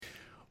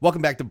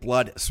Welcome back to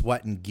Blood,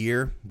 Sweat, and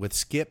Gear with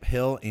Skip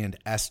Hill and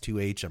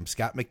S2H. I'm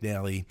Scott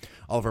McNally.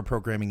 All of our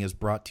programming is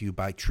brought to you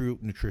by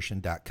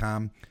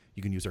TrueNutrition.com.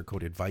 You can use our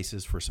code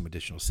ADVICES for some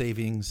additional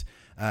savings.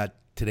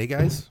 Today,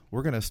 guys,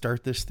 we're going to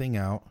start this thing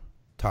out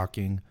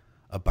talking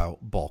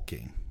about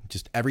bulking.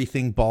 Just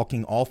everything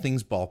bulking, all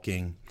things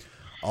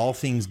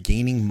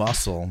gaining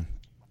muscle.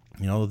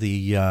 You know,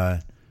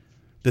 the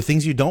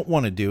things you don't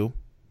want to do,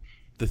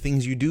 the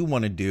things you do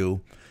want to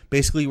do.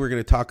 Basically, we're going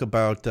to talk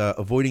about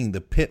avoiding the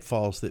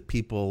pitfalls that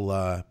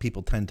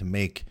people tend to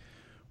make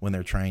when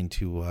they're trying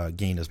to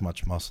gain as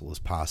much muscle as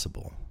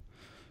possible.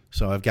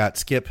 So I've got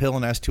Skip Hill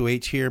and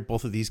S2H here.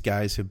 Both of these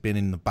guys have been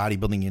in the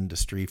bodybuilding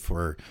industry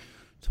for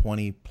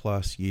 20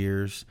 plus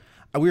years.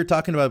 We were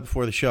talking about it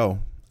before the show.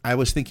 I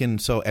was thinking,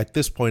 so at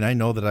this point, I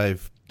know that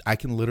I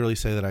can literally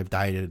say that I've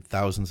dieted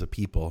thousands of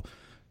people.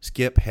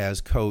 Skip has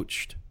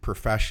coached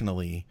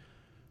professionally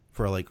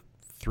for like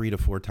 3 to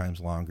 4 times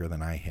longer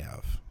than I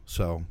have.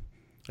 So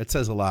it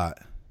says a lot.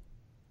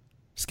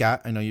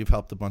 Scott, I know you've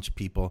helped a bunch of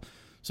people.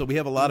 So we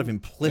have a lot of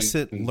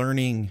implicit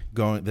learning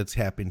that's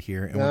happened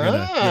here. And we're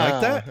going to, you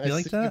like that? You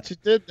like that? What you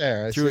did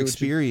there. Through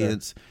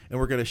experience. And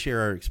we're going to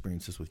share our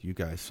experiences with you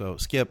guys. So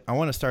Skip, I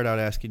want to start out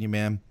asking you,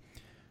 man,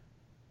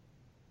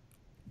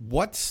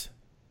 what's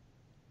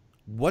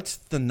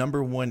the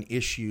number one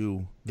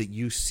issue that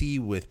you see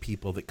with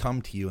people that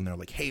come to you and they're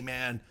like, hey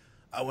man,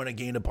 I want to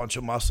gain a bunch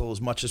of muscle as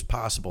much as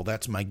possible.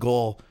 That's my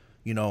goal.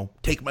 You know,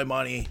 take my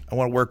money. I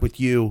want to work with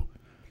you.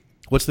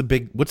 What's the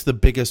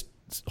biggest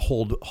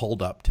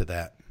hold up to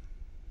that?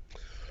 I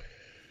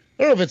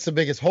don't know if it's the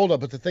biggest hold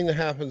up, but the thing that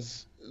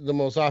happens the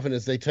most often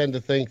is they tend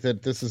to think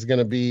that this is going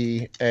to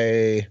be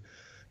a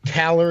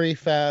calorie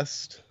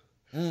fest.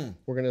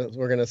 We're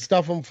gonna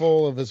stuff them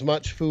full of as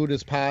much food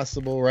as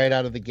possible right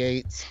out of the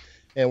gates,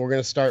 and we're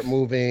gonna start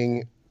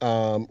moving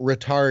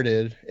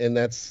retarded. And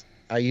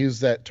I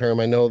use that term.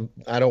 I know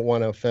I don't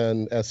want to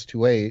offend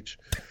S2H,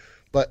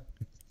 but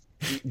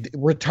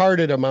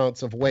retarded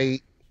amounts of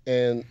weight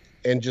and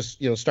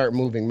just, start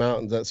moving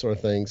mountains, that sort of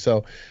thing.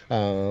 So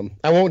I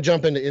won't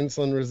jump into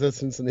insulin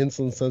resistance and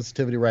insulin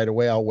sensitivity right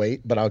away. I'll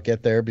wait, but I'll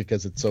get there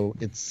because it's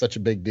such a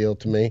big deal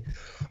to me.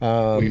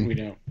 We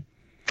know.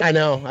 I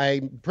know.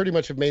 I pretty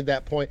much have made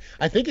that point.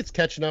 I think it's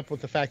catching up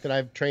with the fact that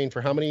I've trained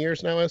for how many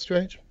years now,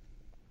 S2H?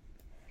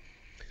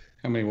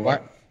 How many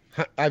what?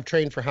 I've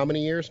trained for how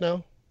many years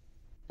now?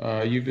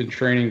 You've been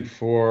training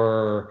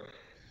for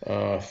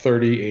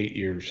 38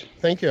 years.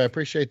 Thank you. I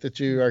appreciate that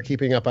you are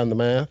keeping up on the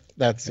math.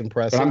 That's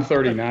impressive. But I'm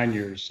 39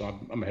 years, so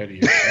I'm ahead of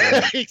you.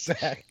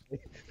 Exactly.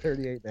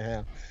 38 and a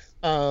half.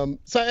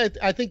 So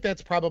I think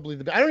that's probably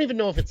I don't even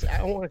know if I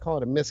don't want to call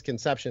it a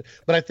misconception,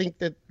 but I think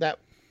that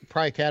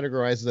probably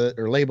categorizes it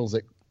or labels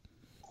it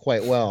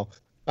quite well.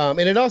 And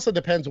it also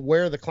depends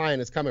where the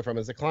client is coming from.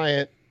 Is the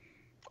client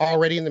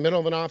already in the middle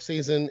of an off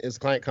season? Is the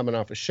client coming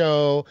off a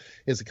show?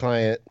 Is the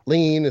client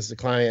lean? Is the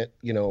client,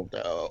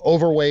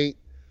 overweight?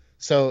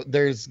 So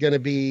there's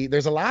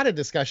a lot of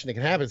discussion that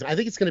can happen. I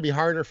think it's going to be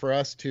harder for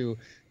us to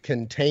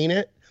contain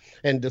it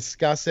and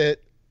discuss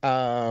it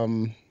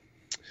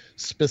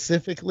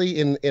specifically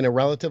in a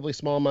relatively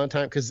small amount of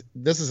time, because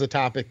this is a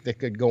topic that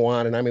could go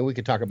on. And I mean, we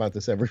could talk about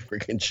this every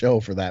freaking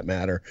show for that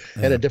matter,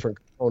 and a different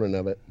component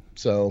of it.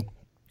 So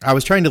I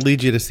was trying to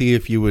lead you to see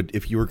if you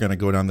were going to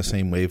go down the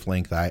same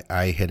wavelength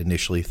I had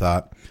initially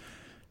thought.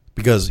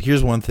 Because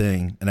here's one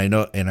thing, and I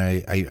know, and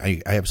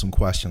I have some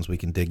questions. We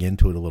can dig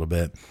into it a little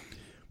bit.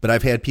 But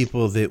I've had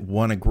people that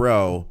want to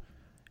grow,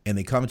 and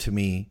they come to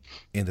me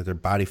and that their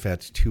body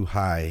fat's too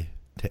high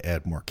to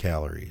add more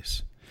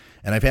calories.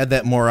 And I've had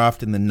that more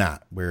often than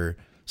not, where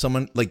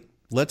someone, like,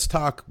 let's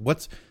talk,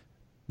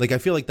 I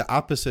feel like the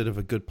opposite of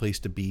a good place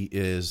to be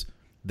is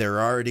they're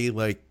already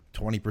like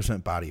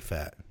 20% body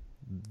fat.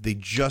 They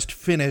just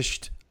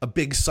finished a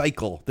big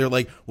cycle. They're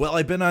like, well,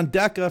 I've been on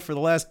DECA for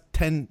the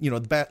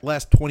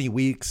last 20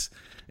 weeks.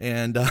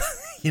 And,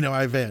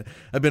 I've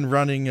been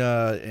running,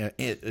 Anadrol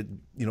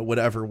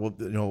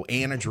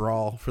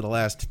for the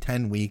last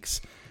 10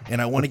 weeks.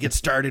 And I want to get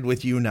started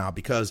with you now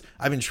because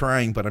I've been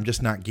trying, but I'm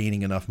just not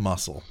gaining enough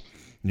muscle,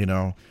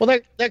 Well,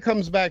 that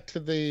comes back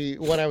to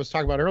what I was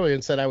talking about earlier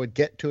and said I would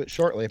get to it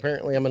shortly.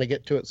 Apparently, I'm going to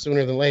get to it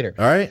sooner than later.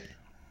 All right.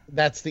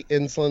 That's the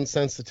insulin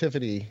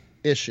sensitivity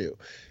issue.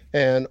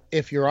 And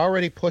if you're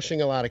already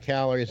pushing a lot of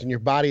calories and your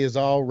body is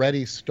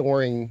already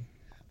storing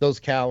those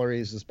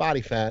calories as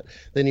body fat,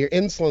 then your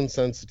insulin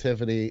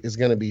sensitivity is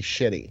going to be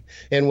shitty.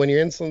 And when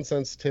your insulin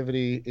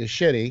sensitivity is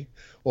shitty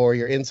or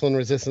your insulin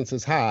resistance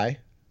is high,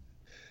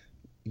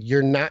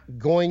 you're not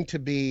going to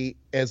be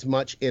as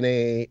much in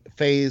a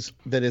phase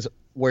that is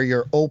where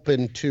you're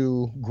open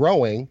to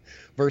growing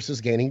versus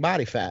gaining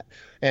body fat.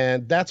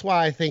 And that's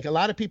why I think a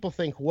lot of people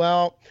think,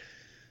 well,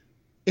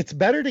 it's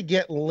better to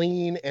get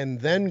lean and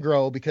then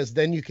grow because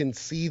then you can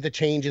see the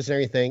changes and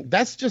everything.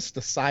 That's just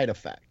the side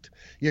effect.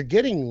 You're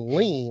getting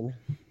lean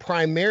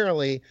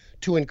primarily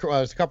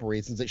there's a couple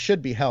reasons. It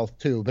should be health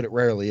too, but it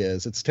rarely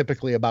is. It's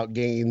typically about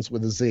gains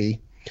with a Z,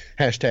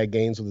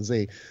 #gains with a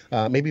Z,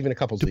 maybe even a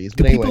couple Z's.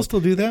 Do people still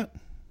do that?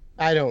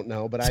 I don't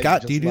know, but Scott, I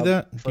just do you do love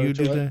that? to Do you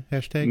refer do to the it.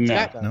 hashtag? No.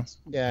 Scott No? does.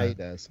 Yeah, he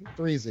does.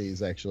 3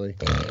 Z's actually.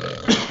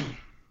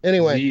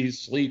 Anyway, Z's,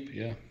 sleep,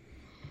 yeah.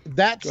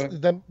 that's Go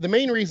ahead. the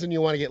main reason you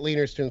want to get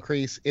leaner is to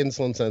increase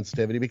insulin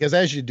sensitivity, because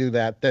as you do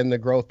that, then the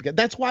growth,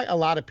 that's why a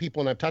lot of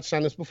people, and I've touched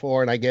on this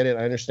before, and I get it,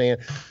 I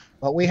understand,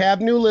 but we have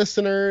new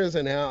listeners,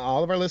 and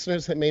all of our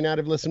listeners that may not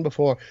have listened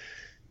before.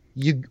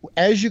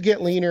 As you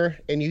get leaner,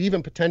 and you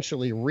even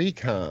potentially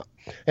recomp,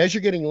 as you're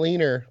getting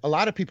leaner, a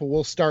lot of people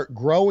will start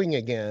growing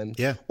again,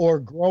 Yeah. or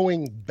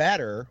growing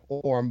better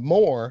or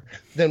more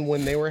than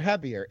when they were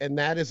heavier. And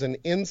that is an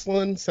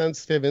insulin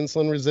sensitive,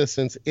 insulin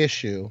resistance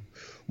issue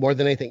more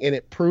than anything. And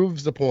it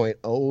proves the point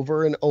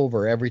over and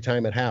over every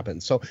time it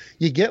happens. So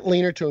you get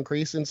leaner to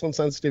increase insulin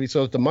sensitivity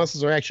so that the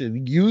muscles are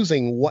actually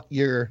using what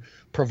you're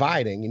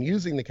providing and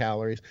using the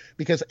calories,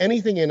 because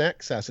anything in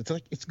excess,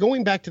 it's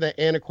going back to that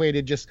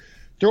antiquated, just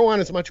throw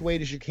on as much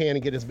weight as you can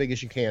and get as big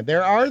as you can.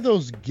 There are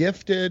those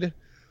gifted,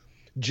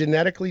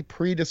 genetically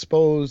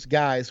predisposed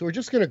guys who are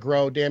just going to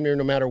grow damn near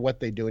no matter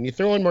what they do. And you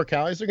throw in more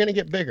calories, they're going to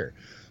get bigger.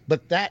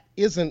 But that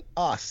isn't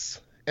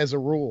us as a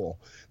rule.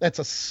 That's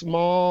a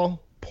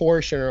small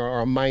portion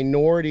or a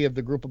minority of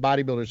the group of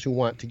bodybuilders who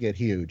want to get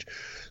huge.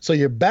 So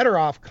you're better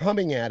off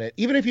coming at it,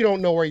 even if you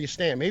don't know where you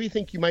stand. Maybe you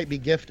think you might be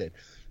gifted.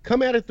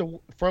 Come at it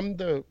from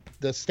the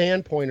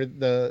standpoint or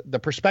the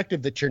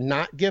perspective that you're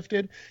not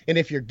gifted, and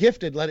if you're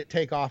gifted, let it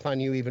take off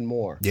on you even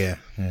more. Yeah.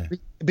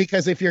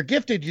 Because if you're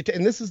gifted,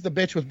 and this is the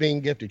bitch with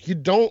being gifted, you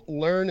don't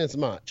learn as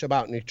much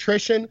about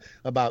nutrition,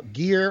 about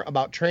gear,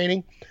 about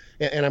training.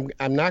 And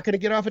I'm not going to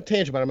get off a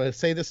tangent, but I'm going to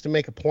say this to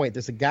make a point.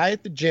 There's a guy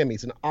at the gym.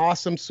 He's an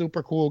awesome,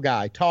 super cool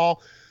guy,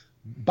 tall.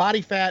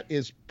 Body fat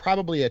is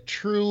probably a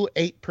true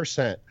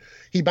 8%.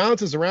 He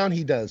bounces around.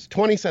 He does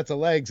 20 sets of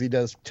legs. He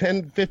does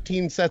 10,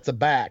 15 sets of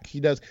back.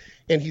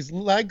 And he's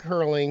leg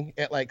curling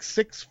at like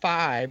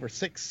 6'5" or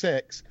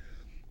 6'6",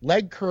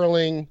 leg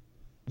curling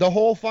the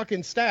whole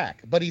fucking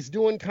stack. But he's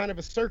doing kind of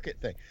a circuit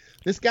thing.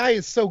 This guy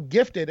is so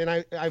gifted.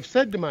 And I've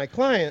said to my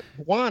client,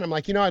 Juan, I'm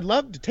like, I'd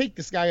love to take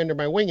this guy under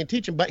my wing and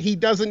teach him, but he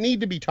doesn't need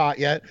to be taught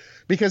yet,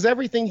 because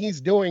everything he's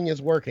doing is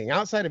working.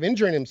 Outside of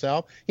injuring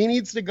himself, he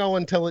needs to go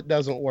until it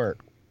doesn't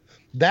work.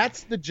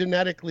 That's the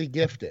genetically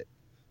gifted.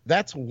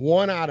 That's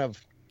 1 out of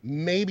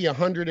maybe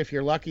 100 if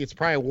you're lucky. It's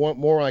probably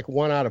more like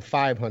 1 out of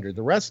 500.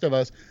 The rest of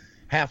us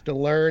have to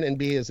learn and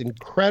be as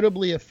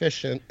incredibly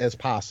efficient as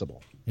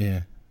possible.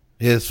 Yeah.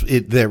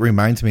 That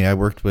reminds me, I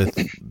worked with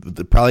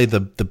probably the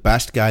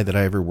best guy that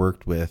I ever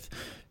worked with.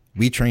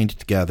 We trained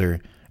together,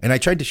 and I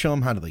tried to show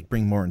him how to like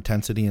bring more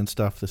intensity and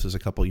stuff. This is a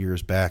couple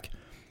years back.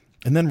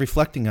 And then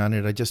reflecting on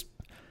it,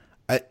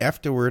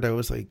 afterward, I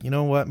was like, you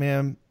know what,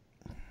 man?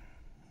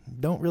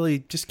 Don't really,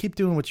 just keep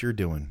doing what you're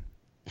doing.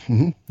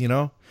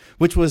 Mm-hmm.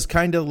 Which was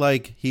kind of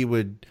like he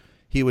would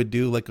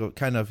do like a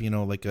kind of,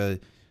 like a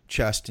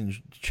chest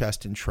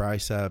and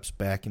triceps,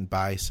 back and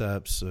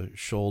biceps,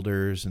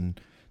 shoulders, and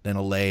then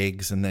a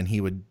legs. And then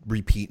he would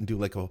repeat and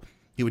do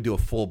he would do a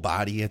full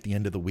body at the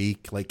end of the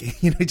week. Like,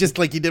 just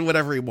like he did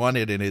whatever he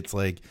wanted. And it's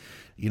like,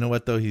 you know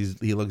what though?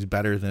 He looks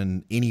better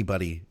than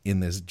anybody in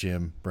this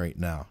gym right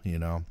now,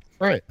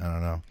 Right. I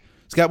don't know.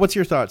 Scott, what's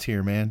your thoughts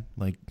here, man?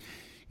 Like,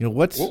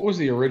 what was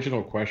the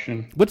original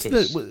question?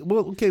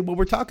 Well,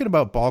 we're talking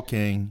about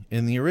bulking,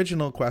 and the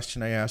original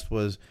question I asked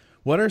was,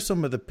 what are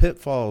some of the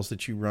pitfalls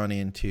that you run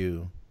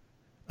into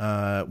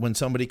when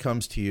somebody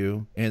comes to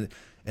you and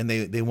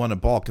they want to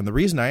bulk? And the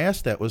reason I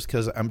asked that was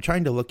because I'm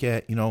trying to look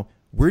at,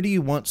 where do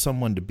you want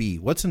someone to be?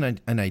 What's an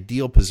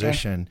ideal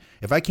position? Okay.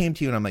 If I came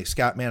to you and I'm like,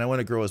 Scott, man, I want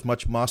to grow as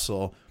much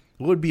muscle,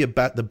 what would be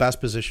the best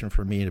position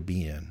for me to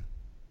be in?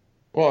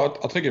 Well,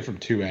 I'll take it from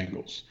 2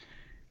 angles.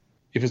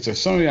 If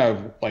it's somebody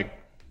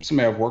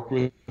I've worked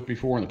with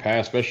before in the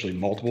past, especially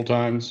multiple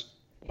times.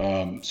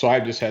 So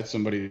I've just had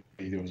somebody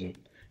who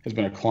has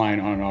been a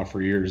client on and off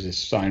for years,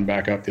 just signed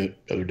back up the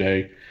other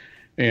day.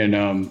 And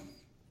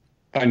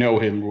I know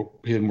him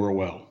real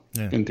well.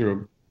 Yeah. Been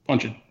through a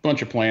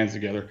bunch of plans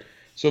together.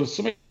 So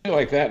somebody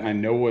like that, and I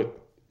know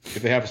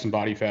if they have some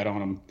body fat on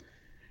them,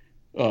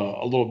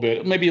 a little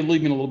bit, maybe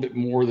leaving a little bit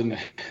more than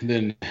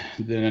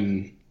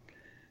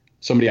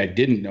somebody I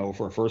didn't know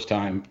for a first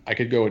time, I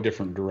could go a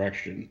different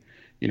direction.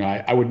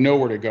 I would know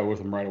where to go with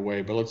them right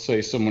away. But let's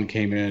say someone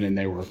came in and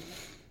they were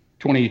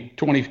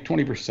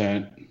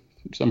 20%,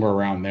 somewhere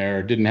around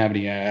there, didn't have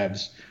any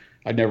abs.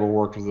 I'd never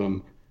worked with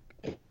them.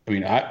 I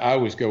mean, I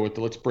always go with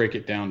let's break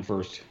it down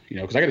first,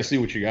 because I got to see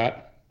what you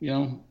got.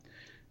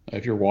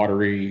 If you're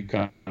watery, you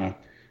kind of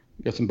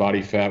got some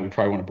body fat, we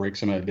probably want to break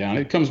some of that down.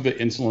 It comes with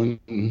the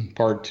insulin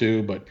part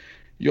too, but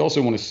you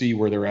also want to see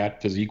where they're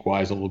at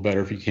physique-wise a little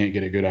better if you can't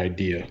get a good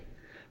idea.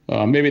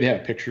 Maybe they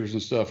have pictures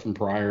and stuff from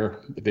prior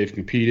that they've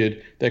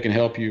competed that can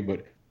help you.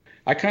 But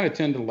I kind of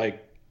tend to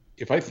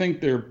if I think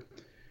they're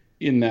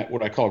in that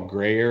what I call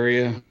gray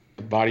area,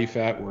 body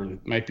fat, where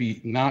it might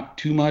be not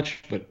too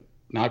much, but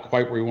not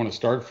quite where you want to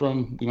start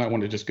from, we might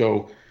want to just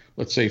go,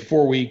 let's say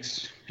 4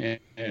 weeks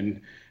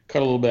and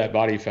cut a little bit of that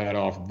body fat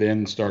off,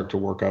 then start to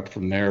work up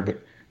from there.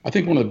 But I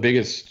think one of the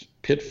biggest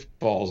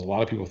pitfalls a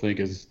lot of people think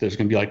is there's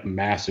going to be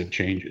massive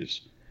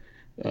changes.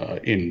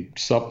 in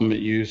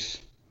supplement use,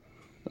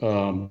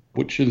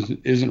 which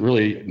isn't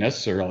really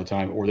necessary all the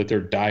time, or that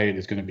their diet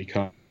is going to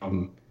become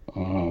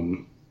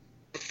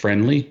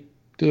friendly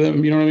to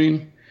them. You know what I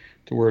mean?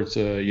 To where it's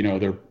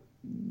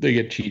they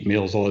get cheat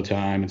meals all the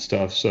time and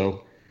stuff.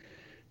 So,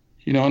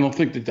 I don't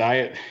think the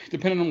diet,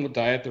 depending on what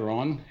diet they're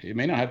on, it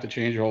may not have to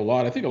change a whole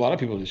lot. I think a lot of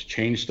people just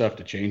change stuff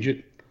to change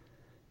it.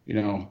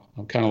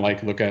 I'm kind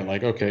of look at it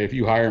like, okay, if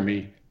you hire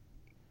me,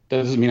 that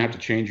doesn't mean I have to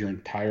change your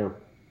entire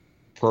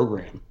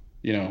program.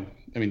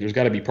 There's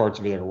got to be parts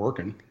of it that are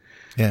working.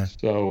 Yeah.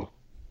 So,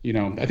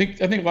 I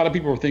think a lot of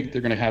people think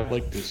they're going to have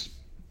this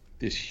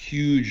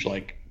huge,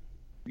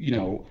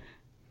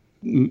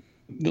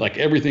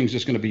 everything's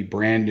just going to be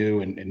brand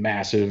new and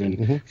massive,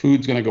 and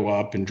food's going to go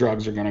up and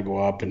drugs are going to go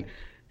up, and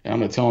I'm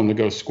going to tell them to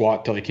go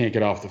squat till they can't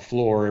get off the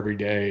floor every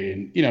day.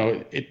 And,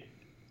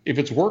 if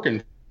it's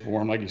working for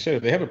them, like you said,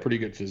 if they have a pretty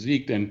good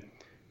physique, then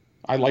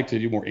I'd like to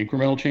do more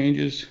incremental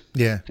changes.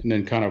 Yeah. And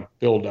then kind of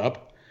build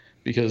up,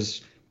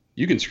 because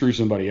you can screw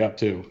somebody up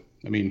too.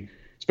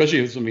 Especially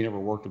if somebody never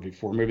worked with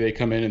before. Maybe they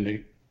come in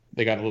and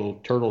they got a little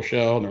turtle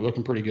shell and they're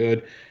looking pretty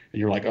good. And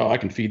you're like, oh, I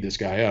can feed this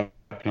guy up.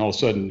 And all of a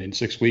sudden in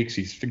 6 weeks,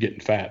 he's getting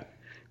fat,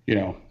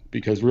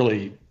 because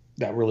really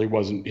that really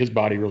wasn't, his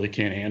body really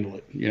can't handle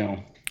it,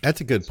 That's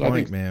a good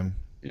point, man.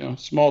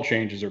 Small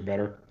changes are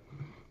better.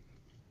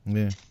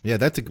 Yeah.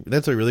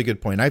 That's a really good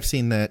point. I've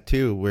seen that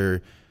too,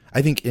 where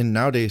I think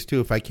nowadays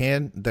too, if I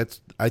can,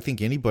 I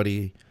think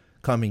anybody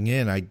coming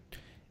in,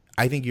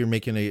 I think you're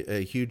making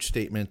a huge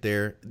statement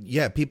there.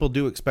 Yeah, people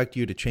do expect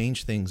you to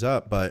change things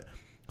up, but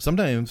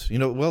sometimes,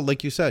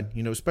 like you said,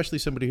 especially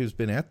somebody who's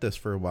been at this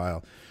for a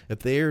while, if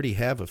they already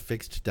have a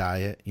fixed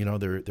diet,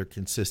 they're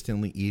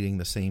consistently eating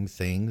the same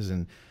things.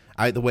 And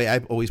the way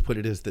I've always put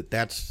it is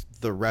that's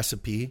the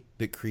recipe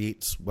that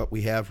creates what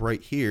we have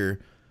right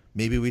here.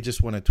 Maybe we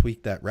just want to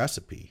tweak that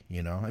recipe,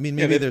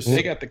 maybe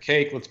they got the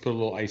cake. Let's put a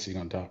little icing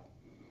on top.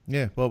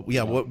 Yeah. Well,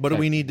 yeah. What do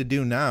we need to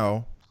do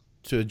now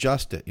to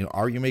adjust it?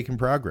 Are you making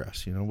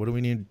progress? What do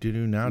we need to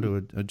do now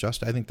to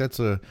adjust? I think that's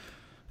a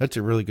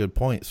really good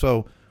point.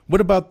 So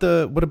what about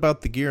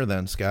the gear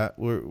then, Scott?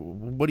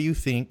 What do you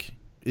think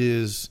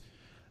is,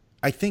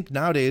 I think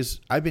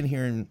nowadays I've been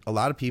hearing a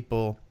lot of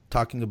people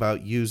talking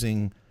about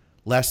using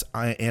less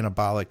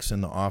anabolics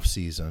in the off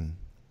season,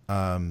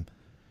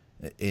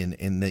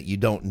 in that you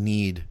don't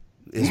need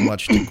as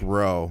much to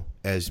grow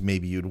as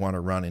maybe you'd want to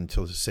run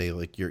until, say,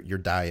 like your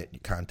diet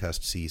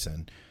contest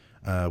season.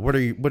 What are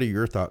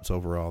your thoughts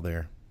overall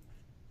there?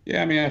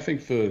 Yeah, I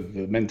think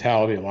the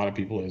mentality of a lot of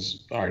people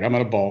is, all right, I'm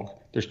going to bulk.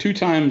 There's 2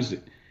 times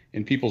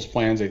in people's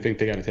plans they think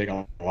they got to take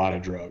a lot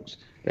of drugs.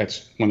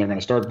 That's when they're going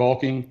to start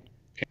bulking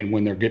and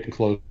when they're getting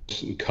close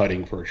and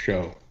cutting for a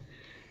show.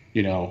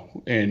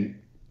 And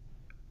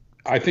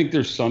I think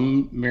there's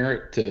some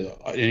merit to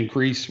an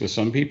increase with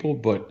some people,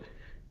 but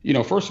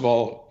first of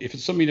all, if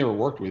it's somebody you never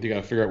worked with, you got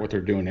to figure out what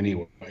they're doing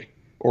anyway,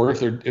 or if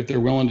they're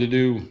willing to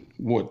do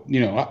what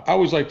I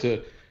always like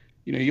to.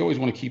 You always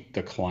want to keep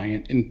the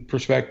client in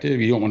perspective.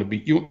 You don't want to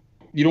be you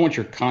don't want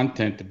your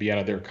content to be out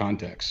of their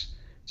context.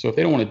 So if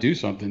they don't want to do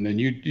something, then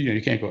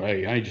you can't go,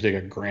 hey, I need to take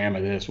a gram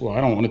of this. Well,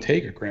 I don't want to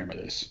take a gram of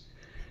this.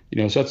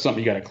 So that's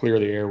something you got to clear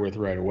the air with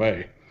right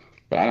away.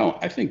 But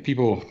I think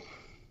people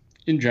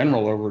in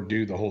general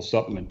overdo the whole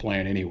supplement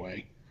plan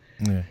anyway.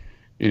 Yeah.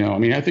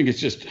 I think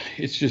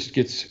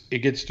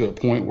it gets to a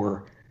point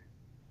where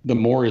the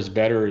more is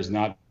better is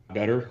not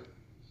better,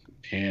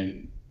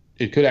 and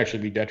it could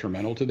actually be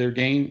detrimental to their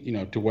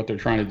gain, to what they're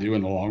trying to do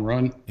in the long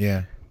run.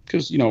 Yeah.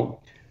 Because,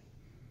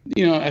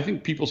 I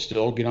think people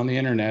still get on the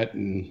internet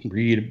and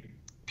read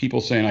people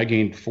saying I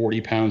gained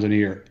 40 pounds in a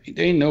year.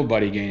 There ain't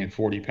nobody gaining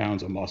 40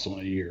 pounds of muscle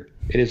in a year.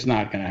 It is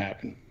not going to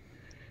happen.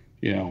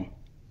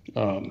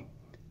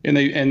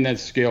 And that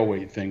scale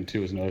weight thing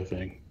too is another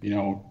thing.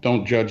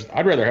 Don't judge.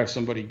 I'd rather have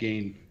somebody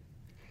gain,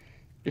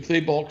 if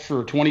they bulked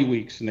for 20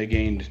 weeks and they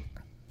gained,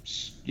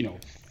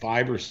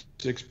 5 or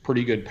 6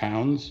 pretty good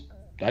pounds,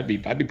 I'd be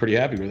pretty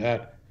happy with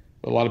that.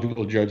 But a lot of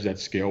people judge that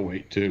scale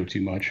weight too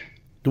much.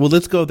 Well,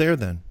 let's go there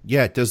then.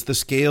 Yeah, does the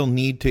scale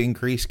need to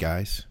increase,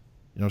 guys?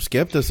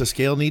 Skip, does the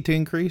scale need to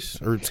increase?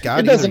 Or Scott?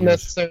 It doesn't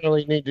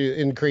necessarily need to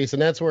increase,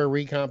 and that's where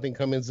recomping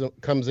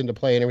comes into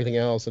play and everything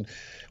else. And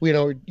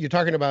you're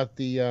talking about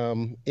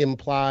the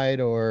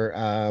implied,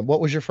 or what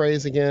was your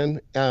phrase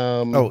again?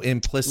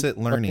 Implicit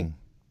learning.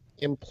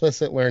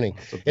 Implicit learning,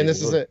 and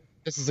this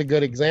is a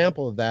good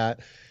example of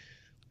that.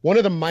 One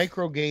of the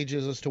micro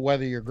gauges as to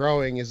whether you're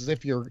growing is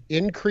if you're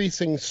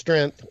increasing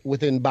strength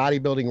within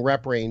bodybuilding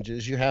rep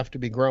ranges, you have to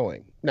be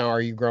growing. Now, are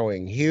you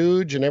growing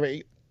huge and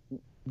everything?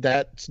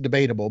 That's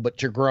debatable,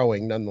 but you're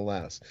growing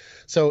nonetheless.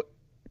 So,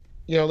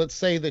 let's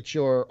say that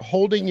you're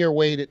holding your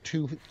weight at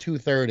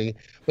 230,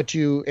 but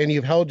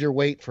you've held your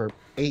weight for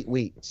 8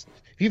 weeks.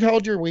 If you've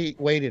held your weight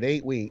at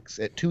 8 weeks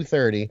at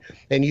 230,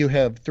 and you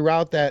have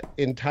throughout that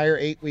entire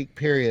 8-week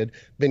period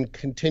been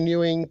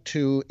continuing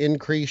to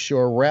increase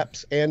your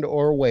reps and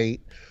or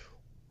weight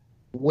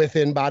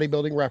within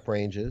bodybuilding rep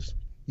ranges,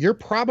 you're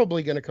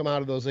probably going to come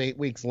out of those 8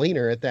 weeks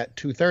leaner at that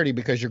 230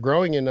 because you're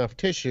growing enough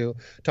tissue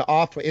to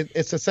offer.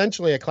 It's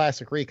essentially a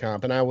classic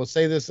recomp. And I will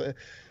say this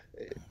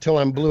till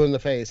I'm blue in the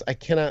face. I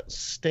cannot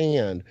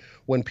stand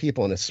when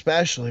people, and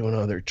especially when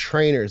other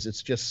trainers,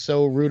 it's just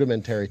so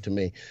rudimentary to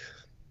me,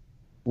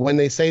 when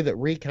they say that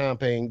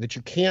recomping, that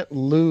you can't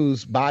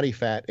lose body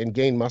fat and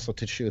gain muscle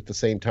tissue at the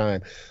same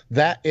time.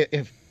 That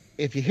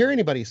if you hear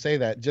anybody say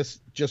that,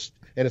 just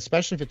and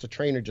especially if it's a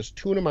trainer, just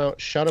tune them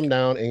out, shut them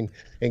down,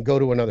 and go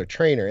to another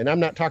trainer. And I'm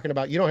not talking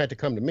about, you don't have to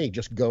come to me,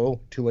 just go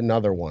to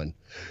another one,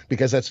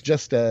 because that's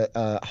just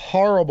a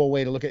horrible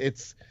way to look at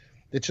it.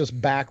 It's just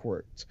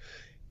backwards.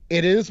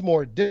 It is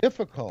more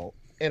difficult,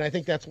 and I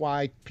think that's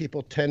why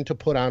people tend to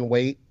put on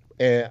weight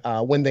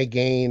when they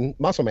gain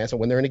muscle mass and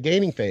when they're in a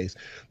gaining phase,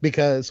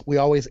 because we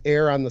always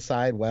err on the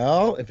side,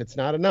 well, if it's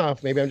not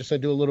enough, maybe I'm just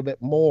going to do a little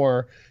bit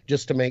more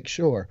just to make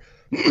sure.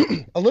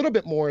 A little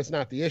bit more is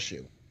not the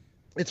issue.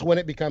 It's when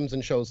it becomes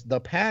and shows the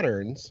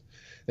patterns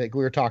that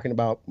we were talking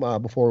about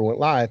before we went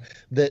live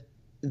that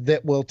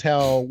will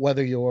tell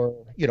whether you're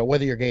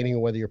gaining or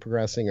whether you're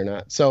progressing or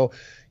not. So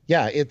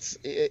yeah, it's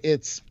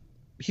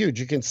huge.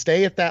 You can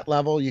stay at that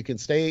level. You can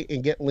stay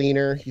and get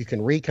leaner. You can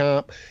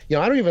recomp.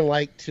 I don't even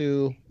like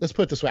to, let's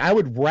put it this way. I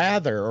would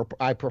rather, or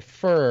I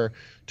prefer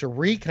to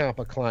recomp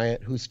a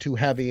client who's too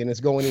heavy and is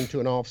going into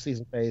an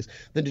off-season phase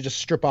than to just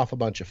strip off a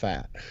bunch of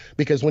fat.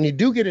 Because when you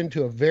do get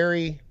into a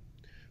very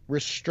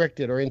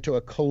restricted or into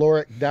a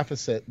caloric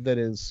deficit that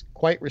is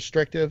quite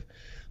restrictive,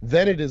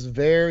 then it is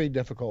very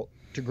difficult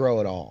to grow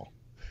at all.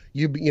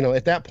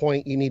 At that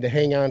point, you need to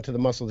hang on to the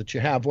muscle that you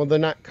have. Well, they're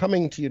not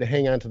coming to you to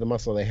hang on to the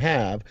muscle they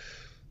have.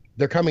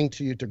 They're coming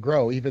to you to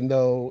grow, even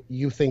though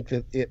you think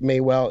that it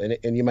may well,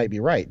 and you might be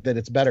right, that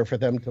it's better for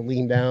them to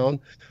lean down.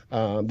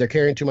 They're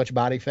carrying too much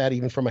body fat,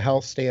 even from a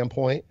health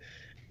standpoint,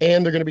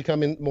 and they're going to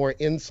become more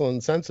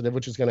insulin sensitive,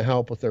 which is going to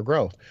help with their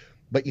growth.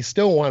 But you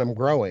still want them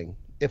growing,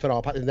 if at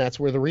all, and that's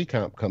where the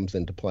recomp comes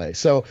into play.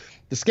 So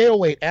the scale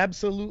weight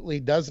absolutely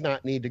does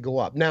not need to go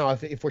up. Now,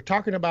 if we're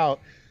talking about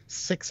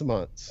 6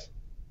 months,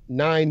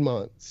 9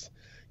 months,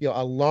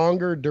 a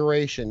longer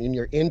duration, and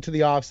you're into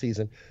the off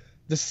season,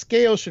 the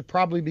scale should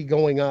probably be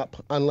going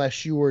up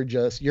unless you were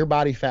your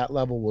body fat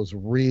level was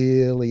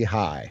really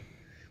high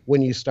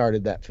when you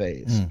started that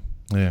phase.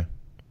 Yeah.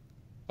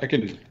 I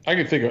can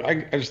think of,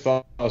 I just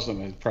thought of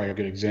something that's probably a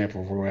good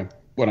example for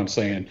what I'm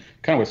saying,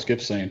 kind of what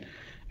Skip's saying.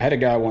 I had a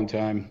guy one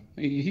time,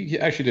 he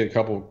actually did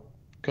a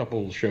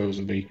couple shows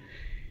with me.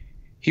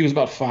 He was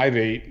about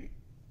 5'8".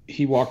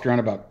 He walked around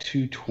about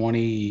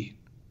 220,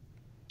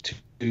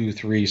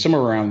 223,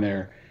 somewhere around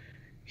there.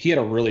 He had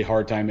a really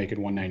hard time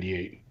making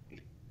 198.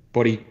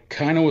 But he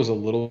kind of was a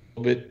little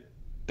bit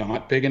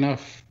not big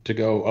enough to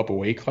go up a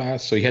weight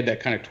class, so he had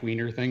that kind of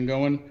tweener thing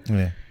going.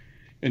 Yeah.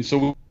 And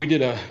so we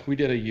did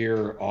a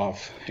year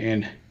off,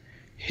 and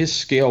his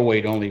scale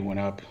weight only went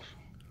up,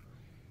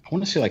 I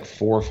want to say like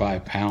 4 or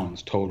 5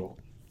 pounds total,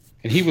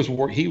 and he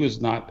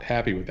was not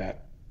happy with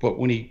that. But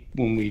when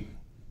we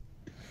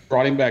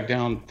brought him back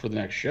down for the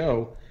next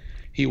show,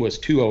 he was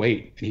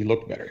 208, and he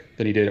looked better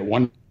than he did at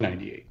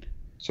 198.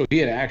 So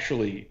he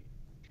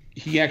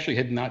actually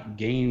had not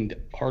gained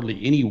hardly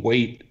any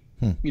weight,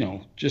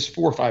 just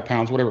 4 or 5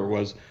 pounds, whatever it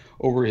was,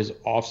 over his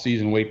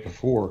off-season weight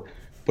before.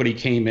 But he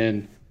came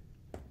in,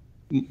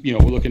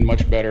 looking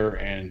much better.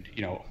 And,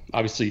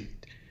 obviously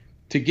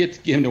to get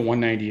him to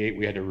 198,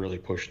 we had to really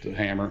push the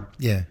hammer.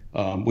 Yeah.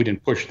 We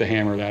didn't push the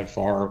hammer that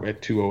far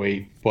at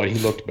 208, but he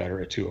looked better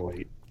at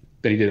 208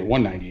 than he did at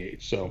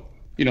 198. So,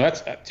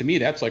 that's, to me,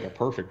 that's like a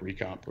perfect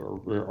recomp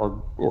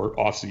or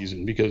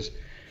off-season, because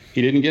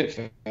he didn't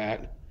get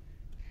fat.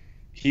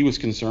 He was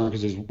concerned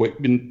because his weight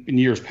in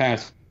years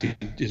past,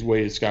 his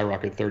weight had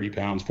skyrocketed 30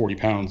 pounds, 40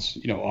 pounds,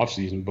 off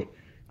season, but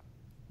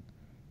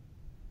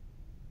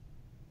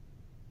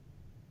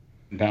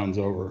pounds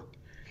over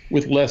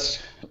with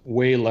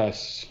way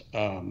less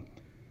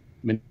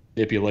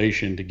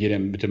manipulation to get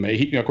him to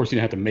make. Of course, he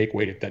didn't have to make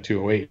weight at that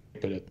 208,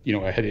 but we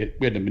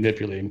had to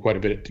manipulate him quite a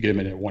bit to get him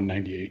in at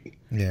 198.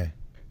 Yeah.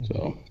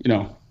 So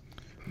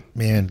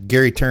man,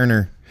 Gary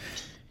Turner,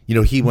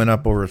 he went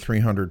up over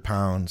 300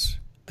 pounds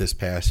this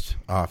past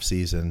off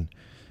season,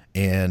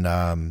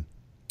 and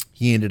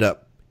he ended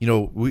up,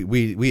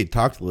 we had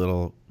talked a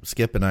little,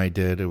 Skip and I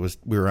did.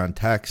 We were on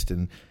text,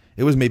 and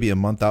it was maybe a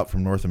month out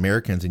from North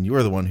Americans, and you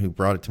were the one who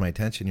brought it to my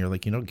attention. You're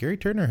like, Gary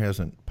Turner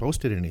hasn't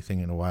posted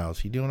anything in a while. Is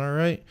he doing all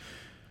right?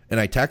 And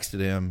I texted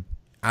him.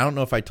 I don't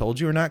know if I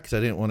told you or not, because I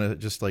didn't want to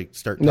just like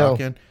start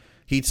talking.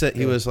 He said,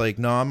 he was like,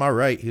 no, I'm all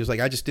right. He was like,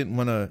 I just didn't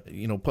want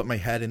to, put my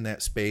head in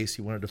that space.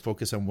 He wanted to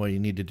focus on what he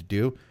needed to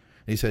do.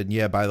 And he said,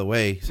 yeah, by the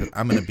way, he said,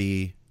 I'm going to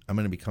be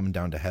coming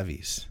down to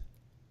heavies.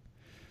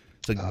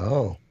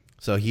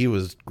 So he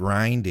was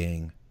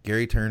grinding.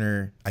 Gary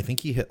Turner, I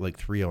think he hit like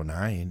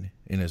 309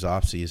 in his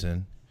off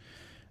season.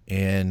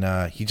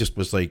 And he just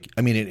was like,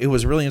 it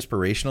was really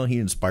inspirational. He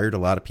inspired a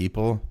lot of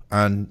people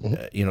on,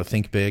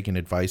 Think Big and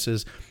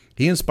advices.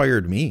 He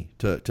inspired me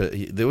to,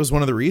 that was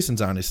one of the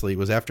reasons, honestly,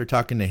 was after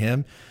talking to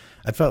him,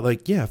 I felt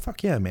like, yeah,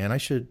 fuck yeah, man, I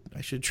should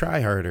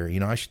try harder.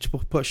 I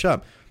should push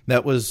up.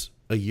 That was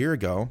a year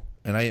ago,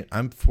 and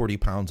I'm 40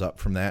 pounds up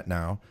from that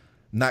now.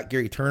 Not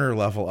Gary Turner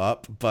level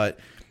up, but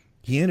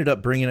he ended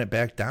up bringing it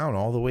back down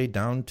all the way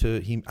down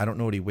to I don't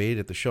know what he weighed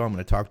at the show. I'm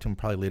going to talk to him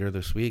probably later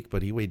this week,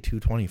 but he weighed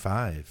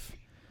 225.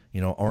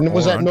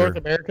 Was that under. North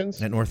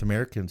Americans? At North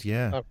Americans,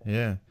 yeah, okay.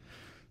 Yeah.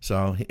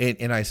 So,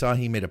 and I saw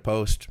he made a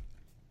post.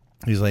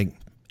 He's like,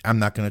 I'm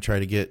not going to try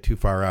to get too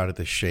far out of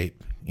this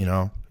shape.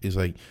 He's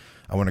like,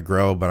 I want to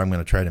grow, but I'm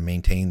going to try to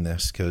maintain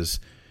this because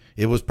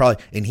it was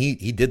probably, and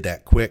he did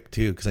that quick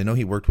too. Cause I know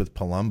he worked with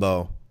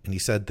Palumbo, and he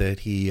said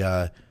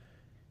that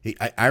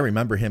I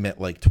remember him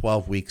at like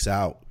 12 weeks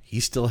out. He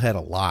still had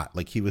a lot.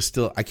 Like he was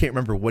still, I can't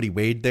remember what he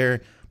weighed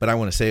there, but I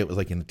want to say it was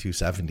like in the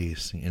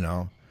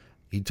 270s,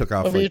 He took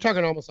off. You're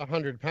talking almost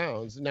 100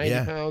 pounds,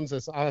 90 pounds.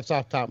 That's off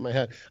the top of my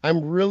head.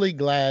 I'm really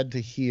glad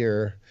to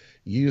hear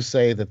you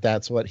say that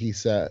that's what he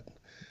said.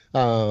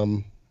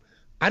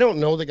 I don't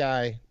know the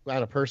guy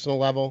on a personal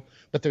level,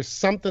 but there's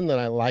something that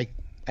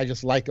I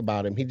just like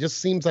about him. He just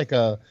seems like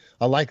a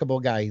likable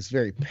guy. He's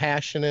very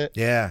passionate.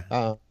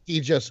 Yeah. He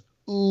just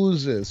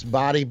oozes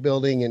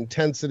bodybuilding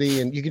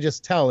intensity, and you can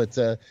just tell it's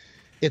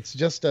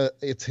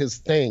his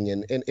thing,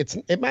 and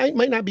it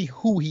might not be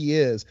who he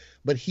is,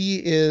 but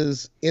he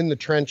is in the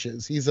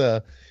trenches. He's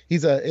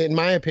in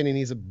my opinion,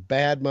 he's a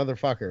bad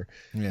motherfucker.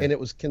 Yeah. And it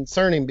was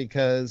concerning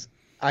because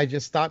I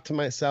just thought to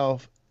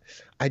myself,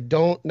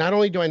 not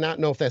only do I not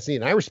know if that's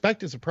needed, I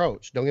respect his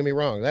approach. Don't get me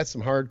wrong. That's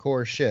some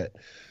hardcore shit.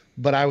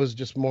 But I was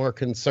just more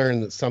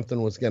concerned that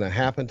something was going to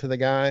happen to the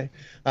guy,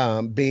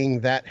 being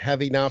that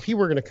heavy. Now, if he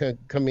were going to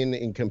come in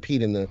and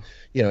compete in the,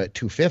 at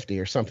 250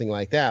 or something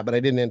like that, but I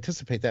didn't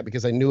anticipate that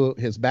because I knew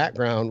his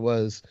background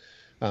was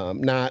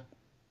not,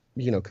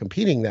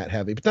 competing that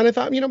heavy. But then I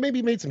thought, maybe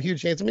he made some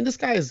huge gains. I mean, this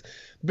guy is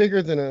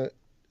bigger than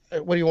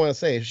what do you want to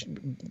say?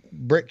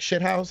 Brick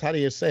shithouse? How do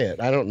you say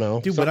it? I don't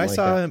know. Dude, but I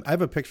saw him. I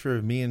have a picture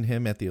of me and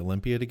him at the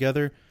Olympia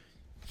together.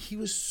 He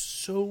was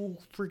so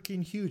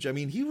freaking huge. I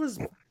mean, he was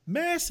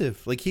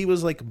massive. Like he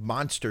was like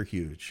monster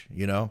huge,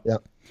 Yeah.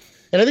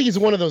 And I think he's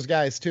one of those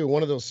guys too,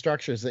 one of those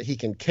structures that he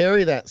can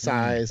carry that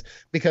size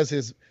because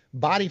his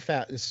body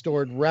fat is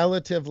stored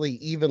relatively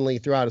evenly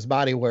throughout his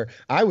body, where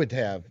I would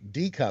have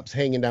D cups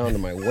hanging down to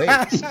my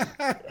waist.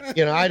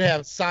 I'd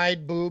have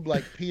side boob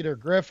like Peter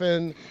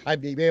Griffin. I'd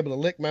be able to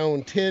lick my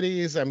own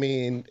titties. I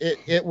mean,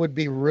 it would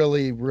be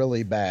really,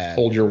 really bad.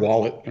 Hold your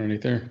wallet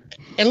underneath there.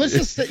 And let's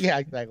just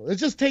exactly.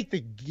 Let's just take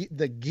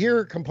the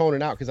gear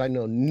component out because I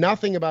know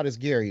nothing about his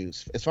gear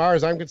use. As far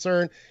as I'm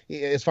concerned,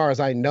 as far as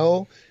I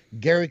know,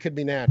 Gary could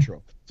be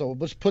natural. So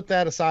let's put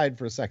that aside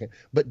for a second.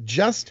 But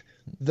just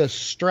the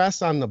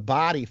stress on the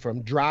body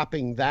from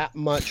dropping that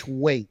much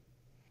weight.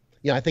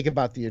 I think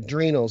about the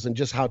adrenals and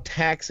just how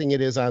taxing it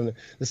is on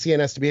the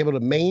CNS to be able to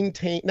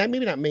maintain, maybe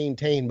not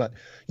maintain, but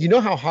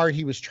how hard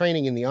he was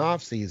training in the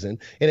off season,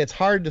 and it's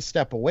hard to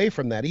step away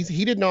from that.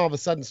 He didn't all of a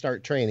sudden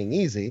start training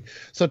easy.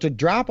 So to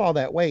drop all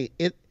that weight,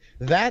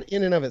 that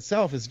in and of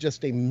itself is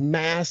just a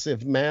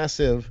massive,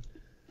 massive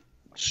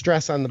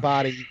stress on the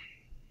body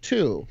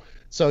too.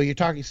 So you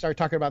start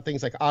talking about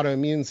things like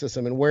autoimmune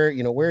system and where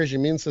is your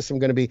immune system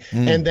going to be?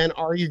 And then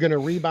are you going to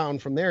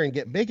rebound from there and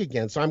get big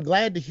again? So I'm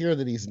glad to hear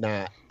that he's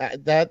not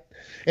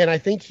and I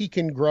think he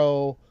can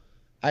grow.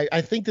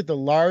 I think that the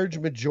large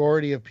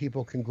majority of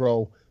people can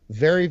grow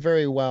very,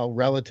 very well,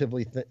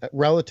 relatively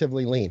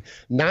lean,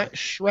 not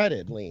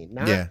shredded lean,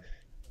 not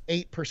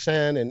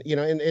 8%.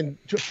 And,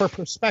 for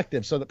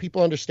perspective, so that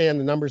people understand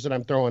the numbers that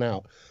I'm throwing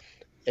out.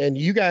 And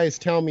you guys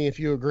tell me if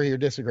you agree or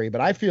disagree,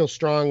 but I feel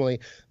strongly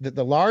that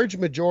the large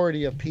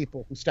majority of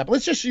people who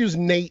let's just use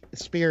Nate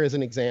Spear as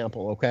an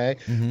example, okay?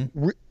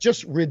 Mm-hmm.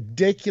 Just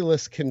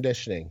ridiculous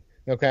conditioning,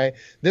 okay?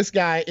 This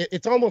guy,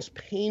 it's almost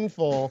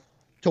painful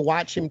to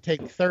watch him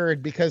take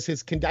third because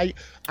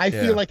I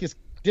feel like his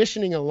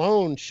conditioning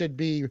alone should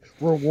be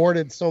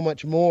rewarded so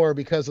much more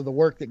because of the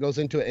work that goes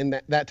into it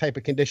and that type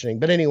of conditioning.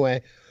 But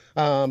anyway,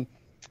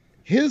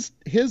 his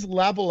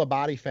level of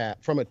body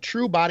fat from a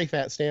true body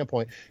fat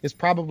standpoint is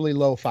probably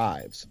low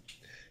fives.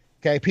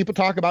 Okay. People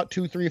talk about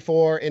 2, 3,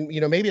 4, and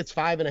maybe it's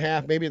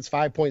 5.5, maybe it's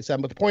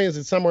 5.7, but the point is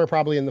it's somewhere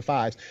probably in the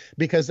fives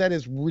because that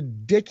is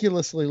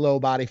ridiculously low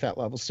body fat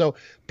levels. So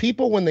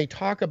people, when they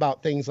talk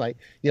about things like,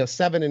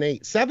 7 and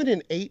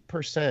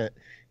 8%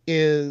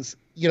 is,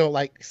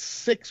 like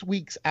 6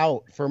 weeks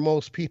out for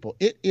most people.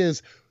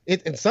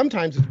 And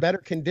sometimes it's better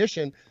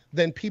condition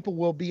than people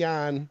will be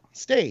on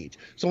stage.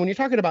 So when you're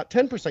talking about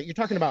 10%, you're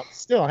talking about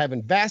still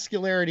having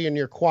vascularity in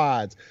your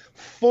quads,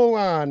 full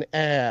on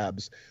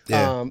abs.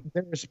 Yeah.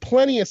 There's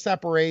plenty of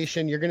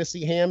separation. You're going to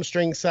see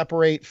hamstrings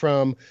separate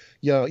from,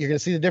 you're going to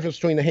see the difference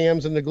between the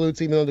hams and the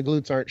glutes, even though the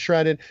glutes aren't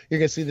shredded. You're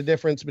going to see the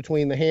difference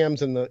between the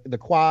hams and the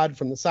quad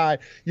from the side.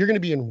 You're going to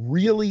be in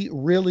really,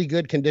 really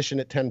good condition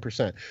at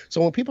 10%.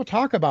 So when people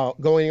talk about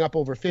going up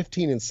over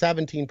 15 and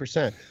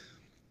 17%,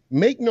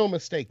 make no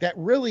mistake, that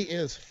really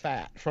is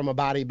fat from a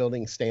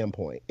bodybuilding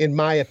standpoint. In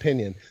my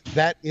opinion,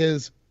 that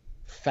is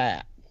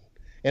fat.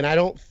 And I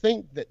don't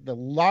think that the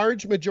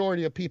large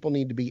majority of people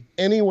need to be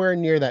anywhere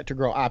near that to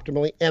grow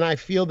optimally. And I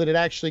feel that it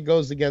actually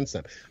goes against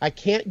them. I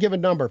can't give a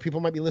number.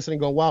 People might be listening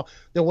and go, well,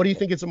 then what do you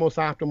think is the most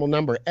optimal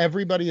number?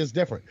 Everybody is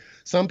different.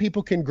 Some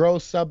people can grow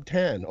sub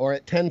 10 or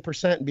at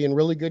 10% and be in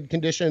really good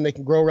condition, and they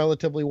can grow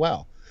relatively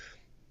well.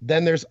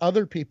 Then there's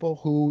other people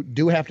who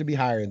do have to be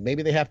higher.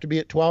 Maybe they have to be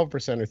at 12%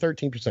 or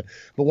 13%.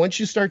 But once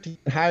you start to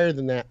get higher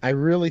than that, I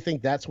really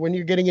think that's when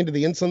you're getting into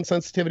the insulin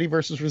sensitivity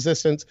versus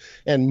resistance.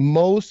 And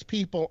most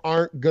people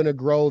aren't going to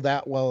grow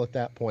that well at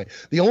that point.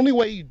 The only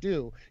way you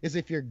do is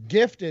if you're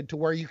gifted to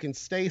where you can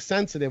stay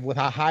sensitive with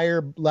a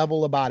higher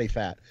level of body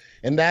fat.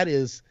 And that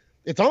is,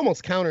 it's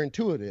almost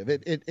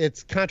counterintuitive.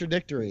 It's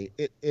contradictory.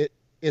 It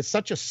is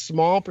such a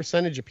small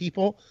percentage of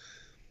people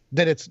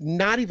that it's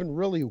not even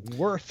really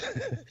worth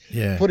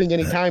putting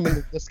any time in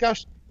the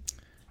discussion.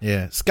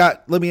 Yeah.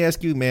 Scott, let me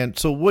ask you, man.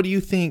 So what do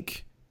you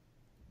think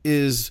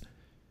is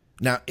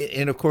now,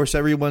 and of course,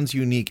 everyone's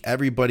unique.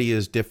 Everybody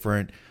is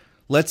different.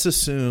 Let's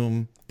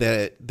assume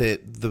that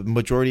the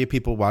majority of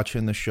people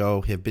watching the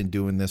show have been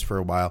doing this for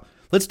a while.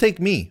 Let's take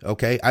me.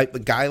 Okay. A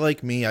guy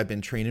like me, I've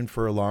been training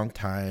for a long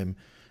time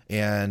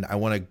and I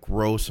want to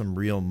grow some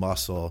real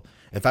muscle.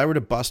 If I were to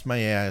bust my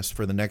ass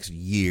for the next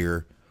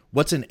year,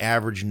 what's an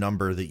average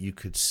number that you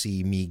could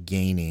see me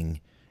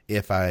gaining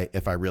if I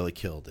really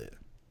killed it?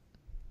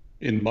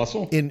 In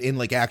muscle? In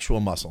like actual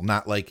muscle,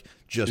 not like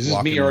just This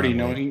is me already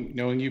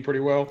knowing you pretty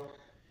well.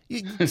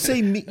 You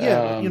say me,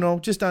 yeah,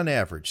 just on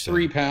average. So.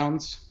 3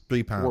 pounds.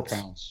 3 pounds. 4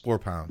 pounds. 4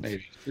 pounds.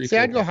 Maybe. See,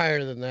 I'd go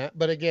higher than that,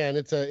 but again,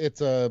 it's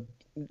a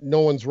no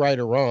one's right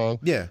or wrong.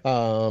 Yeah.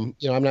 I'm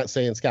not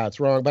saying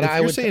Scott's wrong, but if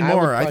you're saying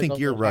more, I think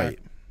you're right.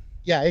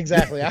 Yeah,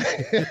 exactly.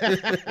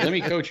 Let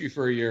me coach you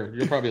for a year.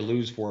 You'll probably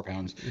lose 4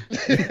 pounds.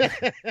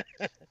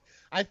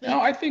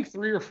 I think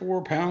 3 or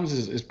 4 pounds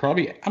is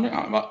probably.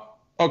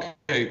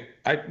 Okay.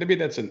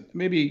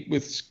 Maybe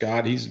with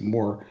Scott, he's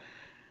more.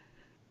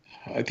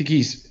 I think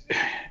he's.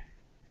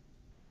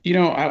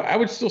 I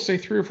would still say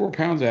 3 or 4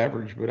 pounds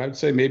average, but I'd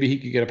say maybe he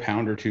could get a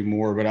pound or two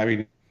more. But I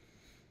mean,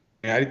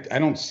 I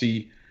don't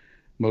see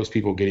most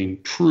people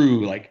getting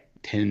true like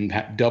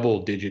 10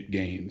 double-digit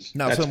gains.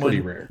 Now, that's pretty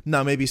rare.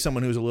 Now, maybe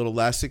someone who's a little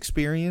less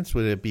experienced,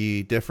 would it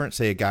be different?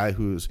 Say a guy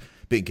who's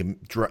been,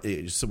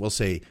 we'll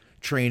say,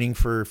 training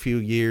for a few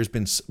years.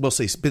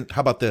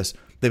 How about this?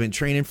 They've been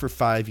training for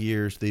 5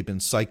 years. They've been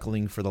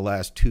cycling for the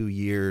last 2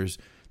 years.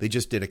 They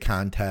just did a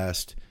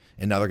contest,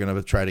 and now they're going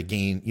to try to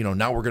gain.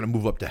 Now we're going to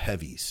move up to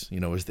heavies.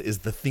 Is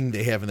the thing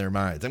they have in their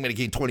minds. I'm going to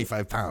gain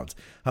 25 pounds.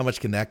 How much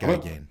can that guy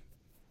gain?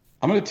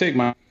 I'm going to take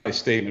my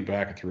statement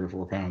back at 3 or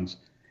 4 pounds.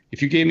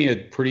 If you gave me a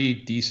pretty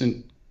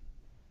decent,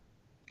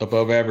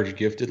 above average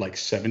gifted, like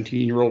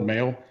 17-year-old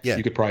male,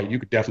 you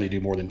could definitely do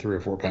more than 3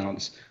 or 4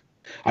 pounds.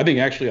 I think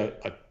actually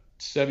a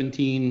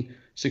 16,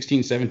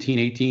 17,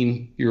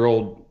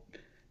 18-year-old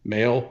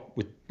male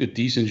with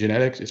decent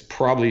genetics is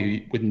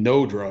probably, with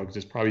no drugs,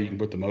 is probably you can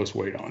put the most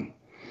weight on.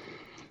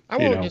 I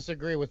won't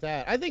disagree with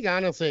that. I think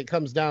honestly it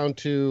comes down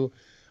to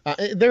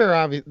there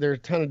are a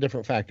ton of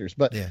different factors,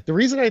 but the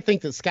reason I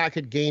think that Scott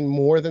could gain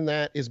more than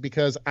that is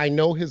because I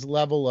know his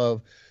level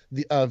of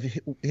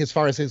as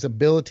far as his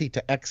ability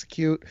to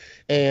execute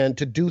and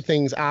to do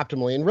things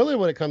optimally. And really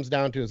what it comes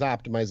down to is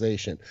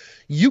optimization.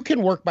 You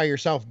can work by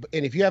yourself,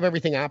 and if you have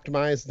everything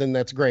optimized, then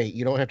that's great.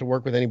 You don't have to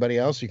work with anybody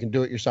else. You can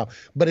do it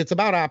yourself. But it's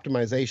about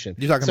optimization.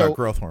 You're talking about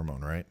growth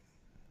hormone, right?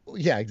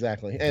 Yeah,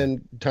 exactly.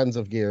 And tons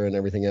of gear and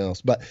everything else.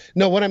 But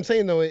no, what I'm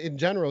saying though in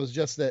general is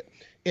just that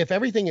if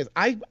everything is,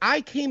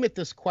 I came at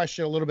this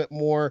question a little bit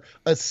more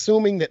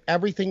assuming that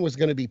everything was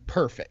going to be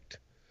perfect.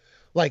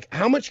 Like,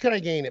 how much could I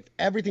gain if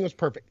everything was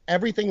perfect?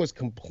 Everything was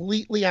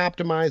completely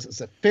optimized,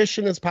 as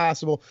efficient as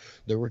possible.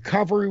 The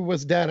recovery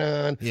was dead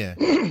on. Yeah.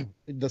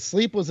 The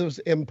sleep was as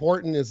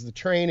important as the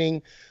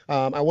training.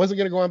 I wasn't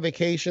going to go on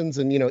vacations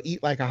and,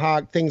 eat like a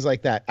hog, things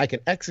like that. I can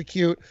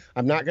execute.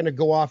 I'm not going to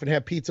go off and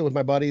have pizza with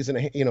my buddies and,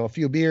 a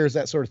few beers,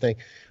 that sort of thing,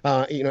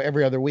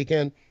 every other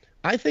weekend.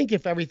 I think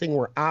if everything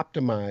were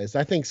optimized,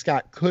 I think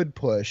Scott could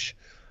push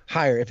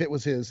higher if it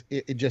was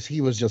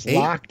he was just 8?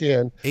 locked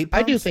in. 8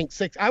 I do pounds? think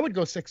 6. I would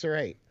go 6 or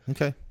 8.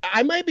 Okay.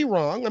 I might be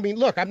wrong. I mean,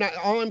 look,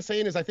 all I'm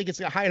saying is I think it's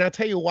high, and I'll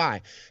tell you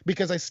why.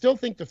 Because I still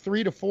think the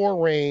 3 to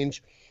 4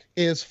 range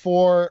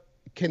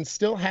can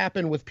still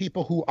happen with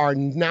people who are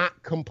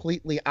not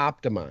completely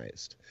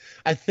optimized.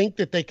 I think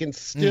that they can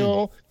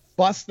still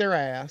bust their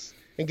ass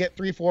and get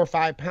 3, 4,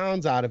 5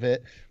 pounds out of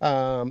it,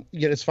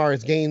 as far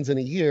as gains in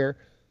a year.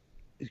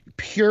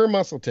 Pure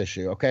muscle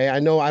tissue. Okay. I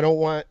know I don't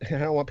want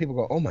people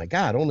to go, oh my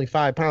God, only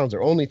 5 pounds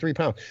or only 3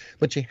 pounds,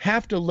 but you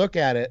have to look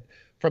at it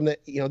from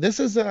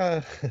this is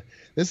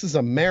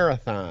a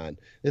marathon.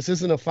 This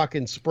isn't a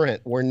fucking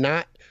sprint.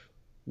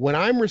 When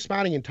I'm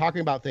responding and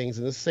talking about things,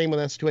 and this is the same with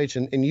that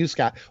situation, and you,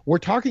 Scott, we're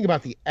talking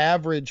about the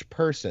average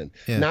person,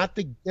 not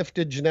the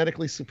gifted,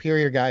 genetically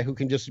superior guy who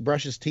can just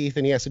brush his teeth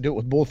and he has to do it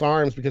with both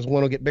arms because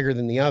one will get bigger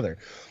than the other.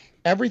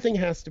 Everything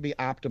has to be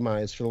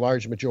optimized for the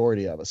large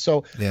majority of us.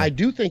 So I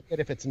do think that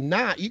if it's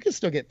not, you can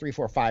still get 3,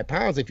 4, 5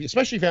 pounds,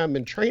 especially if you haven't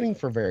been training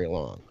for very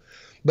long.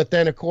 But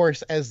then, of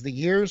course, as the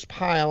years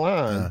pile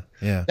on,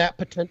 Yeah. that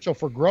potential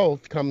for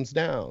growth comes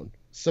down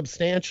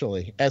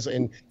substantially. As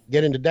in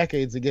get into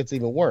decades, it gets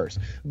even worse.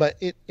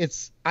 But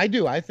I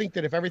think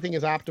that if everything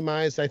is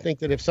optimized, I think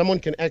that if someone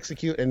can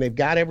execute and they've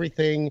got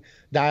everything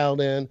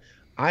dialed in,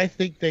 I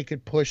think they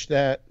could push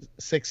that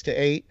 6 to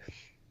 8.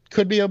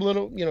 Could be a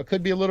little,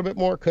 could be a little bit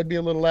more, could be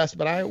a little less,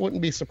 but I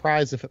wouldn't be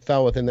surprised if it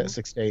fell within that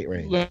 6 to 8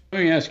 range. Let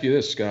me ask you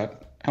this,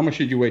 Scott. How much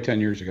did you weigh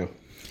 10 years ago?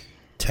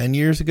 10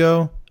 years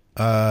ago,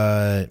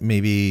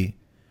 maybe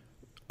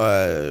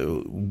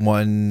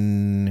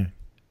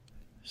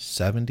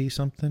 170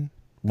 something, How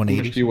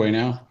 180. much do you weigh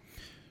now?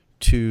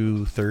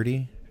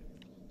 230.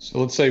 So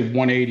let's say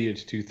 180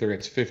 to 230.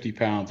 That's 50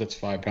 pounds. That's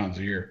 5 pounds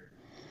a year.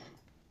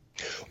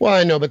 Well,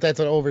 I know, but that's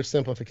an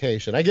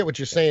oversimplification. I get what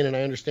you're saying, and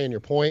I understand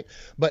your point.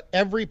 But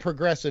every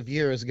progressive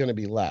year is going to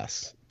be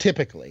less,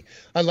 typically,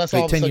 unless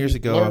all of a 10 sudden years you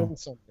ago, learn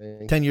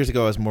something. 10 years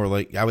ago, I was more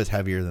like, I was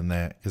heavier than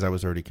that because I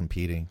was already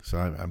competing. So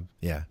I'm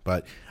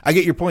but I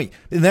get your point.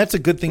 And that's a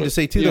good thing to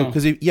say too, though,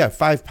 because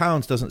 5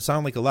 pounds doesn't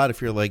sound like a lot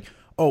if you're like,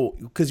 oh,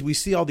 because we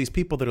see all these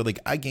people that are like,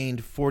 I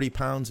gained 40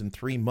 pounds in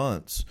 3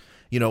 months,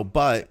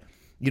 but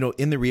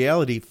in the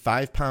reality,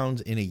 5 pounds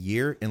in a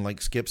year, and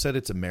like Skip said,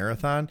 it's a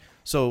marathon.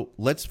 So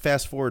let's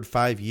fast forward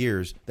 5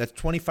 years. That's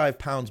 25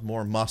 pounds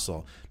more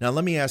muscle. Now,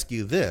 let me ask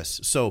you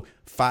this. So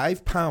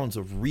 5 pounds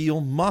of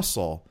real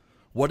muscle,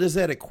 what does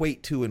that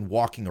equate to in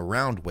walking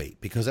around weight?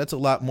 Because that's a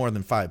lot more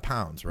than 5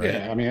 pounds, right?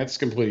 Yeah, I mean, that's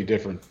completely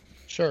different.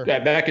 Sure.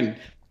 That could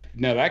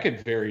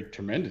vary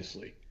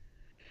tremendously.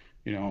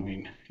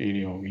 I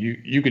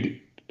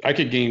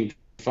could gain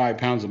 5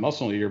 pounds of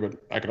muscle in a year, but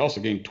I could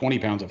also gain 20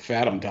 pounds of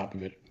fat on top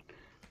of it.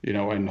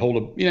 And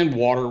hold and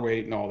water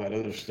weight and all that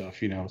other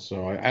stuff,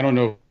 So I don't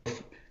know.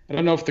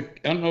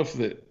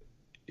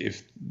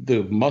 If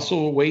the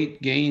muscle weight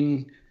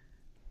gain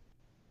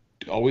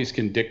always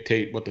can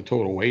dictate what the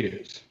total weight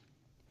is.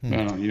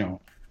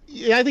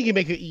 Yeah, I think you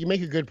make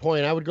a good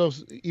point. I would go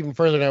even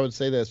further, and I would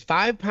say this: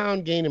 5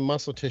 pound gain in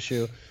muscle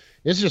tissue.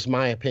 This is just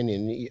my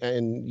opinion,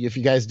 and if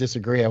you guys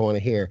disagree, I want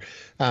to hear.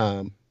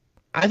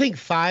 I think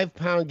 5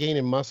 pound gain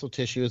in muscle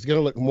tissue is going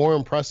to look more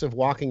impressive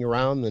walking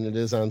around than it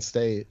is on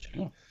stage.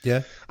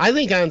 Yeah. I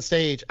think on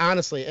stage,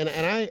 honestly, and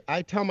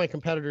I tell my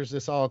competitors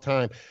this all the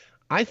time,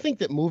 I think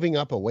that moving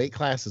up a weight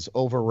class is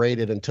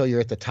overrated until you're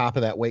at the top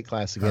of that weight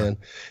class again.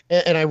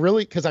 And I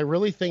really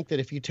think that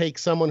if you take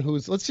someone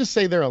who's, let's just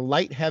say they're a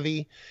light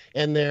heavy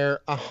and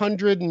they're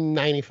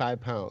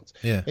 195 pounds.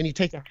 Yeah. And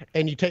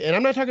and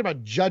I'm not talking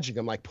about judging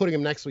them, like putting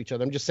them next to each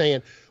other. I'm just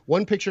saying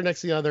one picture next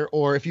to the other,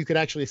 or if you could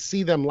actually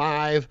see them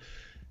live,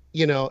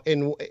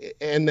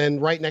 and then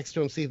right next to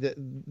them, see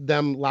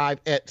them live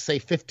at say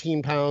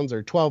 15 pounds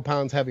or 12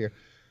 pounds heavier,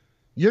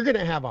 you're going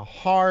to have a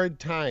hard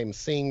time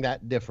seeing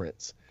that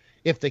difference.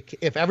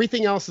 If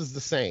everything else is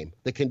the same,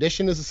 the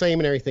condition is the same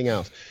and everything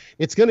else,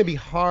 it's going to be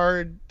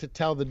hard to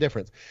tell the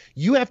difference.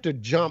 You have to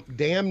jump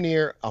damn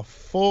near a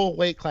full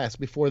weight class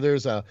before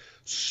there's a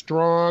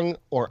strong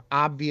or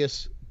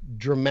obvious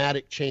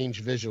dramatic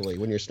change visually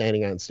when you're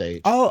standing on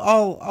stage.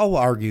 I'll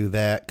argue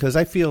that because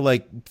I feel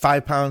like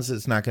 5 pounds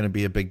is not going to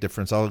be a big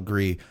difference. I'll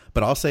agree,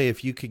 but I'll say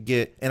if you could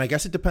get, and I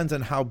guess it depends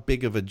on how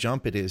big of a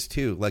jump it is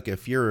too. Like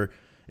if you're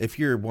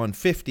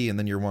 150 and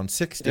then you're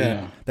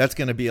 160, that's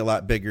going to be a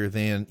lot bigger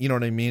than, you know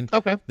what I mean?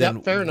 Okay,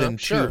 fair enough. Than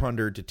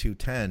 200 to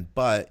 210.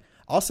 But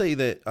I'll say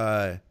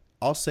that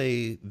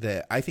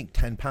I think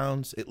 10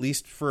 pounds, at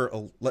least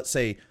for let's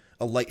say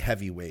a light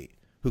heavyweight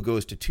who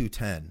goes to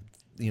 210.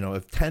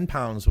 If 10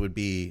 pounds would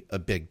be a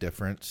big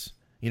difference,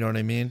 you know what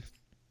I mean?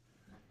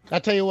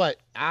 I'll tell you what,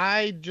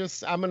 I'm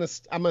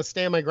gonna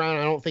stand my ground.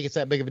 I don't think it's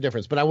that big of a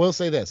difference, but I will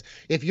say this: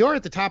 if you're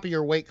at the top of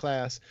your weight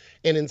class,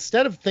 and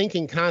instead of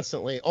thinking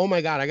constantly, "Oh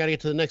my God, I got to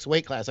get to the next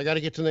weight class. I got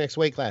to get to the next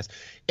weight class,"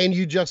 and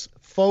you just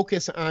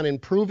focus on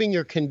improving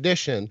your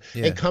condition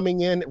and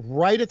coming in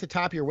right at the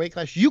top of your weight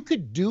class, you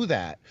could do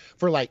that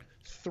for like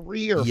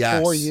 3 or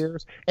 4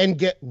 years and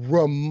get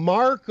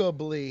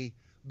remarkably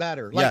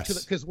better.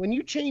 Because when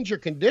you change your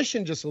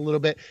condition just a little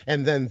bit,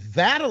 and then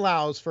that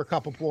allows for a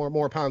couple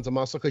more pounds of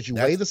muscle because you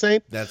weigh the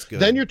same. That's good.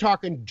 Then you're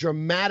talking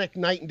dramatic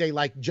night and day.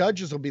 Like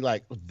judges will be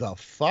like, "The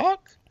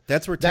fuck?"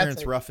 That's where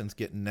Terrence Ruffin's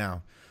getting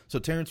now. So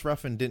Terrence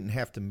Ruffin didn't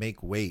have to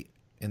make weight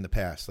in the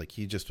past. Like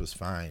he just was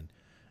fine.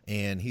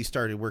 And he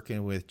started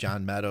working with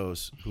John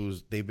Meadows,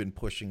 they've been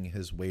pushing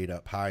his weight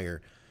up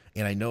higher.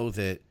 And I know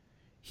that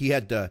he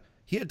had to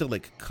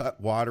like cut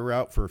water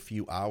out for a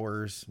few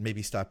hours,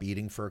 maybe stop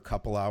eating for a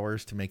couple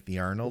hours to make the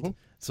Arnold. Mm-hmm.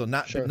 So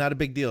not a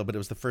big deal, but it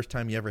was the first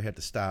time he ever had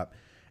to stop.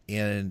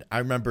 And I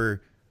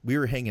remember we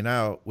were hanging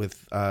out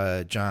with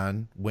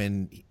John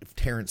when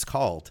Terrence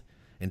called.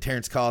 And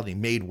Terrence called and he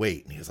made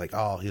weight. And he was like,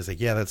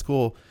 yeah, that's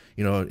cool.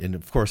 And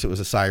of course it was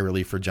a sigh of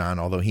relief for John,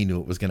 although he knew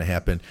it was going to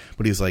happen.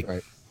 But he was like,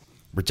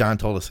 but John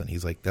told us, and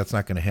he's like, that's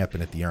not going to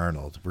happen at the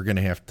Arnold. We're going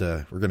to have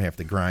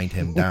to grind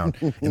him down.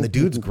 And the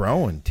dude's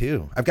growing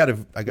too. I got a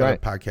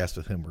podcast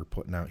with him we're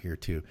putting out here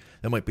too.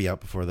 That might be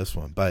out before this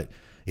one, but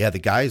yeah, the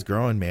guy's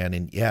growing, man.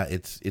 And yeah,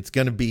 it's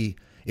going to be,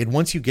 and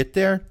once you get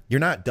there, you're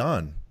not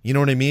done. You know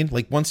what I mean?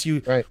 Like once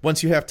you Right.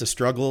 have to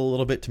struggle a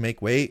little bit to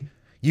make weight,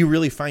 you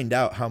really find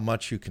out how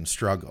much you can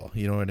struggle.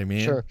 You know what I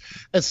mean? Sure.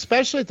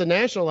 Especially at the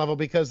national level,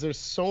 because there's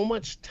so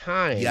much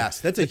time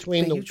Yes, that's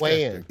between the huge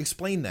weigh-in. factor.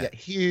 Explain that. Yeah,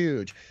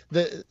 huge.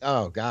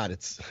 Oh God,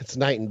 it's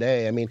night and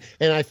day. I mean,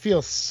 and I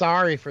feel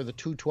sorry for the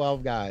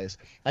 212 guys.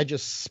 I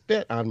just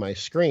spit on my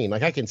screen.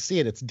 Like I can see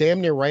it. It's damn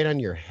near right on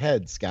your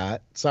head,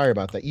 Scott. Sorry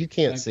about that. You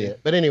can't see it.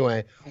 But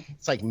anyway,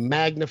 it's like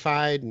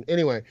magnified. And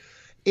anyway,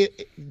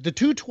 the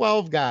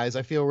 212 guys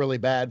I feel really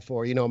bad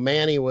for. You know,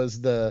 Manny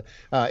was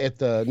at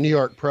the New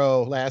York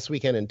Pro last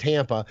weekend in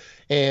Tampa,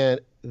 and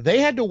they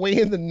had to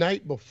weigh in the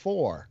night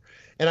before.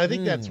 And I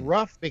think that's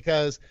rough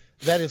because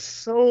that is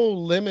so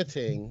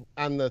limiting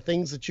on the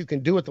things that you can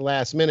do at the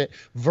last minute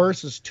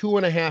versus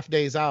 2.5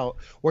 days out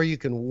where you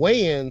can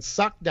weigh in,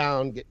 suck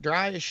down, get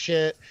dry as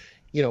shit,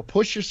 you know,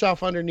 push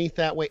yourself underneath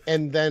that weight,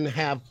 and then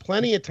have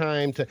plenty of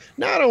time to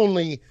not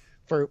only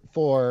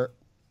for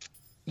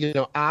you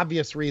know,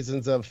 obvious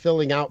reasons of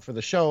filling out for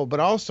the show, but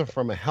also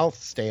from a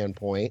health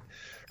standpoint,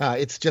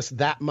 it's just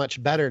that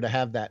much better to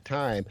have that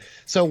time.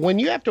 So when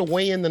you have to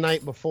weigh in the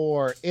night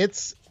before,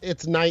 it's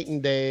night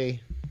and day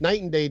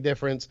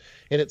difference,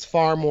 and it's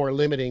far more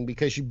limiting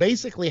because you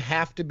basically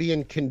have to be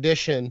in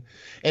condition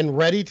and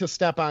ready to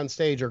step on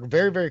stage or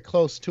very, very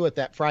close to it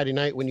that Friday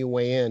night when you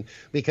weigh in,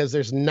 because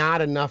there's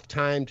not enough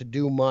time to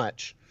do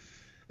much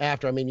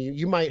after. I mean,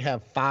 you might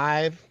have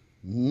 5,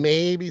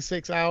 maybe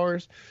 6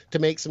 hours to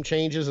make some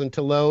changes and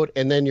to load,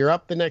 and then you're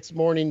up the next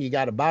morning, you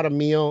got about a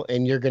meal,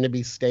 and you're going to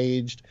be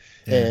staged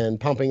and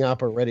pumping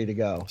up or ready to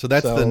go. So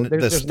that's the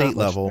there's state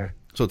level.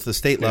 So it's the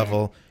state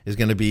level is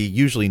going to be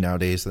usually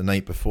nowadays the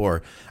night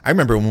before. I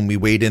remember when we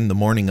weighed in the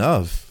morning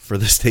of for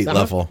the state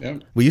level.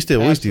 Yep. We used to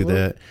always do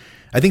that.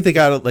 I think they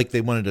got it, like they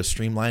wanted to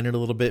streamline it a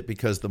little bit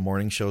because the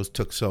morning shows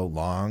took so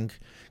long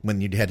when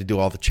you had to do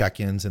all the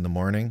check-ins in the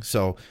morning.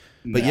 So,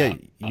 but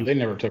they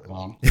never took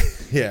long.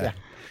 yeah.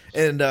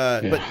 And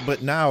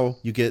but now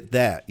you get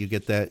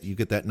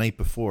that night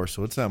before,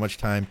 so it's not much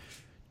time.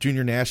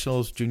 Junior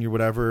nationals, junior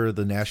whatever,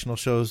 the national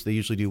shows, they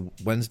usually do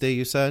Wednesday,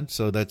 you said,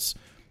 so that's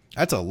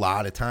a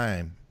lot of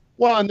time.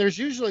 Well, and there's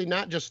usually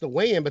not just the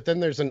weigh-in, but then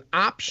there's an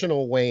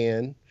optional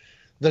weigh-in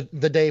the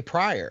day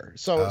prior.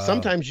 So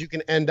sometimes you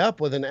can end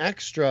up with an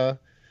extra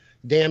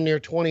damn near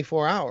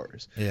 24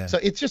 hours. Yeah. So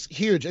it's just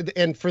huge.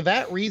 And for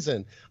that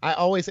reason,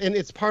 and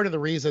it's part of the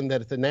reason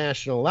that at the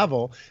national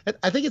level,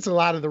 I think it's a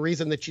lot of the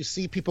reason that you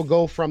see people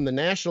go from the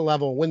national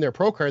level, win their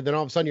pro card, then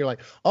all of a sudden you're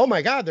like, oh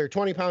my God, they're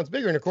 20 pounds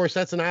bigger. And of course,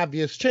 that's an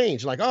obvious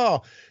change. Like,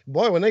 oh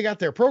boy, when they got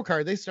their pro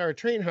card, they started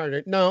training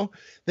harder. No,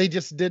 they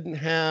just didn't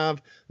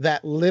have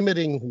that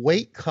limiting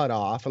weight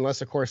cutoff,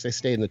 unless of course they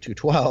stayed in the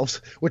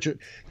 212s, which,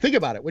 think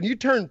about it, when you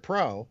turn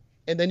pro,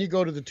 and then you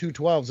go to the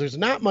 212s, there's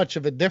not much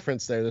of a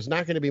difference there. There's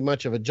not going to be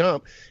much of a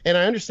jump. And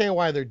I understand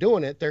why they're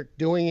doing it. They're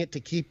doing it to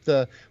keep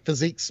the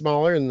physique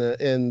smaller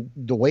and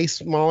the waist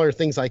smaller,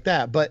 things like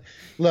that. But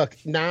look,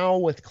 now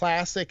with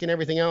Classic and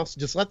everything else,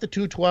 just let the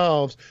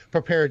 212s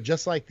prepare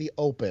just like the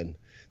Open.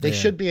 They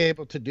should be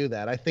able to do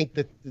that. I think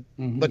that,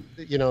 but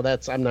you know,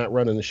 I'm not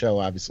running the show,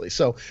 obviously.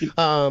 So,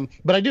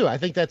 but I do. I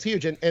think that's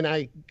huge. And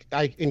I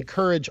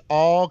encourage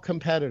all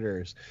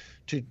competitors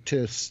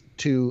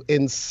to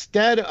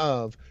instead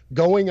of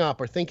going up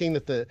or thinking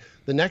that the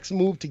next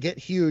move to get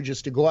huge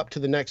is to go up to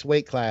the next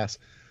weight class,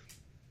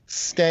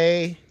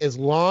 stay as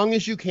long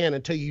as you can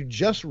until you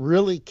just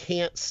really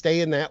can't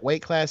stay in that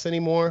weight class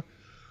anymore,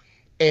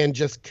 and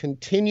just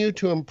continue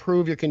to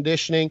improve your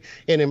conditioning.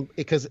 And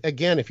because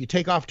again, if you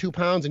take off 2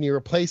 pounds and you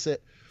replace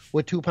it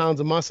with 2 pounds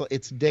of muscle,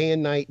 it's day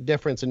and night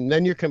difference. And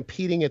then you're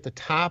competing at the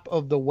top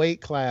of the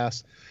weight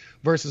class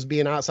versus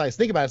being outside.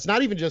 Think about it. It's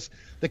not even just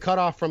the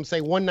cutoff from,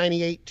 say,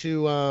 198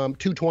 to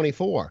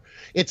 224.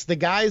 It's the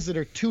guys that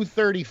are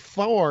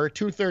 234,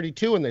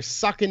 232, and they're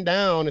sucking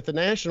down at the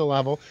national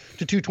level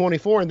to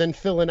 224 and then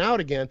filling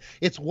out again.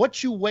 It's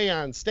what you weigh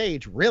on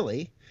stage,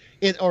 really,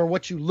 or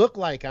what you look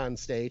like on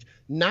stage,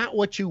 not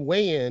what you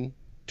weigh in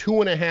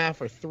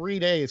 2.5 or 3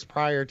 days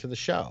prior to the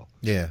show.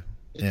 Yeah.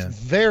 It's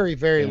very,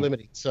 very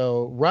limiting.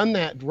 So run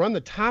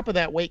the top of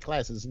that weight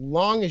class as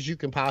long as you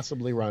can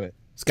possibly run it.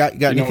 Scott, you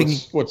got anything?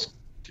 What's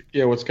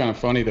kind of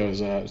funny though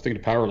is I was thinking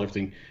of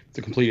powerlifting. It's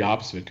the complete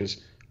opposite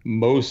because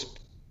most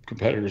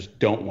competitors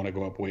don't want to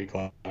go up weight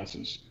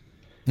classes.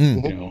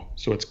 You know,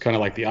 so it's kind of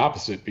like the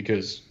opposite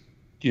because,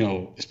 you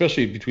know,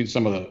 especially between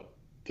some of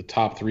the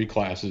top 3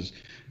 classes,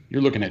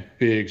 you're looking at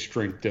big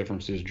strength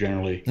differences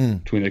generally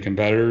between the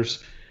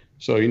competitors.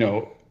 So, you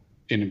know,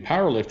 in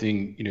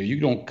powerlifting, you know, you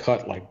don't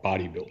cut like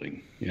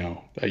bodybuilding. You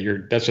know,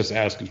 that's just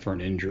asking for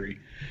an injury.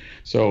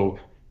 So,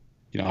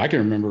 you know, I can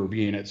remember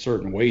being at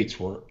certain weights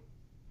where,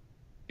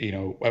 you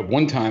know, at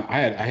one time I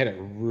had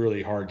a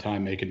really hard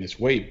time making this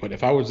weight, but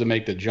if I was to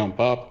make the jump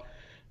up,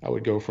 I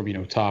would go from, you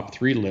know, top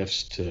 3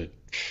 lifts to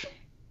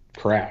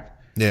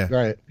crap. Yeah.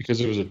 Right.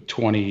 Because it was a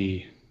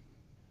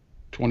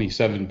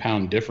 27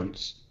 pound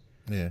difference.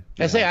 Yeah.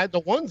 I say the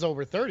one's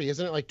over 30,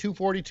 isn't it? Like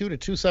 242 to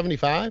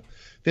 275?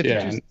 52,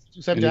 yeah. And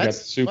you got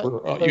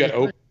super, you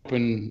got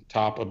open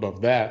top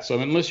above that. So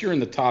unless you're in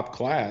the top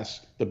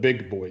class, the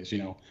big boys,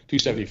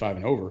 275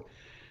 and over,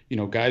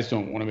 guys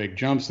don't want to make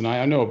jumps. And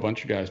I know a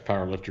bunch of guys,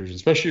 power lifters,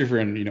 especially if you're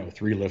in,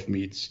 3 lift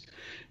meets,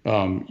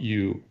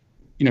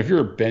 if you're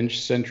a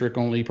bench centric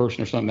only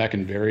person or something, that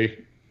can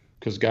vary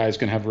because guys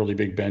can have really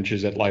big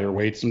benches at lighter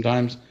weights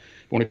sometimes.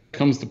 But when it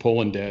comes to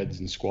pulling deads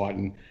and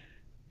squatting,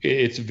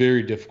 it's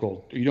very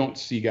difficult. You don't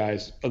see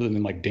guys other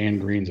than like Dan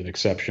Green's an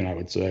exception, I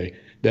would say,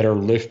 that are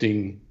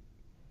lifting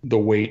the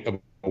weight of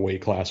a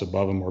weight class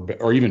above him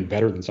or even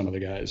better than some of the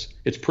guys.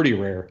 It's pretty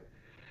rare.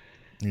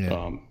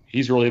 Yeah.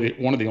 He's really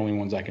one of the only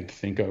ones I can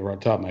think of right off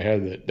the top of my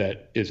head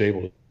that is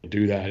able to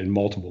do that in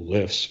multiple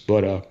lifts.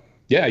 But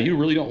yeah, you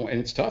really don't, and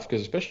it's tough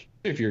because especially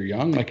if you're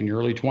young, like in your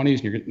early 20s,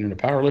 and you're getting into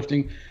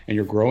powerlifting and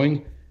you're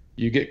growing,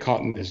 you get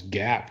caught in this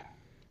gap,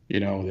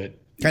 that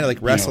kind of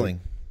like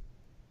wrestling.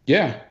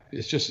 Yeah,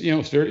 it's just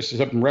it's just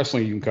up in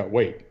wrestling you can cut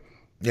weight.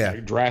 Yeah,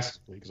 like,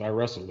 drastically because I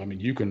wrestled. I mean,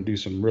 you can do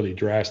some really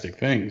drastic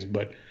things,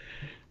 but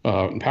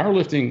in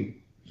powerlifting,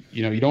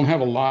 you don't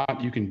have a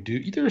lot you can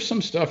do. There's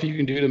some stuff you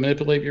can do to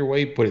manipulate your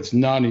weight, but it's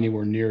not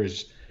anywhere near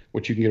as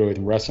what you can get away with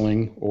in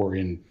wrestling or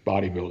in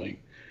bodybuilding,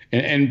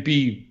 and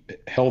be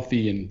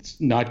healthy and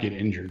not get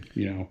injured.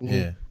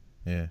 Yeah.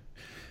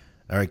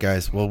 All right,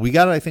 guys. Well, we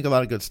got, I think, a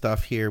lot of good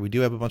stuff here. We do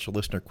have a bunch of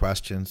listener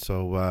questions,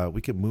 so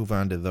we could move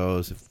on to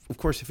those. Of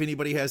course, if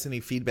anybody has any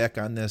feedback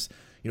on this,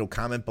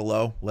 comment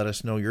below. Let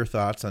us know your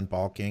thoughts on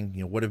bulking.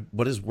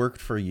 What has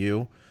worked for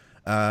you.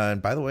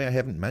 And by the way, I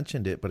haven't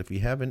mentioned it, but if you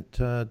haven't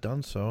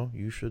done so,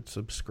 you should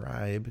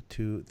subscribe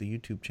to the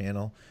YouTube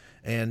channel.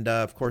 And,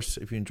 of course,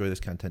 if you enjoy this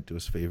content, do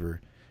us a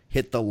favor.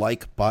 Hit the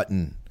like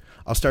button.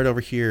 I'll start over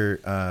here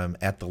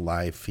at the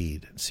live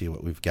feed and see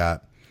what we've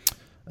got.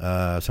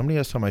 Somebody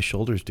asked how my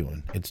shoulder's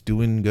doing. It's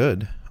doing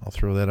good. I'll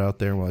throw that out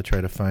there while I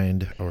try to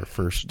find our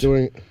first.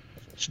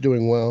 It's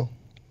doing well.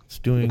 It's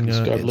doing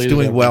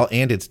well,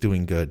 and it's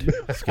doing good.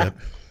 Skip.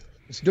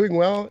 It's doing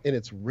well, and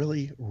it's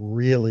really,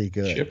 really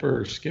good.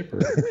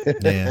 Skipper.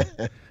 Yeah.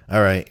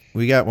 All right,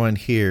 we got one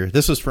here.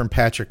 This was from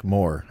Patrick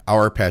Moore.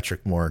 Our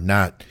Patrick Moore,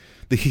 not.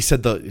 He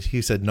said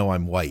no,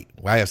 I'm white.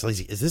 Why? I was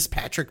like, is this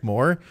Patrick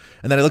Moore?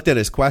 And then I looked at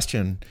his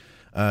question.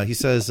 He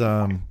says,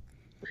 I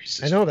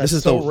know that's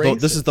racist.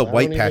 This is the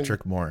white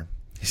Patrick Moore.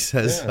 He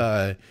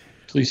says,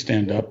 please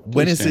stand up.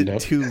 When is it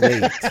too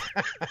late?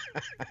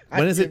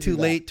 When is it too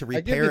late to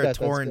repair a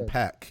torn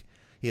pec?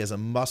 He has a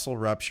muscle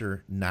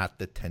rupture, not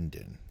the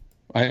tendon.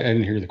 I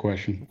didn't hear the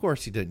question. Of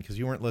course you didn't, because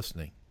you weren't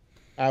listening.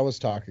 I was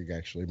talking,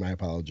 actually. My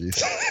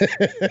apologies.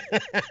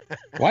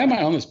 Why am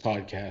I on this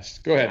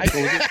podcast? Go ahead.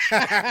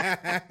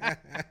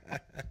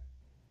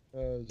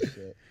 Oh,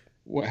 shit.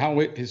 How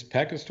his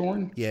pec is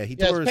torn? Yeah, he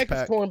tore his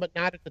pec is torn, but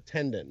not at the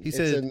tendon. He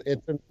said,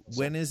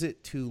 when is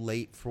it too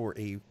late for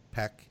a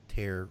pec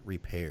tear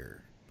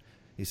repair?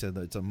 He said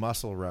that it's a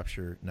muscle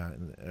rupture, not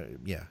in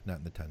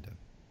the tendon.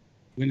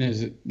 When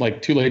is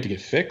it too late to get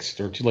fixed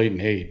or too late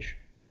in age?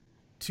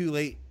 Too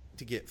late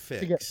to get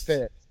fixed.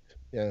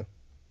 Yeah.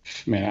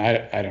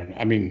 Man, I don't know.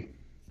 I mean,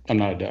 I'm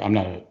not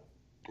a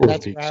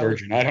orthopedic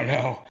surgeon. I don't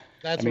know.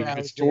 That's if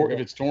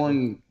it's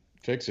torn,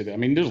 fix it. I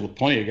mean, there's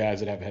plenty of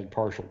guys that have had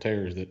partial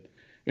tears that,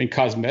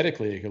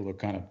 cosmetically, it could look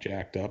kind of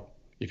jacked up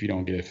if you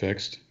don't get it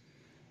fixed.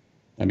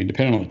 I mean,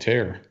 depending on the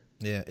tear.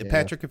 Yeah. And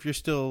Patrick, if you're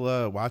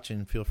still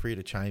watching, feel free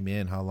to chime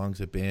in. How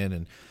long's it been?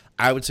 And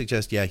I would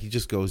suggest, he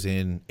just goes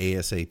in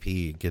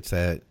ASAP, gets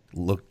that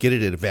get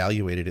it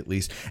evaluated at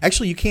least.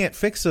 Actually, you can't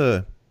fix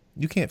a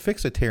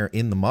tear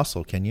in the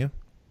muscle, can you?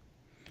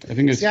 I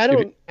think it's. I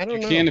don't know.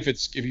 If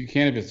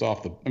it's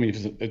off the. I mean,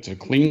 if it's a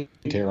clean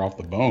tear off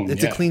the bone.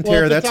 It's a clean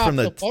tear. That's from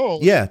the bone.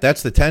 Yeah,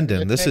 that's the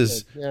tendon.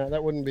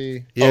 That wouldn't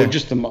be. Yeah. Oh,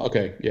 just the.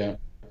 Okay, yeah.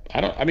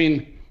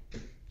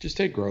 Just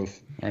take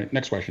growth. All right,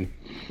 next question.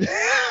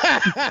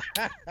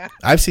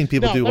 I've seen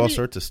people do all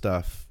sorts of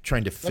stuff,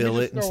 trying to fill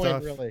it and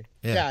stuff.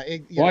 Yeah.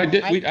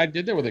 I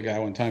did that with a guy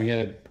one time. He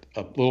had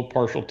a little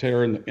partial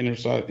tear in the inner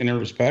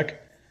of his pec.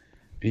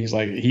 He's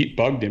like, heat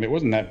bugged him. It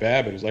wasn't that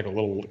bad, but it was like a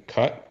little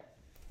cut.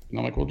 And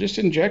I'm like, well, just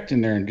inject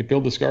in there and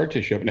build the scar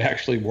tissue up. And it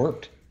actually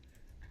worked.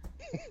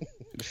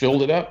 It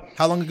filled it up.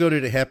 How long ago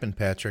did it happen,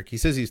 Patrick? He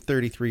says he's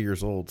 33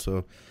 years old.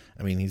 So,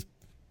 I mean, he's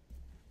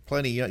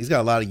plenty young. He's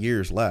got a lot of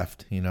years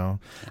left,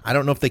 I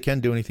don't know if they can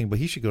do anything, but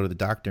he should go to the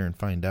doctor and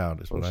find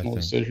out is what I think.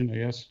 Decision,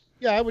 I guess.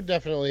 Yeah, I would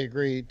definitely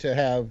agree to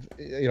have,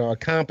 a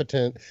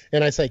competent,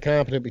 and I say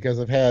competent because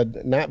I've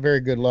had not very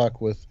good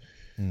luck with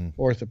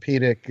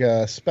orthopedic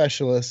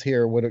specialists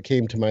here when it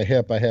came to my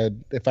hip.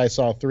 If I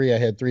saw 3, I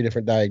had 3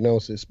 different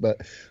diagnoses,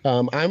 but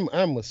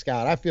I'm with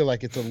Scott. I feel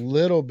like it's a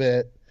little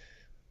bit,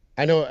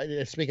 I know,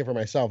 speaking for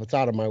myself, it's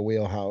out of my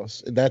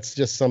wheelhouse. That's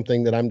just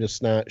something that I'm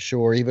just not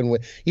sure. Even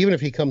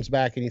if he comes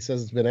back and he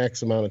says it's been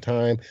X amount of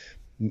time,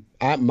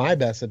 my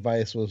best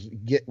advice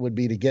would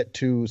be to get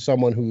to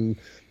someone who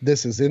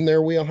this is in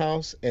their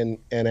wheelhouse and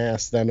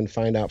ask them and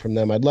find out from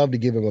them. I'd love to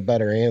give him a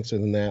better answer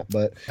than that,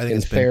 but in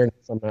fairness,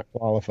 I'm not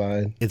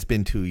qualified. It's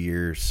been 2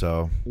 years,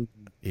 so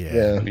yeah.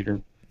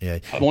 The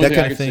only thing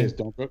I can say is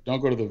don't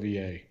go to the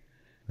VA.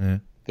 Yeah.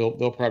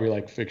 They'll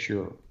probably fix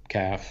your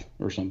calf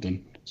or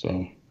something.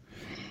 So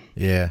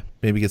Yeah,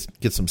 maybe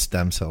get some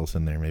stem cells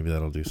in there. Maybe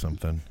that'll do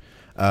something.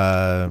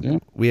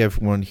 We have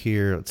one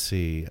here. Let's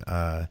see.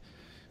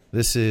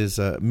 This is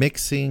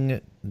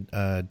mixing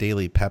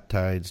daily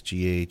peptides,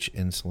 GH,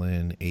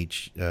 insulin,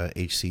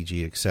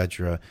 HCG,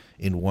 etc.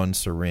 in one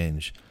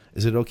syringe.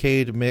 Is it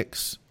okay to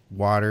mix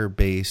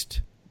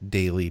water-based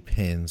daily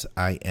pins,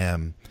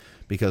 IM,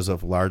 because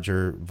of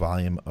larger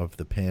volume of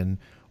the pin,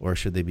 or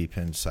should they be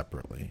pinned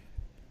separately?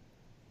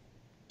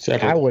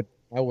 Separate.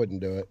 I wouldn't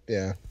do it.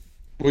 Yeah.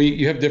 Well,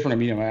 you have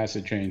different amino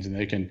acid chains, and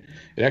they can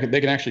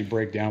actually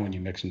break down when you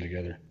mix them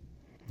together.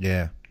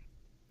 Yeah,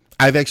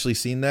 I've actually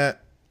seen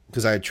that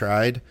because I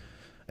tried,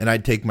 and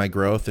I'd take my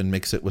growth and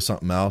mix it with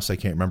something else. I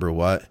can't remember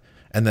what,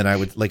 and then I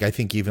would I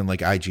think even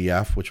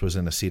IGF, which was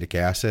an acetic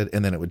acid,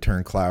 and then it would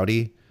turn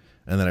cloudy,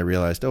 and then I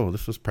realized, oh,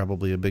 this was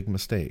probably a big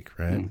mistake,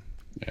 right?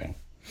 Yeah.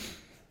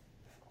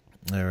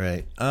 All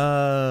right.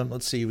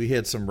 Let's see. We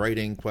had some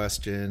writing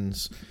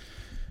questions.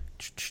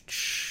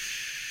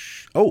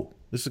 Oh,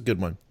 this is a good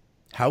one.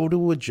 How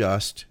to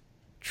adjust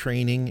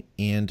training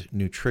and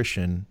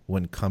nutrition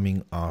when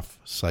coming off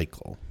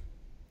cycle?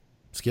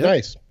 Skip?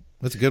 Nice.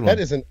 That's a good one.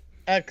 That is an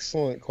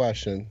excellent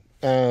question.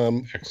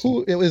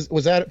 Who it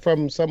was that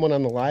from someone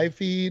on the live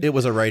feed? It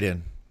was a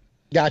write-in.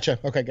 Gotcha.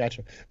 Okay,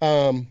 gotcha.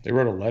 They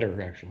wrote a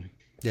letter, actually.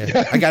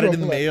 Yeah, I got it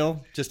in the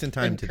mail just in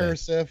time today.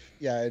 Cursive.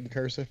 Yeah, in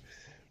cursive.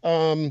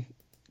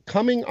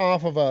 Coming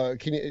off of I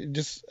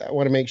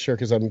want to make sure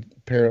because I'm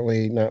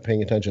apparently not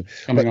paying attention.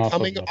 Coming off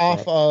of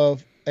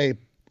a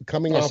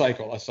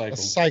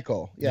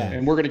cycle. Yeah.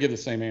 And we're going to give the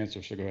same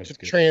answer, so go ahead.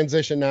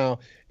 Transition now.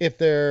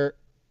 Really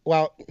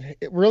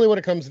what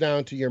it comes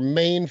down to, your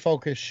main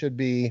focus should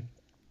be,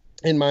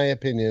 in my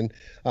opinion,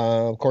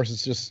 of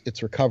course,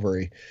 it's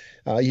recovery.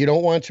 You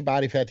don't want your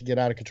body fat to get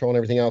out of control and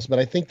everything else, but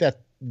I think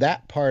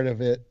that part of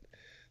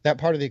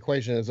the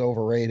equation is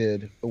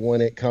overrated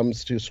when it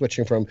comes to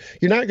switching from,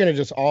 you're not going to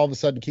just all of a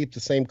sudden keep the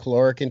same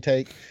caloric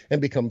intake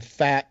and become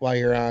fat while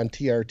you're on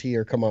TRT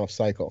or come off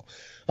cycle.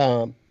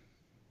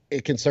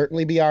 It can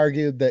certainly be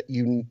argued that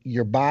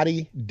your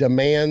body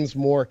demands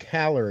more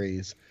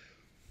calories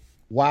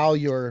while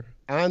you're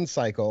on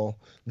cycle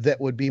that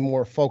would be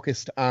more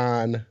focused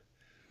on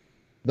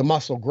the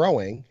muscle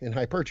growing in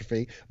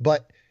hypertrophy,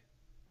 but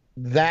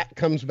that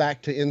comes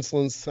back to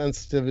insulin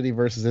sensitivity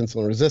versus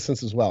insulin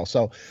resistance as well.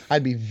 So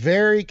I'd be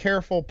very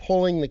careful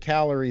pulling the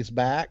calories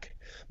back.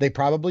 They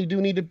probably do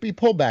need to be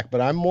pulled back,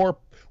 but I'm more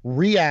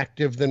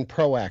reactive than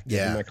proactive.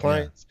 Yeah, and my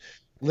clients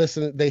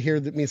listen, they hear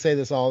me say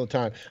this all the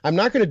time. I'm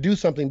not going to do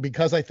something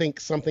because I think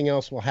something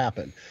else will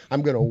happen.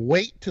 I'm going to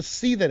wait to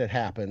see that it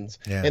happens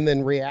and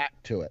then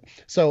react to it.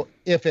 So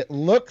if it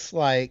looks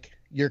like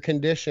your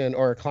condition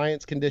or a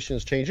client's condition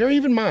has changed, or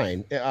even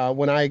mine,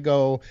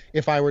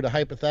 if I were to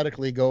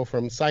hypothetically go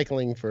from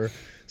cycling for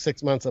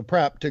 6 months of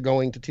prep to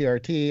going to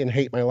TRT and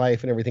hate my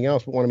life and everything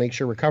else, but want to make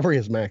sure recovery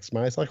is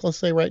maximized, like let's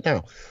say right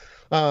now,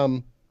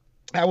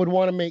 I would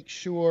want to make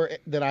sure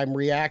that I'm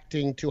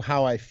reacting to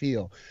how I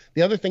feel.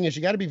 The other thing is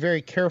you got to be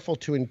very careful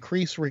to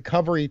increase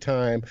recovery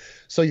time.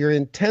 So your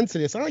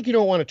intensity, it's not like you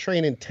don't want to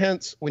train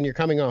intense when you're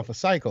coming off a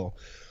cycle,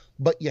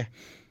 but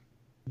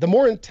the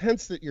more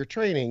intense that you're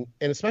training,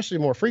 and especially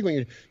more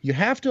frequent, you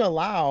have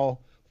to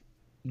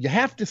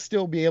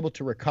still be able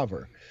to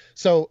recover.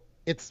 So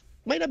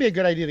might not be a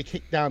good idea to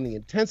kick down the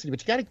intensity, but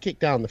you got to kick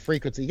down the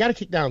frequency. You got to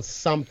kick down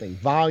something,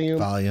 volume,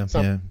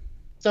 something. Yeah.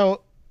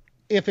 So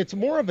if it's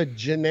more of a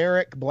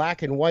generic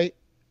black and white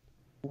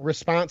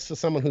response to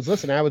someone who's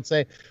listening, I would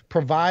say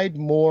provide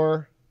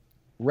more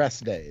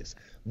rest days.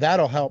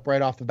 That'll help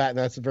right off the bat. And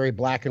that's a very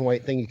black and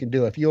white thing you can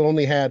do. If you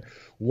only had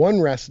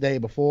one rest day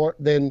before,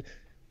 then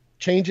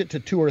change it to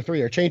 2 or 3,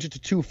 or change it to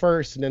 2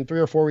 first, and then 3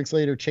 or 4 weeks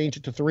later, change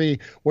it to 3,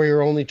 where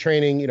you're only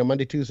training,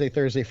 Monday, Tuesday,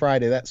 Thursday,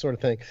 Friday, that sort of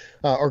thing,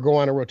 or go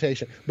on a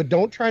rotation. But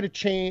don't try to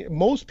change.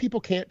 Most people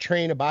can't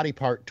train a body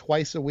part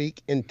twice a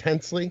week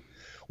intensely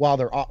while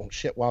they're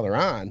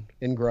on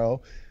and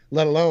grow,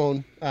 let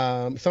alone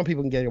some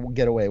people can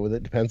get away with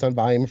it. Depends on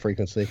volume and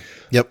frequency.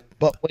 Yep.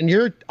 But when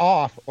you're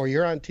off or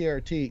you're on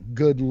TRT,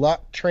 good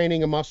luck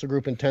training a muscle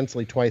group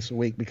intensely twice a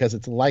week, because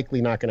it's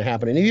likely not going to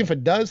happen. And even if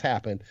it does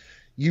happen,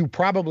 you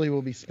probably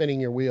will be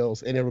spinning your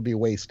wheels and it'll be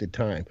wasted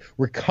time.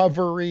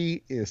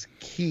 Recovery is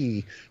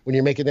key when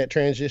you're making that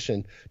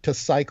transition to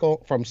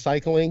from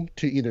cycling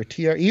to either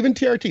even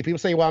TRT. People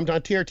say, well, I'm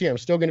on TRT, I'm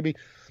still going to be.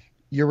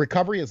 Your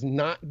recovery is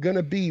not going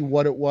to be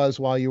what it was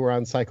while you were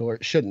on cycle, or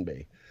it shouldn't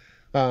be.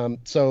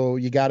 So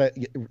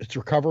it's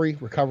recovery.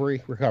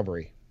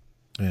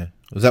 Yeah.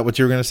 Was that what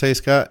you were going to say,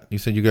 Scott? You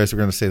said you guys were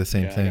going to say the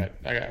same thing.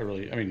 I got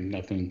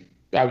nothing.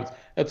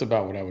 That's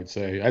about what I would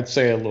say. I'd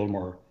say a little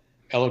more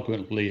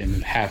eloquently in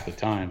half the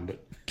time,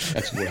 but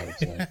that's what I would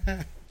say.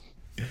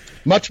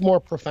 Much more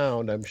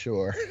profound, I'm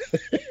sure.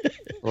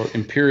 Or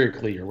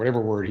empirically, or whatever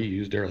word he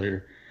used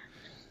earlier.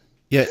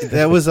 Yeah,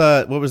 that was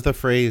what was the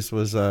phrase?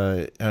 Was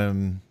what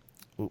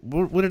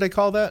did I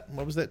call that?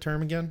 What was that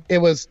term again? It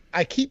was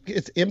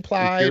it's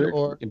implied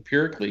or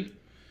empirically.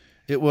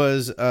 It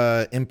was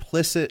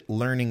implicit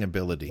learning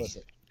ability.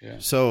 Yeah.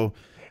 So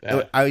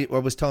I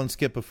was telling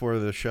Skip before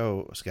the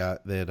show,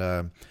 Scott,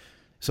 that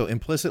so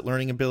implicit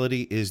learning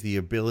ability is the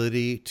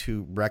ability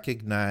to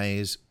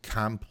recognize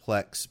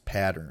complex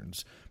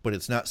patterns, but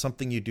it's not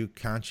something you do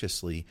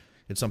consciously.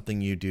 It's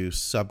something you do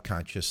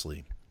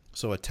subconsciously.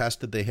 So a test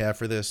that they have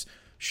for this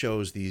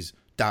shows these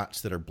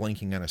dots that are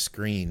blinking on a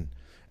screen,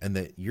 and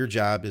that your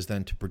job is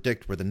then to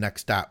predict where the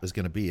next dot was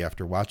going to be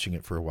after watching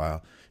it for a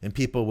while. And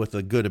people with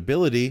a good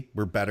ability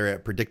were better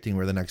at predicting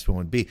where the next one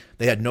would be.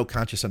 They had no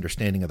conscious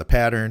understanding of the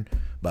pattern,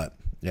 but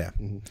yeah.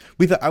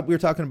 We were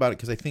talking about it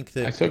because I think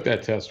that... I took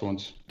that test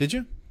once. Did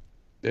you?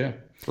 Yeah,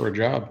 for a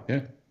job,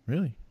 yeah.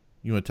 Really?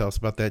 You want to tell us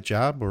about that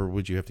job, or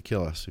would you have to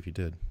kill us if you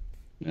did?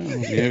 No,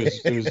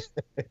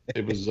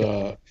 it was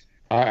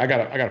I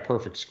got a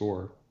perfect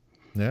score.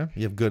 Yeah?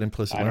 You have good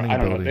implicit learning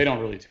ability. I don't know. They don't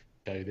really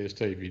tell you. They just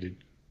tell you if you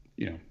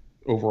did,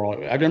 overall.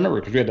 I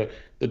remember because we had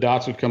the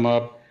dots would come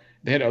up.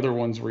 They had other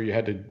ones where you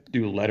had to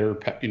do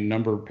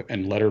number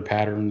and letter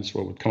patterns,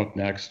 what would come up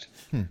next.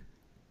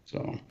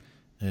 So...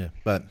 Yeah,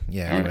 but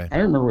yeah. Anyway. I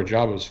don't remember what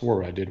job it was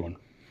for. I did one.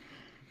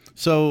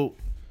 So,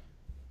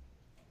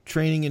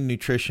 training in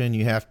nutrition,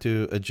 you have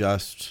to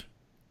adjust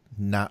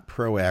not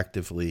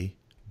proactively,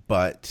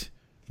 but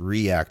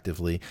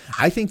reactively.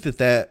 I think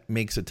that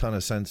makes a ton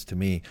of sense to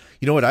me.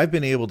 You know what? I've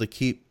been able to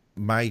keep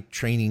my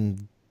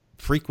training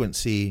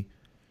frequency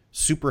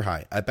super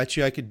high. I bet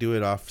you I could do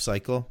it off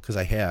cycle because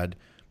I had,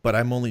 but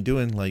I'm only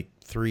doing like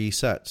 3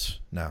 sets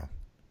now.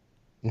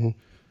 Mm-hmm.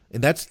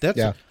 And that's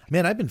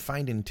man, I've been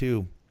finding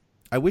too.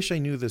 I wish I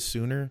knew this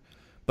sooner,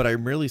 but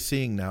I'm really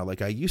seeing now,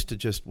 like I used to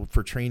just,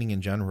 for training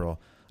in general,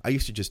 I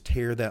used to just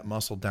tear that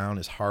muscle down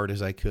as hard as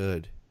I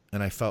could.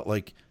 And I felt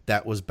like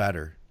that was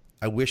better.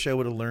 I wish I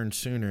would have learned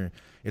sooner.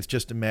 It's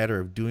just a matter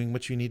of doing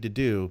what you need to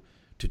do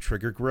to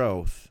trigger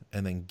growth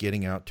and then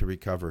getting out to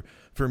recover.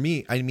 For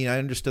me, I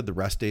understood the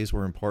rest days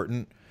were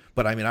important,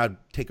 but I'd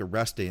take a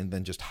rest day and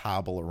then just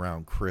hobble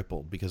around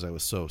crippled because I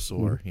was so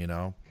sore,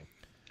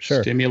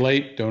 Sure.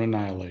 Stimulate, don't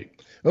annihilate.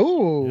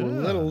 Oh, yeah.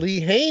 Little Lee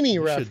Haney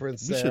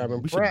reference there. I'm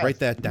impressed. We should write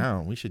that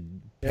down. We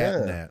should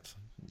patent that.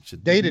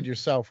 Dated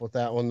yourself with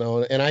that one,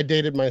 though. And I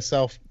dated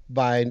myself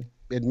by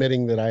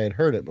admitting that I had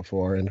heard it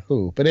before and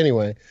who. But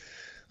anyway,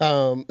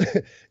 I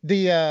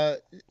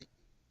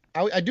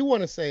do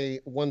want to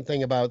say one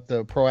thing about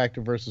the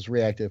proactive versus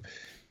reactive.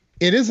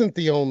 It isn't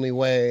the only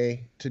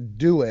way to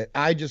do it.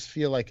 I just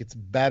feel like it's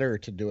better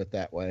to do it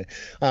that way.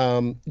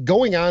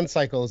 Going on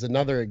cycle is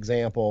another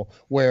example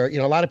where,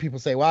 a lot of people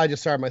say, well, I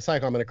just started my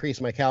cycle, I'm going to increase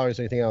my calories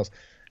or anything else.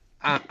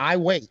 I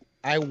wait.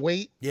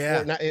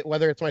 Yeah.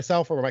 Whether it's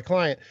myself or my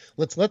client,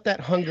 let's let that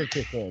hunger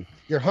kick in.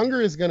 Your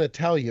hunger is going to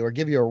tell you or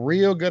give you a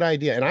real good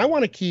idea. And I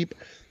want to keep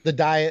the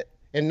diet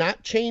and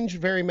not change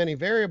very many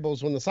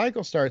variables when the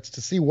cycle starts to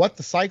see what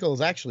the cycle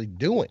is actually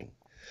doing.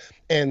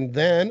 And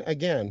then,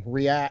 again,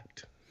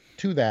 react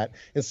to that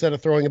instead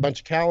of throwing a bunch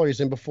of calories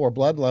in before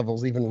blood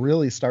levels even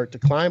really start to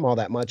climb all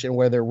that much and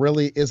where there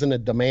really isn't a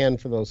demand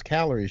for those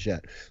calories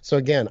yet. So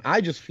again, I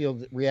just feel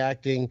that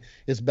reacting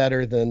is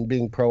better than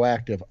being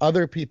proactive.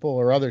 Other people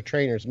or other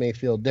trainers may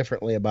feel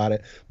differently about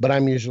it, but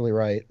I'm usually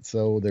right.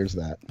 So there's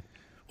that.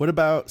 What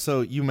about,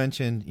 so you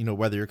mentioned,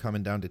 whether you're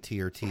coming down to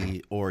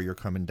TRT or you're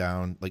coming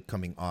down, like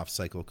coming off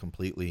cycle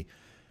completely.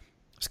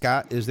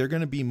 Scott, is there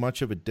going to be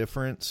much of a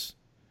difference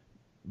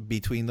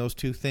between those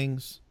two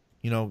things?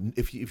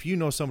 If you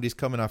know somebody's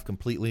coming off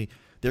completely,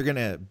 they're going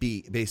to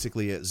be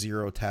basically at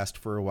zero test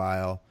for a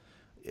while.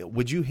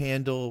 Would you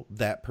handle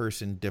that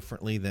person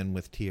differently than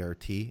with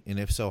TRT? And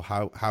if so,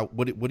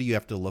 what do you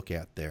have to look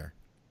at there?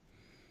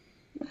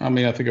 I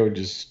think I would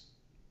just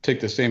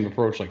take the same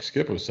approach like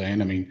Skip was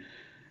saying.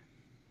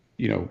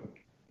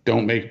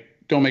 Don't make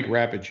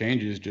rapid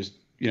changes. Just,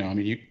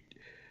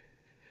 and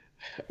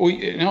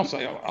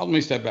also, let me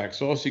step back.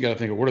 So also you got to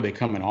think of what are they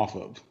coming off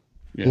of?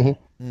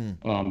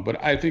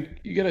 But I think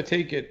you got to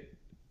take it.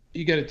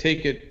 You got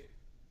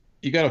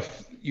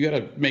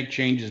to make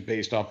changes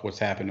based off what's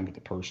happening with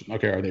the person.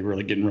 Okay, are they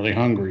really getting really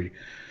hungry?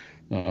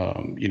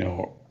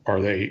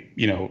 Are they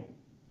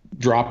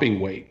dropping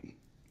weight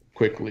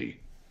quickly?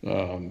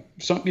 I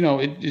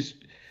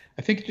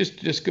think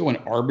just go and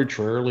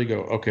arbitrarily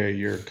go. Okay,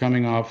 you're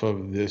coming off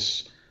of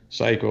this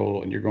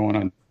cycle and you're going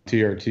on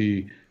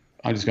TRT.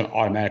 I'm just going to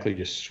automatically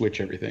just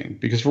switch everything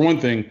because for one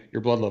thing,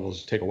 your blood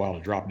levels take a while to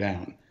drop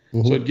down.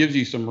 So it gives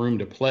you some room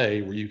to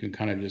play where you can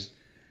kind of just,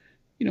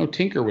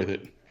 tinker with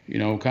it,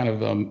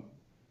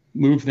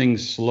 move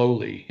things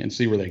slowly and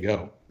see where they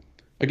go.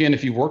 Again,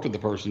 if you've worked with the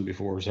person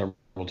before several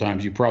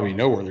times, you probably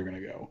know where they're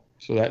going to go.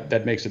 So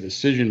that makes the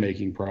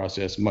decision-making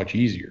process much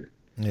easier.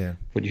 Yeah.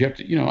 But you have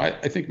to,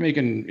 I think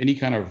making any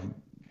kind of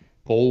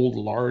bold,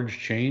 large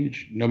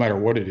change, no matter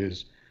what it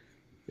is,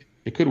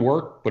 it could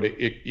work, but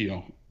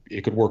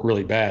it could work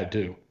really bad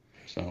too.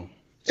 So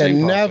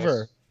and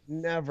process.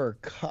 never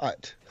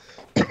cut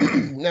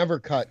never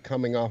cut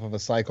coming off of a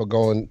cycle,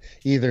 going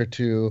either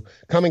to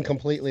coming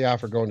completely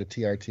off or going to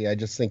TRT. I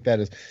just think I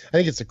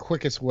think it's the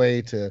quickest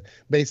way to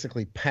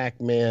basically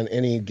Pac-Man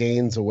any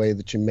gains away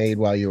that you made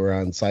while you were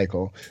on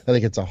cycle. I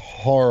think it's a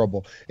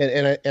horrible,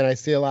 and I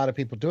see a lot of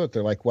people do it.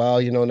 They're like,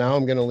 well, now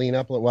I'm going to lean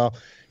up. Well,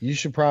 you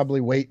should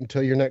probably wait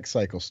until your next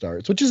cycle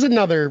starts, which is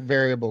another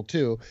variable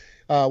too.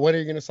 When are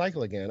you going to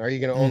cycle again? Are you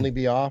going to only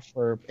be off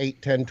for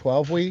 8, 10,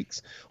 12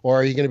 weeks? Or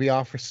are you going to be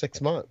off for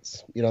 6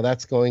 months?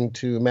 That's going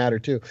to matter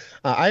too.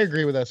 I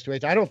agree with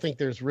S2H. I don't think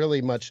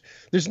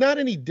there's not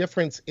any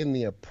difference in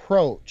the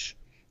approach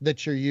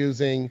that you're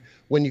using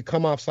when you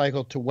come off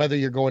cycle to whether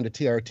you're going to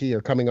TRT or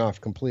coming off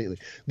completely.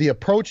 The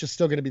approach is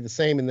still going to be the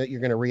same in that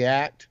you're going to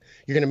react.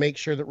 You're going to make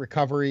sure that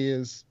recovery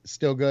is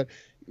still good.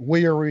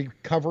 Will your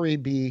recovery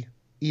be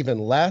even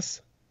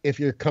less if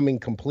you're coming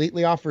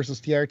completely off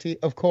versus TRT?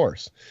 Of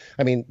course.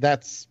 I mean,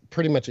 that's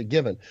pretty much a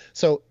given.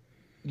 So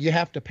you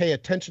have to pay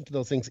attention to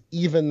those things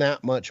even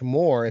that much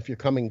more if you're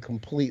coming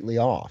completely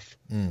off.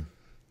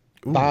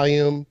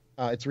 Volume,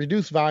 it's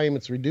reduced volume,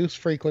 it's reduced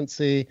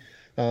frequency,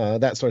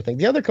 that sort of thing.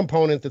 The other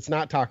component that's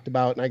not talked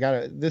about,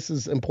 and this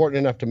is important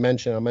enough to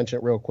mention, I'll mention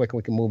it real quick and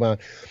we can move on,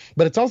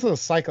 but it's also the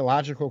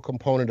psychological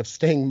component of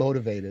staying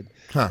motivated.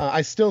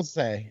 I still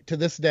say to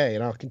this day,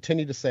 and I'll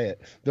continue to say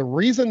it, the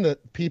reason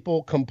that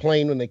people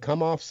complain when they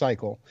come off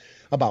cycle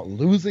about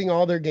losing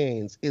all their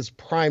gains is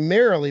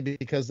primarily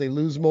because they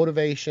lose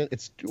motivation.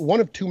 It's one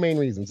of two main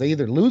reasons. They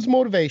either lose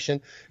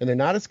motivation and they're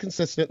not as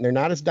consistent and they're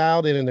not as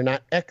dialed in and they're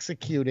not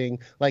executing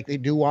like they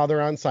do while they're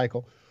on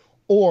cycle,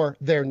 or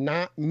they're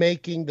not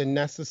making the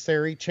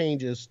necessary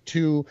changes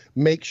to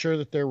make sure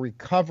that their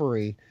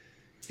recovery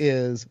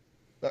is,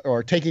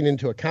 or taking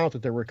into account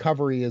that their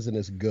recovery isn't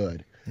as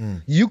good.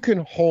 You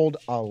can hold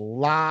a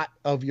lot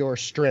of your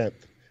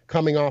strength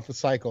coming off a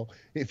cycle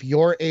if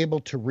you're able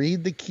to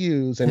read the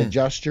cues and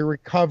adjust your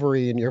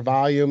recovery and your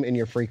volume and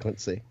your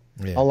frequency.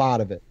 A lot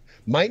of it.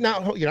 You're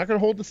not going to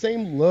hold the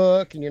same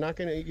look, and you're not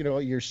going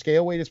to, your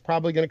scale weight is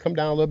probably going to come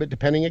down a little bit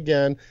depending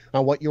again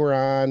on what you were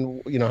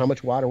on, how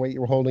much water weight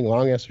you were holding,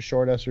 long esters,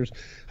 short esters,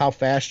 how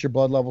fast your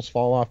blood levels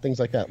fall off,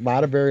 things like that. A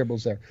lot of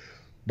variables there,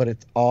 but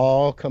it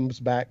all comes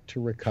back to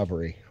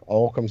recovery.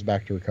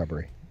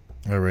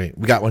 All right.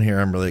 We got one here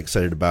I'm really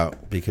excited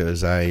about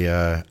because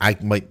I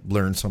might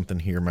learn something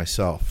here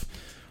myself.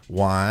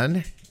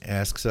 Juan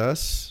asks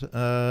us,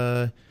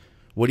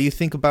 what do you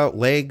think about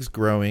legs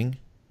growing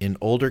in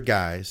older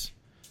guys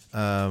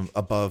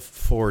above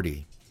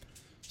 40?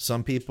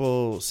 Some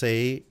people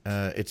say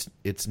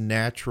it's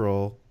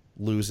natural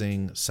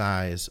losing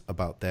size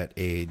about that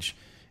age,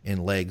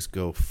 and legs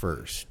go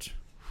first.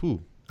 I'm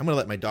going to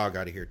let my dog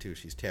out of here too.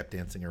 She's tap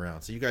dancing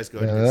around. So you guys go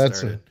ahead and get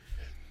started.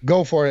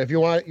 Go for it. If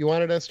you want it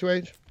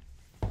S2H?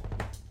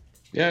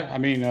 Yeah, I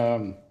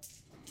mean,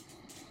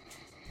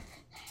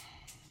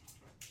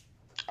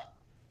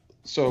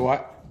 so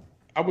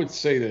I would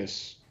say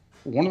this.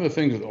 One of the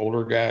things with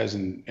older guys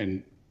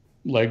and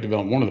leg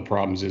development, one of the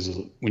problems is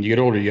when you get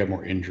older, you have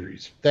more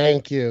injuries.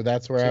 Thank you.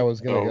 That's where I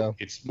was going to go.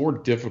 It's more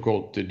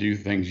difficult to do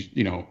things,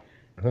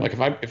 like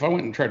if I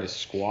went and tried to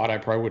squat, I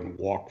probably wouldn't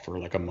walk for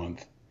like a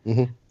month.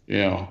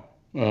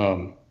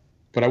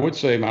 But I would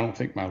say I don't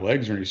think my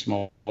legs are any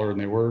smaller than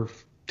they were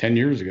 10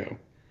 years ago.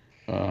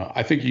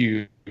 I think as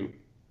you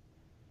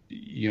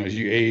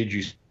age,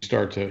 you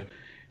start to,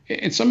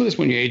 and some of this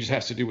when you age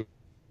has to do with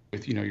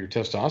your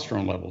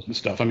testosterone levels and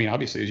stuff. I mean,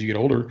 obviously, as you get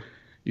older,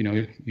 you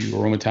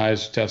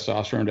aromatize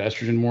testosterone to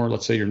estrogen more.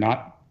 Let's say you're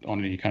not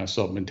on any kind of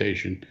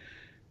supplementation.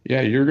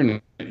 Yeah, you're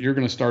gonna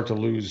start to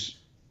lose.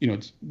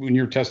 When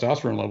your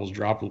testosterone levels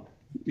drop,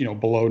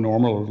 below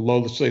normal or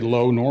let's say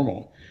low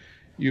normal,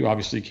 you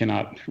obviously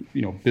cannot,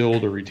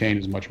 build or retain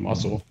as much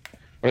muscle.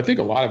 But I think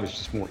a lot of it's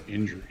just more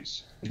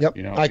injuries. Yep,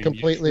 I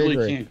completely agree. You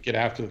agree. really can't get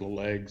after the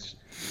legs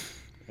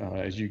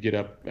as you get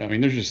up. I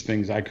mean, there's just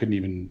things I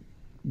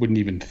wouldn't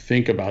even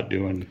think about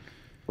doing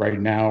right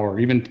now, or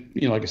even,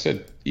 like I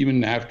said,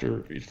 even after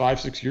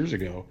 5-6 years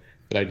ago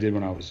that I did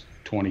when I was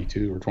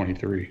 22 or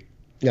 23.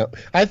 Yeah,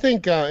 I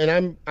think,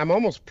 and I'm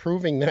almost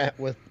proving that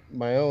with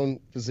my own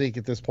physique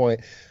at this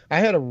point. I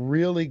had a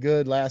really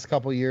good last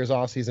couple of years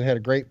off season, had a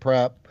great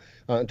prep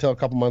until a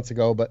couple months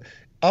ago, but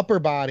upper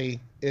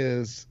body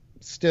is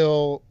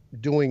still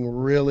doing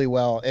really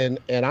well, and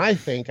I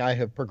think I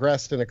have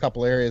progressed in a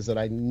couple areas that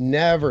I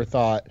never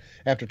thought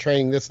after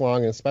training this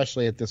long, and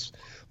especially at this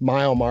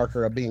mile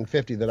marker of being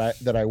 50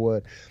 that I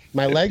would.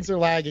 My legs are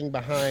lagging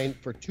behind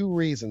for two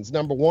reasons.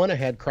 Number one, I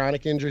had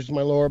chronic injuries to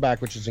my lower back,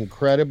 which is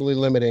incredibly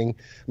limiting.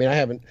 I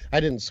mean, I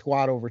didn't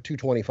squat over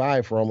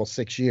 225 for almost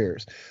 6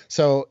 years.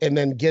 So, and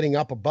then getting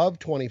up above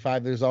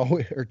 25, or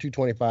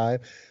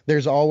 225,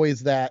 there's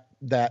always that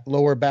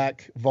lower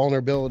back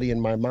vulnerability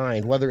in my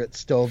mind. Whether it's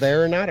still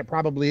there or not, it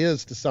probably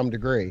is to some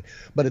degree,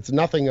 but it's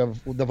nothing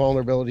of the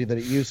vulnerability that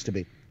it used to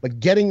be. But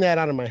getting that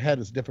out of my head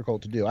is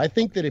difficult to do. I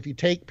think that if you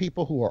take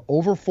people who are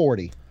over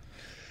 40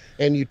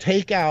 and you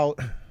take out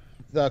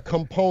the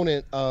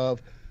component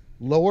of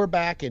lower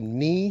back and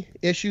knee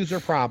issues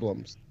or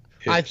problems,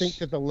 I think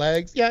that the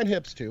legs, and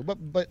hips too,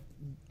 but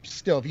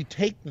still, if you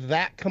take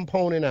that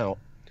component out,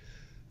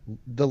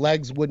 the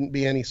legs wouldn't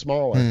be any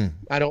smaller.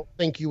 I don't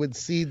think you would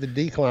see the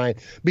decline,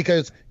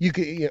 because you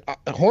could,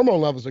 hormone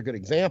levels are a good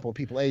example of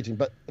people aging,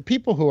 but the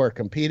people who are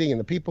competing and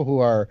the people who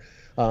are,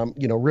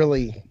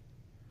 really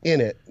in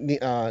it,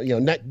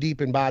 neck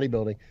deep in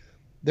bodybuilding,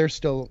 they're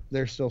still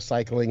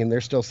cycling and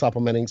they're still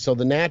supplementing. So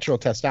the natural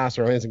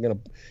testosterone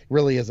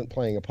isn't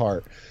playing a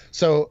part.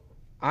 So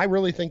I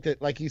really think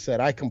that, like you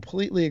said, I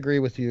completely agree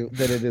with you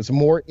that it is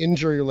more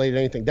injury related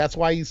than anything. That's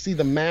why you see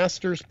the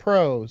Masters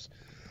pros,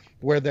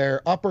 where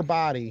their upper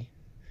body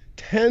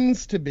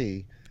tends to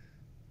be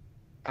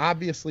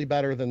obviously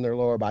better than their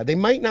lower body. They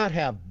might not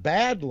have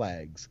bad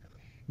legs,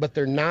 but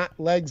they're not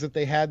legs that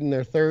they had in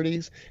their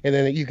 30s. And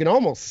then you can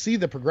almost see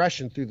the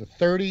progression through the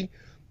 30s,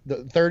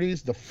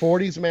 the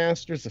 40s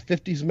Masters, the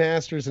 50s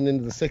Masters, and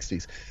into the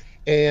 60s.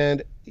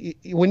 And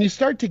when you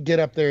start to get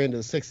up there into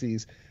the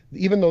 60s,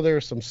 even though there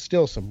are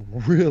still some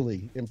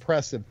really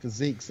impressive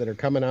physiques that are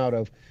coming out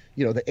of,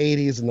 the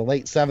 80s and the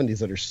late 70s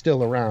that are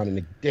still around,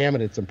 and damn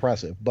it, it's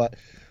impressive. But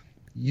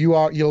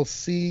you'll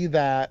see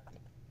that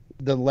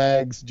the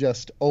legs,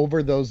 just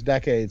over those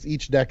decades,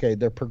 each decade,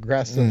 they're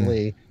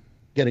progressively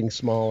getting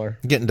smaller.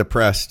 Getting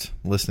depressed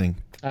listening.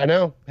 I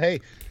know.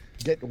 Hey,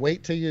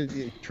 wait till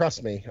you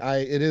trust me.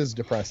 It is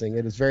depressing.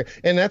 It is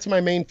and that's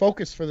my main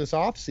focus for this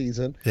off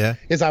season. Yeah.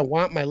 Is I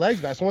want my legs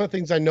back. So one of the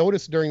things I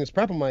noticed during this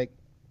prep, I'm like,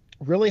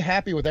 really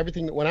happy with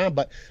everything that went on,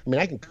 but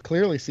I can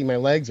clearly see my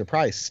legs are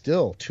probably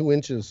still 2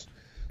 inches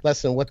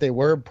less than what they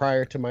were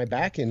prior to my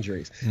back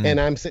injuries. And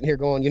I'm sitting here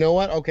going, you know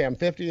what? Okay, I'm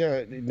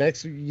 50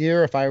 next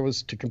year. If I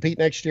was to compete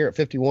next year at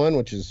 51,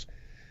 which is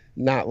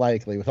not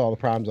likely with all the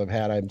problems I've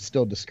had, I'm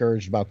still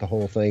discouraged about the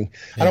whole thing.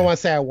 Yeah. I don't want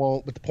to say I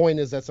won't, but the point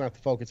is that's not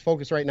the focus.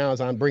 Focus right now is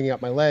on bringing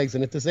up my legs.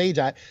 And at this age,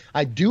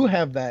 I do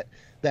have that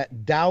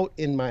doubt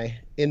in my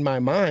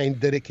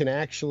mind that it can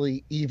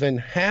actually even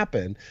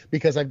happen,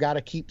 because I've got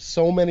to keep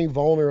so many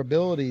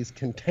vulnerabilities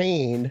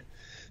contained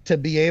to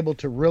be able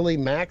to really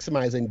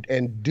maximize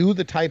and do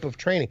the type of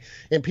training.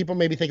 And people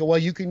may be thinking, well,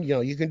 you can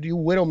do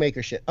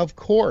Widowmaker shit. Of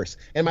course.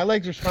 And my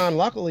legs respond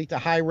luckily to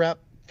high rep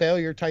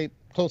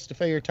close to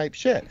failure type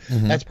shit.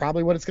 That's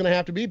probably what it's going to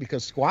have to be,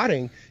 because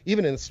squatting,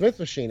 even in the Smith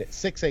machine at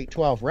 6, 8,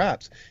 12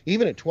 reps,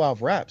 even at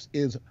 12 reps,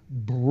 is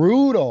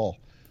brutal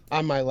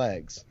on my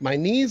legs. My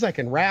knees, I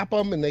can wrap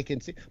them and they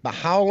can see, but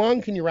how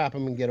long can you wrap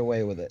them and get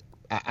away with it?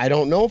 I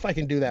don't know if I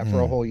can do that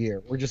for a whole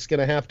year. We're just going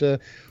to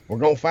we're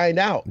going to find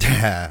out.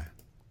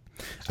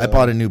 I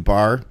bought a new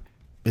bar.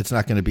 It's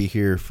not going to be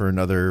here for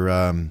another,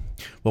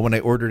 when I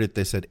ordered it,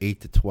 they said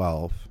 8 to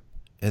 12,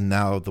 and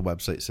now the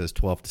website says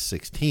 12 to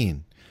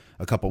 16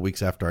 a couple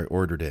weeks after I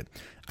ordered it.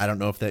 I don't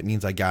know if that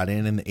means I got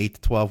in the 8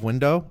 to 12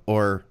 window,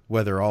 or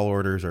whether all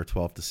orders are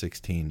 12 to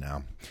 16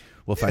 now.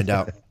 We'll find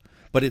out.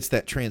 But it's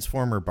that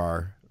Transformer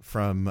bar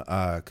from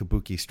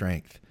Kabuki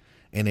Strength.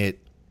 And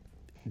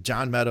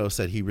John Meadows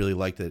said he really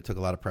liked it. It took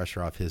a lot of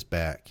pressure off his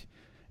back.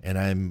 And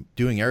I'm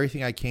doing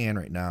everything I can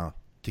right now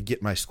to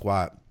get my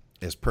squat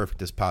as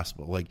perfect as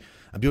possible. Like,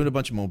 I'm doing a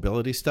bunch of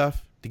mobility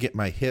stuff to get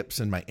my hips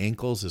and my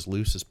ankles as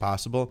loose as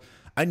possible.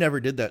 I never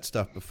did that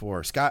stuff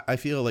before. Scott, I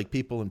feel like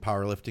people in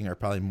powerlifting are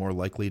probably more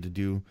likely to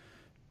do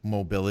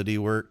mobility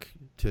work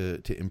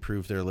to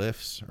improve their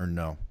lifts, or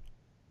no?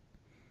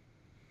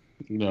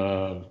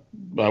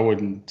 I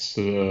wouldn't.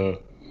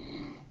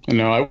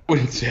 No, I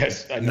wouldn't say.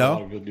 I know a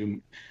lot of people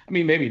do. I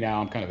mean, maybe now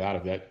I'm kind of out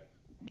of that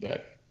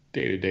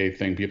day-to-day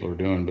thing people are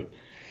doing, but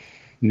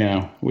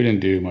no, we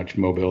didn't do much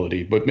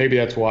mobility. But maybe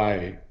that's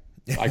why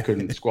I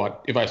couldn't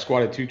squat. If I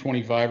squatted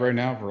 225 right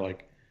now for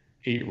like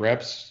 8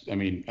 reps,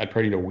 I'd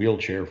probably need a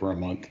wheelchair for a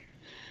month.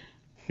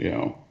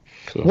 So.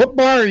 What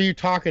bar are you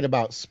talking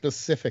about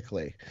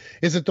specifically?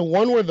 Is it the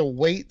one where the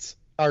weights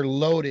are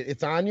loaded?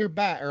 It's on your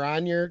back or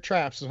on your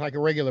traps, it's like a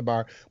regular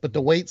bar, but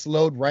the weights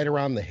load right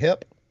around the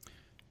hip?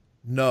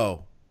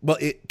 No. Well,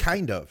 it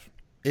kind of.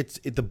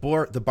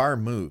 The bar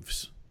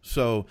moves.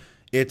 So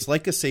it's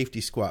like a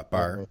safety squat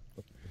bar.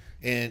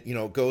 And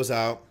it goes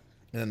out,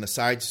 and then the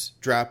sides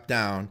drop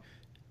down,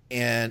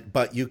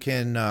 but you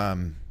can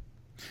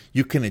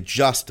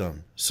adjust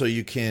them, so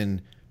you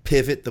can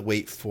pivot the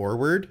weight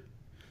forward.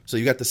 So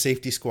you got the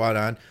safety squat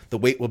on, the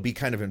weight will be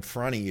kind of in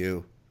front of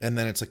you, and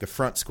then it's like a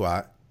front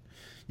squat.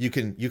 You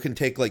can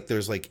take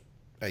there's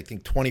I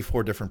think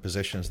 24 different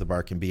positions the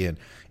bar can be in,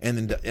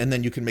 and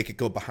then you can make it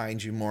go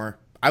behind you more.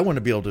 I want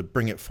to be able to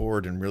bring it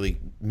forward and really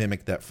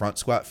mimic that front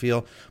squat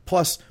feel.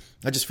 Plus,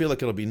 I just feel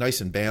like it'll be nice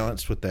and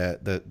balanced with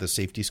the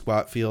safety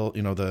squat feel,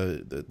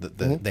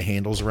 the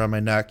handles around my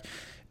neck.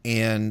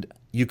 And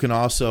you can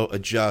also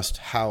adjust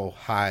how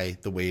high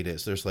the weight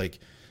is. There's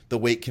the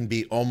weight can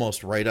be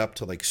almost right up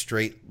to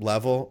straight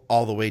level,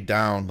 all the way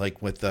down,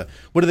 with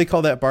what do they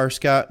call that bar,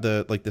 Scott?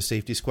 The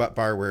safety squat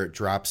bar where it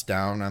drops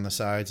down on the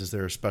sides. Is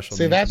there a special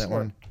name for that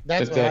one?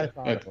 That's what I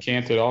thought.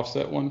 Canted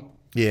offset one.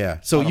 Yeah,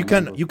 so you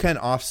can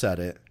offset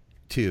it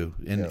too,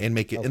 and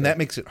make it, and that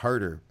makes it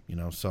harder,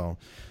 So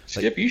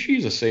Skip, you should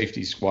use a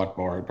safety squat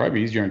bar. It'd probably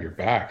be easier on your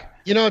back.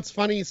 You know, it's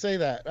funny you say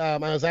that. I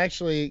was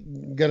actually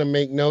going to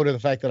make note of the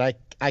fact that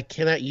I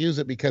cannot use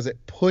it because it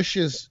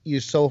pushes you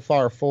so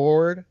far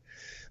forward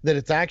that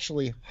it's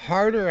actually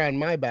harder on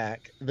my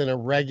back than a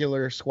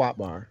regular squat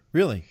bar.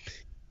 Really?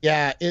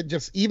 Yeah, it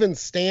just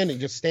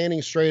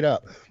standing straight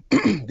up.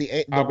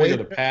 How big are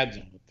the pads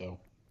on it, though?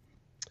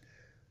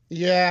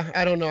 Yeah,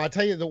 I don't know. I'll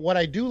tell you, what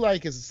I do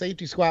like is a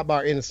safety squat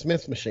bar in a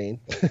Smith machine.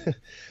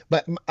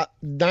 But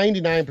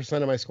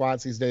 99% of my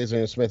squats these days are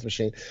in a Smith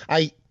machine.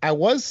 I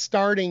was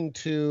starting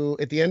to,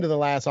 at the end of the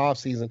last off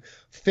season,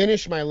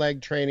 finish my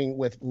leg training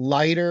with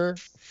lighter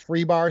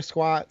free bar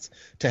squats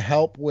to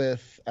help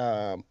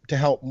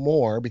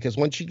more, because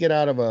once you get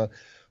out of a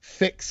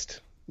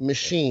fixed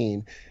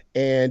machine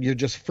and you're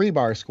just free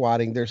bar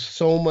squatting, there's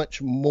so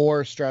much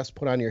more stress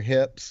put on your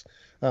hips.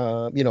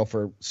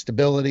 For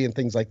stability and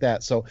things like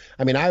that. So,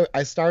 I mean,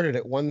 I started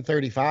at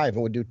 135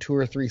 and would do 2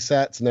 or 3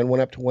 sets, and then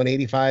went up to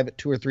 185 at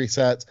 2 or 3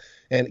 sets,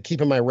 and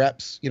keeping my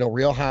reps,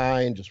 real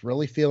high and just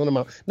really feeling them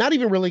out. Not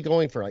even really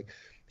going for like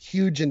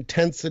huge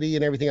intensity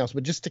and everything else,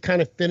 but just to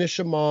kind of finish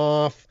them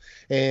off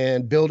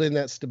and build in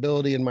that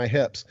stability in my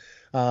hips.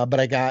 But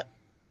I got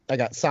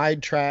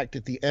sidetracked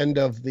at the end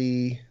of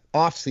the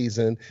off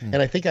season,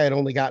 and I think I had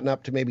only gotten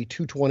up to maybe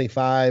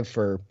 225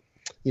 for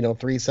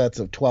 3 sets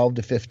of 12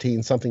 to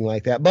 15, something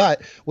like that.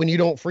 But when you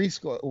don't free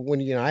squat,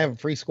 I haven't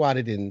free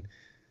squatted in,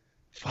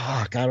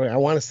 I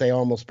want to say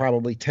almost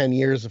probably 10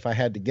 years if I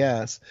had to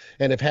guess,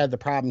 and have had the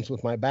problems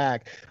with my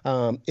back.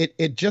 I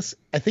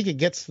think it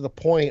gets to the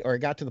point, or it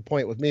got to the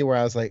point with me where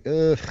I was like,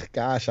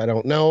 gosh, I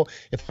don't know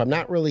if I'm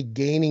not really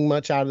gaining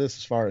much out of this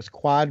as far as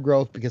quad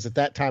growth, because at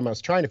that time I was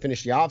trying to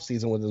finish the off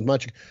season with as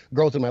much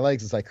growth in my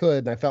legs as I could.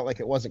 And I felt like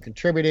it wasn't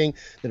contributing,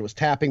 that it was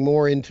tapping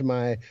more into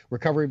my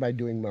recovery by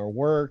doing more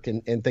work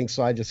and things.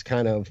 So I just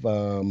kind of,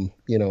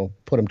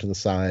 put them to the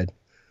side.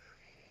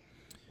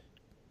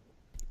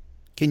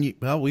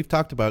 We've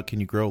talked about, can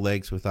you grow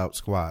legs without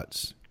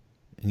squats?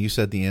 And you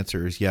said the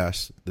answer is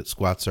yes, that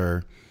squats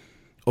are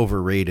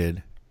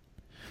overrated.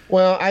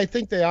 Well, I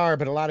think they are,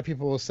 but a lot of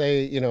people will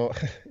say,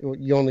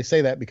 you only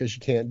say that because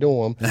you can't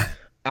do them.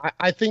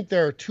 I think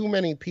there are too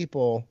many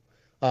people,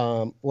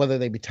 whether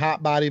they be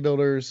top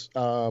bodybuilders,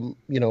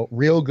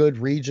 real good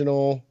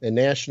regional and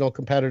national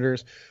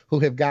competitors, who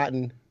have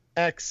gotten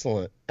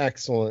excellent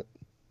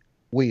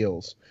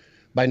wheels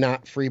by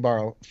not free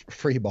ball.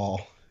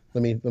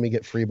 Let me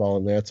get free ball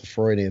in there. It's a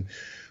Freudian.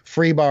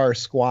 Free bar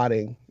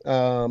squatting,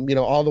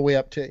 all the way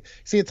up to,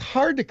 see, it's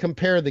hard to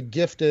compare the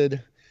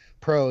gifted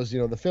pros,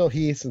 the Phil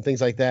Heaths and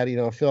things like that.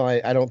 Phil,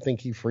 I don't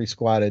think he free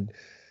squatted,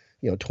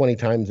 20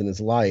 times in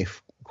his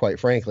life, quite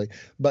frankly,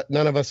 but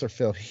none of us are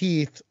Phil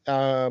Heath.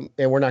 And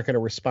we're not going to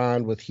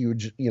respond with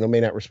huge, may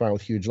not respond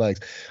with huge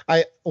legs.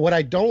 What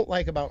I don't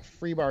like about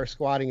free bar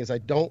squatting is I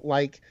don't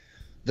like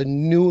the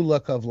new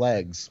look of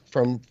legs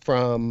from,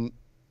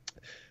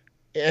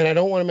 and I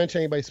don't want to mention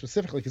anybody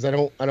specifically because I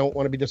don't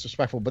want to be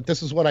disrespectful, but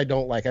this is what I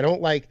don't like. I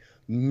don't like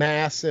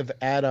massive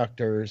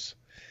adductors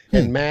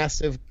and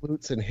massive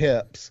glutes and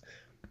hips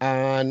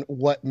on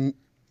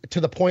to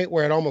the point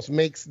where it almost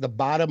makes the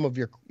bottom of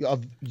their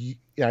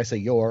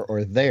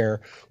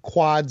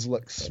quads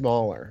look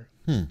smaller.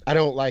 I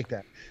don't like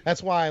that.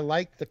 That's why I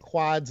like the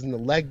quads and the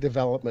leg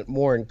development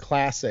more in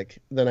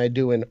classic than I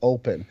do in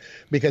open,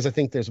 because I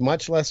think there's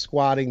much less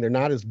squatting. They're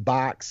not as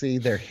boxy.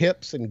 Their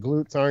hips and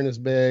glutes aren't as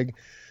big.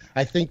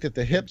 I think that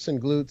the hips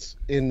and glutes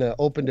in the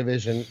open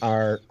division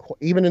are,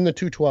 even in the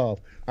 212,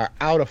 are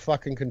out of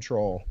fucking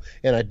control.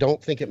 And I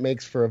don't think it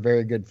makes for a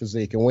very good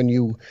physique. And when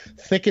you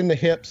thicken the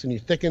hips and you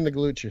thicken the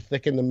glutes, you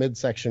thicken the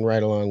midsection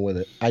right along with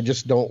it. I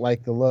just don't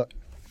like the look.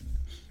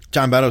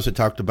 John Battles had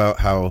talked about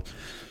how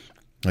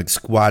like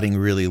squatting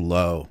really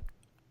low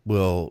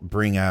will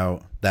bring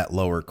out that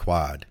lower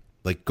quad,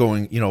 like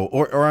going,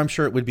 or I'm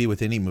sure it would be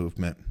with any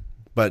movement.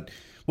 But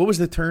what was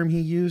the term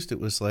he used? It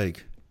was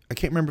like, I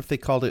can't remember if they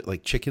called it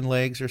like chicken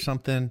legs or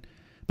something,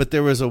 but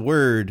there was a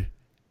word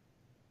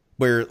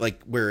where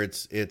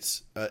it's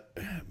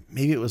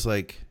maybe it was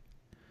like,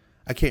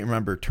 I can't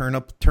remember,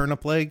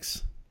 turnip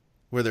legs,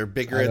 where they're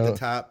bigger at the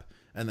top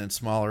and then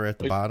smaller at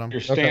the bottom.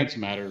 Your stance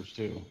matters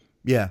too.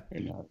 Yeah.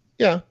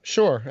 Yeah,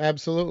 sure.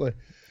 Absolutely.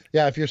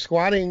 Yeah. If you're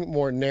squatting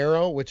more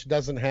narrow, which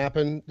doesn't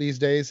happen these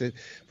days,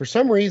 for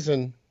some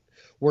reason,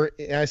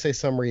 I say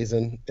some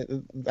reason,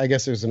 I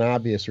guess there's an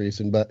obvious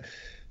reason, but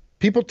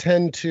people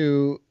tend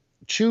to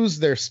choose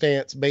their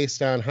stance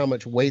based on how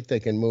much weight they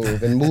can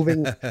move, and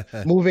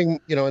moving,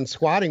 and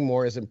squatting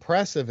more, as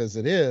impressive as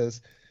it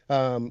is.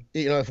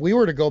 If we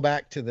were to go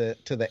back to the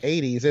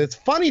 80s, it's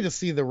funny to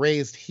see the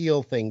raised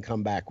heel thing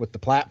come back with the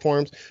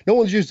platforms. No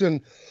one's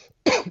using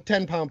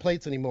 10-pound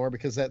plates anymore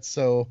because that's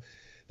so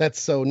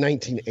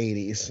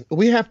 1980s.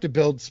 We have to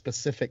build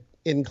specific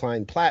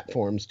incline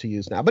platforms to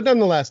use now. But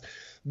nonetheless,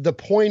 the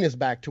point is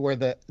back to where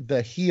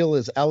the heel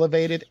is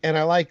elevated, and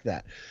I like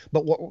that.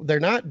 But what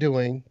they're not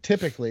doing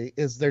typically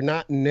is they're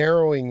not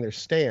narrowing their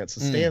stance.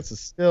 The stance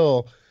is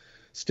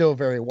still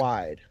very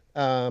wide.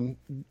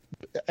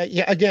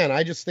 Yeah, again,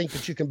 I just think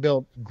that you can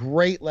build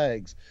great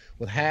legs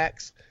with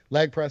hacks,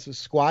 leg presses,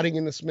 squatting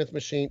in the Smith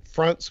machine,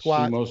 front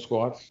squat. Sumo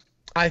squats.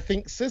 I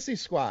think sissy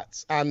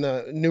squats on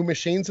the new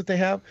machines that they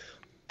have,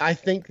 I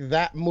think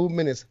that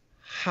movement is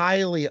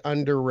highly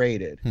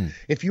underrated.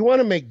 If you want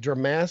to make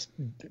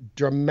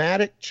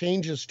dramatic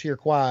changes to your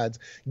quads,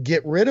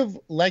 get rid of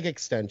leg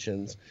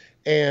extensions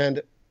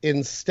and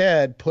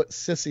instead put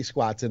sissy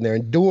squats in there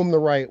and do them the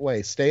right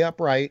way. Stay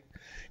upright.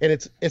 And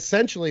it's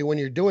essentially, when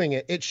you're doing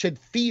it, it should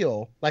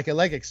feel like a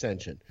leg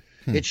extension.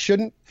 It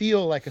shouldn't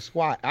feel like a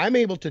squat. I'm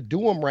able to do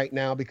them right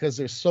now because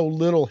there's so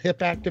little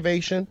hip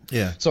activation.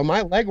 Yeah. So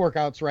my leg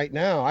workouts right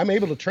now, I'm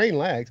able to train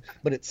legs,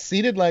 but it's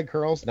seated leg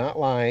curls, not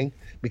lying,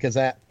 because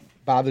that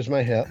bothers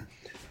my hip,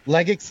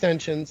 leg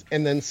extensions,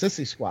 and then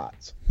sissy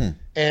squats.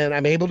 And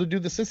I'm able to do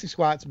the sissy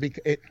squats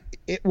because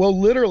it will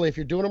literally, if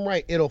you're doing them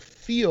right, it'll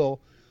feel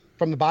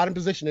from the bottom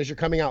position as you're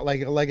coming out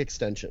like a leg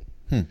extension.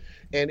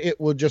 And it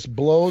will just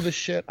blow the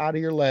shit out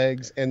of your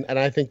legs. And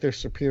I think they're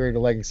superior to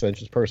leg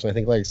extensions. Personally, I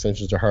think leg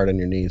extensions are hard on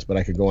your knees, but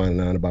I could go on and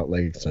on about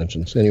leg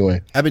extensions.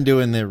 Anyway. I've been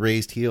doing the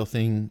raised heel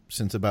thing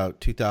since about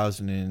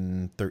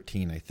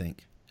 2013, I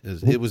think.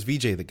 It was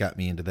VJ that got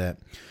me into that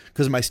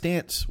because my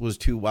stance was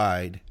too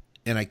wide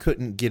and I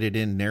couldn't get it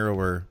in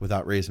narrower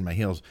without raising my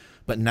heels.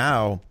 But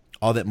now,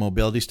 all that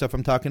mobility stuff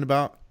I'm talking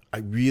about, I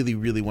really,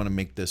 really want to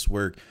make this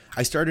work.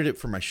 I started it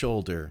for my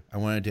shoulder. I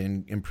wanted to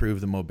improve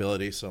the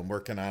mobility, so I'm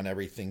working on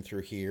everything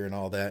through here and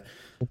all that.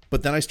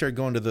 But then I started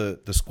going to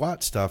the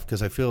squat stuff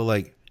because I feel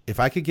like if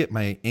I could get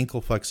my ankle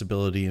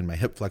flexibility and my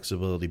hip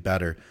flexibility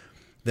better,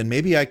 then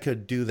maybe I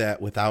could do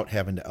that without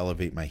having to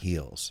elevate my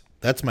heels.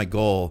 That's my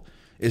goal,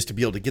 is to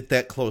be able to get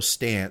that close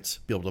stance,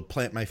 be able to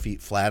plant my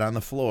feet flat on the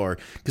floor,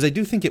 because I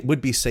do think it would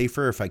be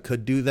safer if I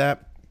could do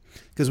that.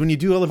 Because when you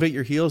do elevate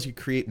your heels, you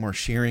create more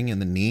shearing in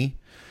the knee.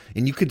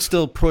 And you could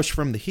still push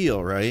from the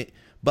heel, right?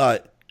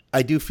 But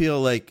I do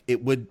feel like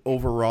it would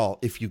overall,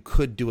 if you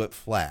could do it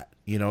flat,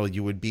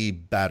 you would be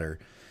better.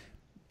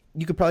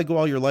 You could probably go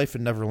all your life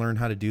and never learn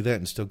how to do that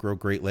and still grow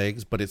great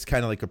legs. But it's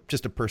kind of like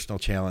just a personal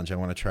challenge I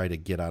want to try to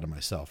get out of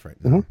myself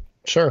right now.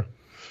 Sure.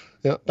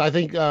 Yeah, I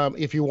think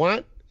if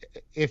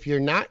you're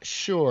not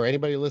sure,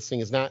 anybody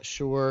listening is not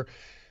sure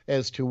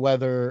as to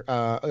whether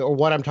or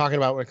what I'm talking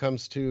about when it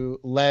comes to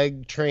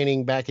leg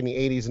training back in the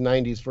 80s and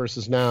 90s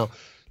versus now,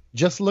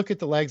 just look at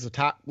the legs of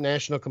top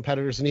national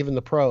competitors and even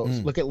the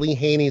pros. Look at Lee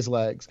Haney's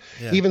legs.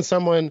 Yeah. Even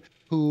someone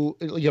who,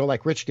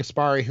 like Rich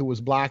Gaspari, who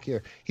was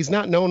blockier, he's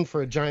not known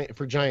for giant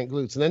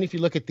glutes. And then if you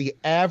look at the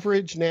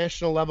average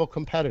national level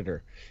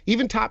competitor,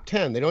 even top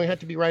 10, they don't have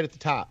to be right at the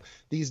top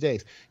these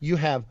days. You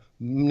have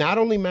not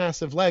only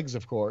massive legs,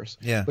 of course,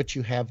 but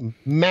you have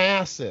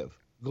massive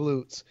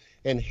glutes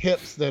and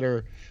hips that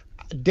are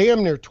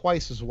damn near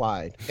twice as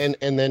wide, and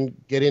then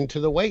get into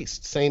the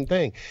waist, same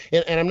thing.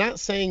 And I'm not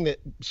saying that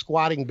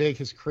squatting big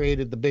has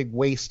created the big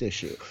waist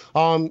issue,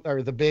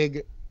 or the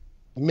big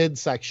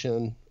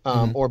midsection,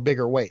 or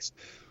bigger waist,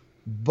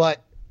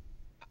 but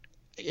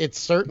it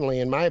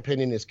certainly, in my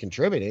opinion, is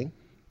contributing.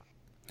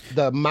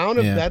 The amount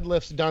of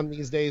deadlifts done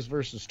these days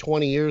versus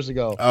 20 years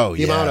ago.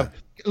 Amount of,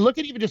 look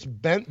at even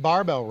just bent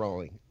barbell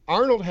rolling.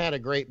 Arnold had a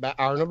great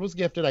Arnold was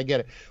gifted, I get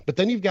it. But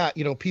then you've got,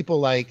 people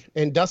like,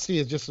 and Dusty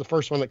is just the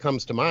first one that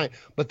comes to mind,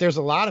 but there's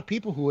a lot of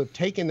people who have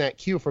taken that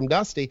cue from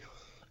Dusty.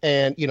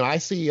 And, I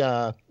see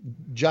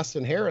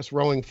Justin Harris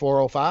rowing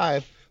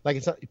 405. Like,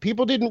 it's not,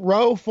 people didn't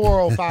row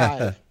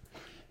 405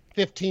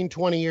 15,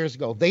 20 years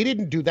ago. They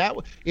didn't do that.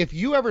 If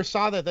you ever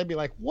saw that, they'd be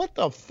like, what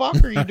the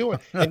fuck are you doing?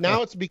 And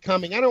now it's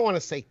becoming, I don't want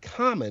to say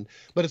common,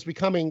 but it's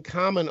becoming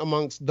common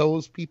amongst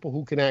those people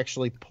who can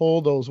actually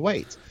pull those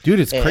weights. Dude,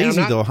 it's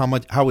crazy though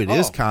how it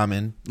is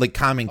common, like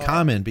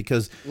common,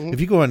 because if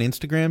you go on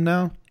Instagram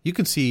now, you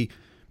can see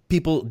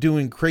people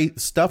doing crazy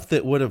stuff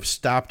that would have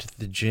stopped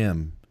the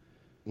gym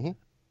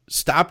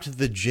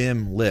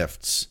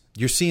lifts.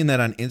 You're seeing that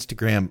on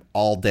Instagram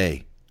all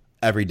day,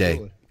 every day.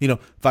 Absolutely.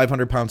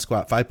 500-pound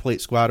squat, 5-plate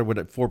squat, or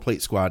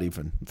 4-plate squat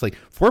even. It's like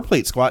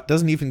 4-plate squat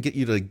doesn't even get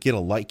you to get a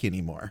like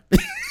anymore.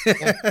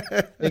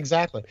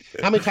 Exactly.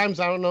 How many times,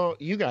 I don't know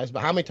you guys,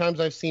 but how many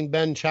times I've seen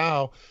Ben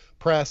Chow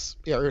press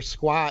or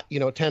squat,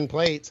 10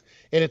 plates,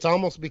 and it's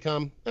almost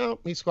become,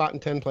 he's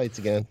squatting 10 plates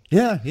again.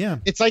 Yeah.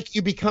 It's like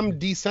you become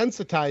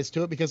desensitized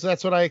to it because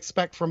that's what I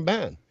expect from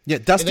Ben. Yeah,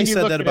 Dusty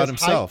said that about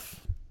himself.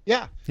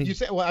 Yeah. You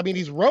say, well, I mean,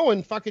 he's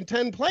rowing fucking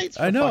 10 plates,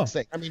 for fuck's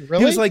sake. I mean, really?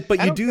 He was like,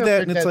 but you do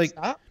that, and it's like,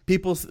 stop.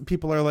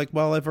 people are like,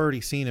 well, I've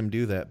already seen him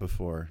do that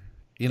before.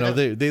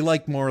 They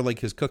like more like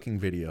his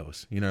cooking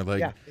videos.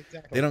 Exactly.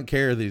 They don't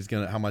care that he's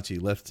how much he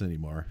lifts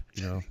anymore.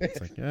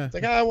 It's like, it's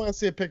like, I want to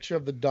see a picture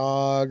of the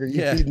dog, or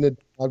you feeding the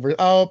dog.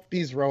 Oh,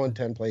 he's rowing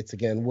 10 plates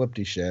again.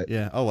 Whoopty shit.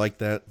 Yeah, I like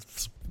that.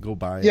 Go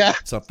buy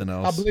something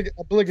else.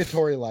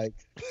 Obligatory like.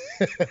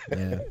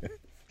 Yeah.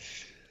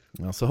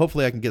 Well, so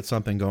hopefully I can get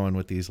something going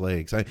with these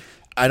legs.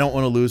 I don't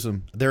want to lose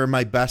them. They're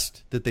my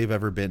best that they've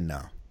ever been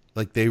now.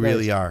 Like, they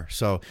really are.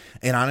 So,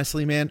 and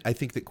honestly, man, I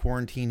think that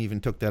quarantine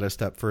even took that a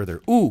step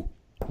further. Ooh,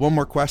 one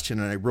more question,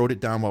 and I wrote it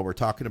down while we're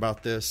talking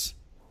about this.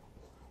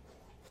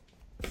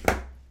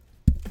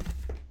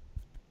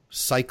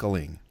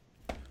 cycling.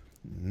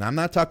 Now, I'm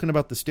not talking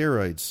about the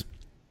steroids.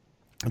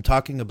 I'm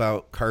talking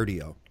about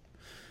cardio.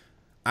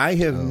 I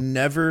have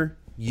never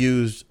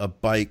used a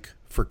bike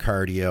for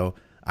cardio.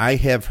 I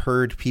have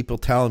heard people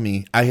tell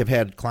me, I have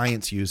had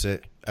clients use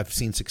it. I've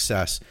seen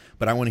success,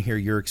 but I want to hear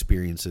your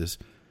experiences.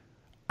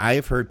 I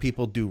have heard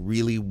people do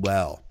really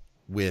well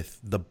with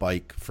the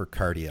bike for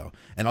cardio.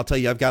 And I'll tell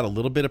you, I've got a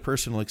little bit of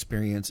personal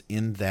experience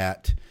in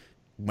that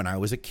when I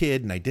was a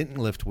kid and I didn't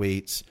lift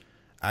weights,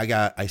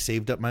 I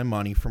saved up my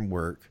money from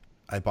work.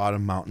 I bought a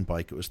mountain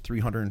bike. It was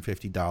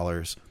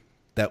 $350.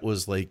 That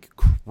was like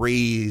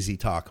crazy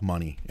talk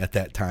money at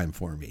that time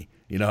for me,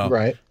 you know?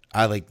 Right.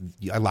 I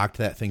locked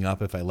that thing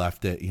up if I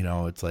left it, you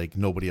know, it's like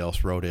nobody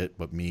else rode it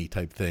but me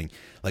type thing.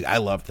 Like I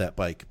loved that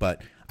bike,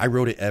 but I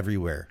rode it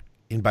everywhere.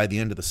 And by the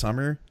end of the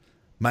summer,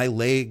 my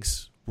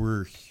legs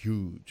were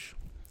huge.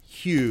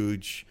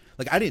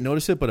 Like I didn't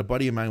notice it, but a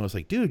buddy of mine was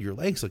like, dude, your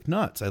legs look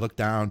nuts. I looked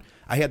down.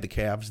 I had the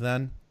calves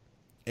then.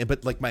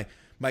 But like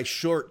my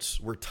shorts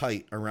were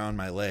tight around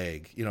my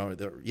leg, you know,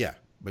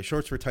 my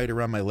shorts were tight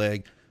around my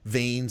leg,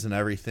 veins and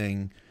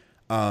everything.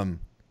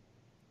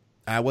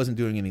 I wasn't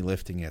doing any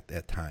lifting at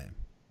that time.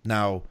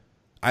 Now,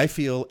 I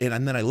feel,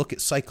 and then I look at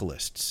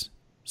cyclists.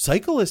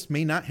 Cyclists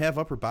may not have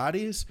upper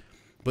bodies,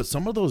 but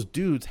some of those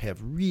dudes have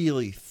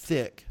really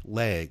thick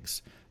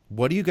legs.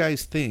 What do you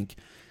guys think?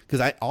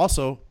 Because I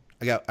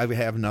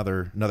have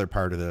another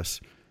part of this.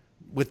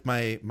 With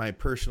my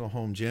personal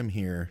home gym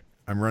here,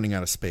 I'm running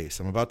out of space.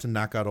 I'm about to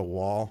knock out a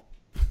wall,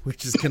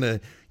 which is going to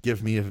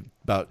give me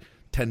about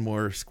 10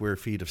 more square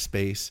feet of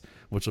space,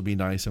 which will be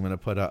nice. I'm going to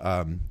put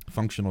a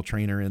functional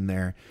trainer in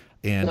there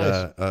and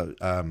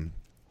nice.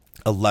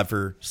 A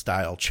lever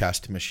style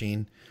chest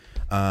machine.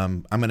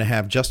 I'm going to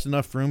have just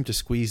enough room to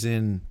squeeze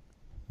in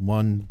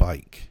one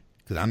bike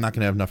because I'm not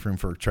going to have enough room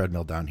for a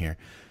treadmill down here.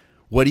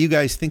 What do you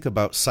guys think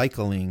about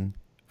cycling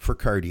for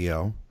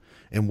cardio?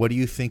 And what do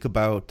you think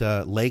about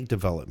leg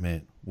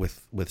development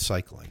with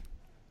cycling?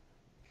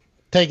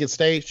 Take it,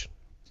 Stage.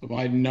 So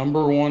my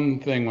number one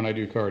thing when I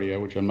do cardio,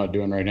 which I'm not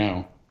doing right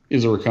now,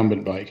 is a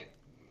recumbent bike.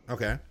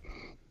 Okay.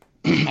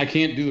 I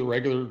can't do the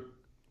regular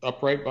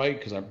upright bike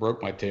because I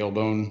broke my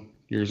tailbone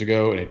years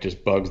ago, and it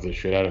just bugs the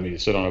shit out of me to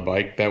sit on a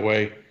bike that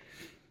way.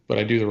 But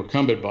I do the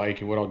recumbent bike,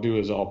 and what I'll do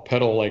is I'll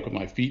pedal like with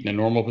my feet in a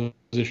normal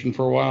position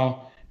for a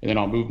while, and then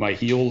I'll move my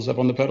heels up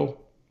on the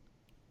pedal.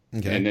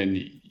 Okay. And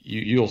then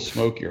you'll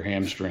smoke your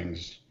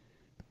hamstrings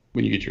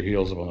when you get your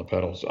heels up on the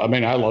pedals. I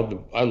mean, I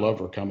love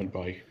recumbent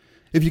bike.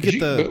 If you get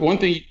but one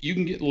thing, you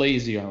can get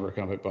lazy on a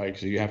recumbent bike,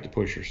 so you have to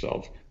push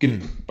yourself.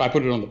 I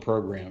put it on the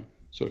program,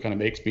 so it kind of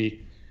makes me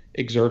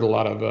exert a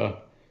lot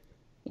of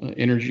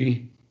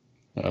energy.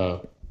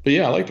 But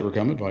yeah, I like the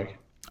recumbent bike.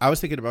 I was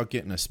thinking about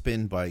getting a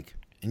spin bike,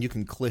 and you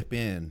can clip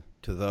in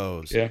to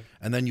those. Yeah.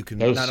 And then you can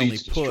those not only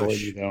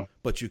push,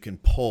 but you can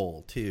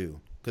pull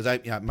too. Because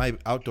my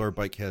outdoor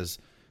bike has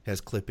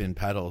clip-in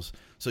pedals,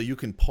 so you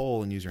can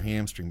pull and use your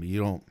hamstring, but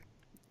you don't.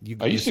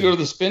 I used to go to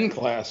the spin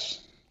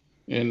class,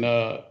 and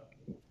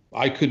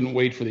I couldn't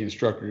wait for the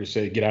instructor to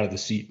say, get out of the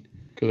seat,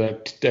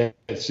 because that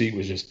seat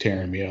was just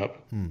tearing me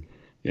up.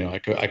 You know,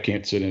 I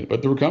can't sit in it.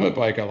 But the recumbent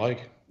bike I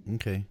like.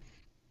 Okay.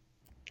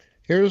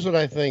 Here's what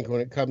I think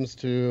when it comes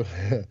to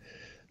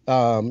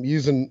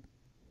using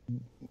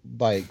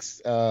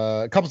bikes.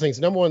 A couple things.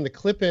 Number one, the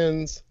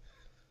clip-ins,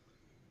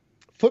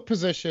 foot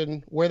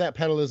position, where that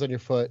pedal is on your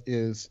foot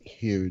is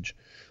huge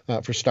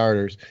for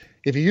starters.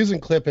 If you're using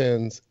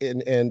clip-ins,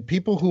 and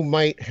people who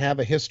might have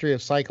a history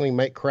of cycling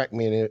might correct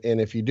me, and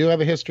if you do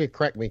have a history,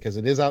 correct me, because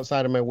it is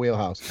outside of my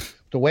wheelhouse.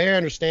 The way I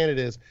understand it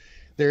is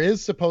there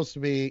is supposed to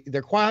be,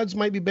 their quads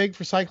might be big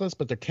for cyclists,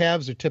 but their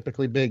calves are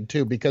typically big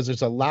too, because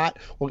there's a lot,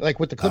 like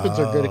with the clip-ins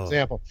are a good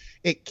example.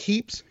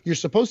 You're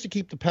supposed to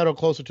keep the pedal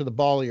closer to the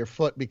ball of your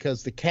foot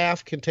because the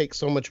calf can take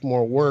so much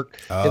more work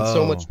and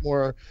so much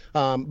more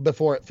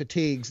before it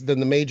fatigues than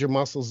the major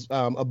muscles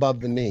above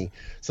the knee.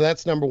 So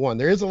that's number one.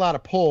 There is a lot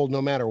of pull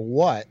no matter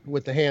what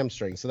with the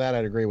hamstring, so that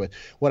I'd agree with.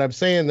 What I'm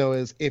saying though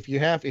is if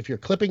you're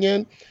clipping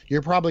in,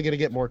 you're probably going to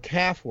get more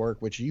calf work,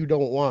 which you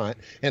don't want,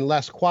 and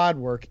less quad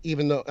work,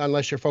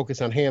 unless you're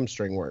focused on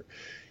hamstring work.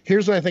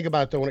 Here's what I think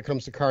about though when it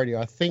comes to cardio.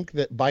 I think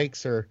that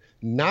bikes are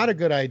not a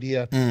good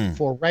idea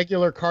for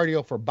regular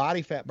cardio for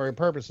body fat burning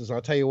purposes. I'll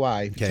tell you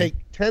why. If you take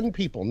 10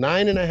 people,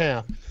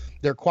 9.5,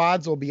 their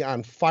quads will be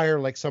on fire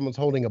like someone's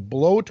holding a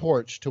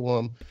blowtorch to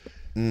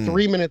them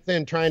 3 minutes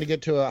in, trying to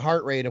get to a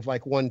heart rate of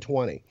like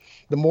 120.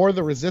 The more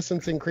the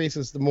resistance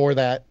increases, the more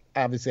that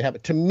obviously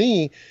happens. To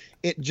me,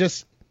 it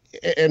just,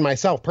 and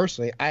myself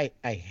personally, I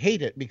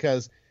hate it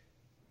because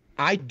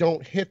I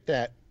don't hit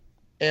that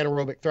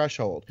anaerobic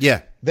threshold.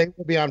 Yeah. They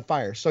will be on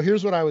fire. So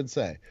here's what I would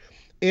say.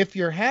 If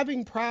you're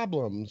having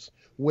problems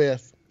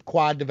with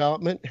quad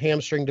development,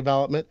 hamstring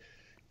development,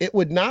 it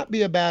would not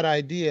be a bad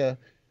idea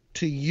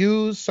to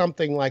use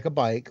something like a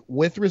bike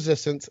with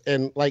resistance,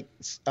 and like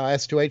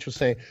S2H was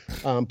saying,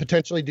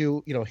 potentially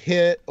do,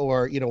 HIIT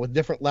or, with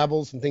different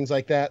levels and things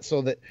like that,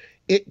 so that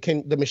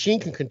the machine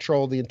can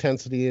control the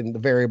intensity and the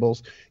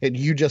variables, and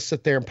you just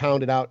sit there and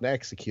pound it out and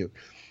execute.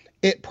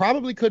 It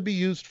probably could be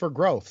used for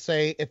growth.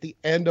 Say at the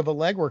end of a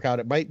leg workout,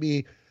 it might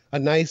be a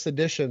nice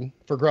addition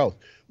for growth.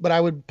 But I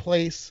would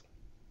place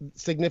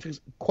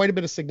quite a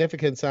bit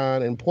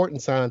of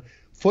importance on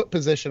foot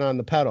position on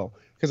the pedal,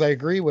 because I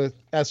agree with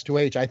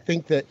S2H. I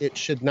think that it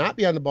should not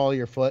be on the ball of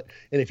your foot.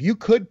 And if you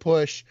could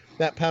push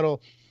that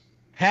pedal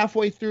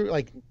halfway through,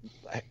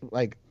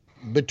 like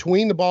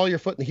between the ball of your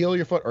foot and the heel of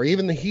your foot, or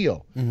even the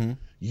heel,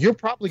 you're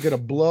probably going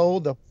to blow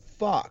the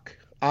fuck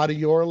out of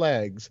your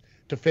legs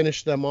to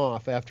finish them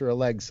off after a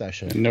leg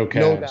session. No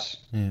calves.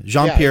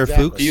 Jean-Pierre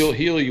Fuchs.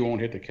 Heel, you won't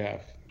hit the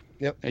calf.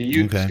 Yep.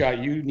 And Scott,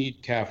 you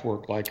need calf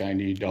work like I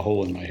need a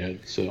hole in my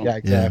head. So yeah,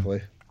 exactly.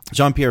 Yeah.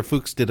 Jean-Pierre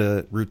Fuchs did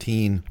a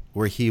routine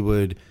where he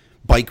would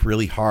bike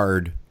really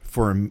hard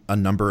for a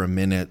number of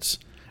minutes,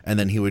 and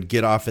then he would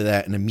get off of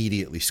that and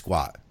immediately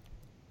squat.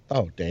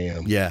 Oh,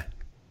 damn. Yeah.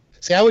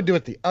 See, I would do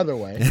it the other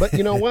way. But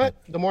you know what?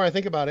 The more I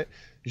think about it,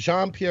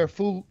 Jean-Pierre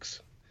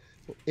Fuchs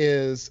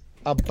is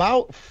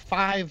about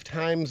 5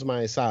 times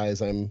my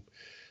size, I'm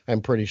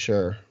pretty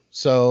sure.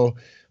 So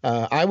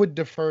I would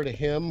defer to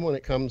him when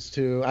it comes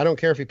to, I don't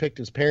care if he picked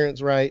his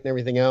parents right and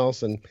everything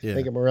else, and I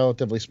think I'm a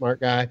relatively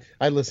smart guy.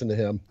 I'd listen to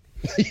him.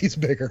 He's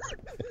bigger.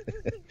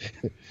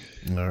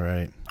 All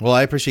right. Well,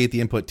 I appreciate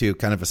the input too.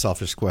 Kind of a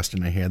selfish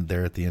question I had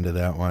there at the end of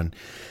that one.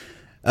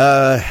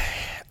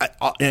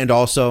 And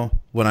also,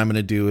 what I'm going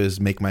to do is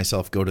make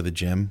myself go to the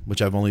gym,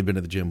 which I've only been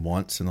to the gym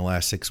once in the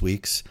last 6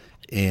 weeks.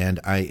 And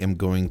I am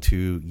going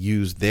to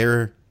use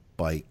their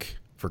bike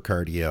for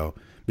cardio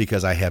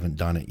because I haven't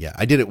done it yet.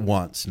 I did it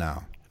once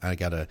now. I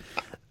gotta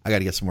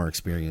get some more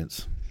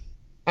experience.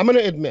 I'm going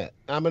to admit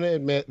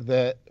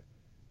that,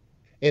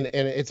 and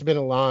it's been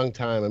a long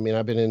time. I mean,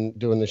 I've been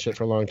doing this shit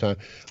for a long time,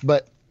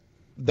 but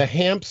the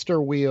hamster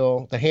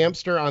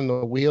on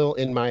the wheel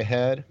in my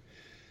head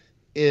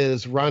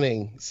is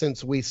running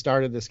since we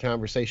started this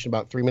conversation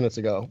about 3 minutes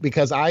ago,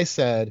 because I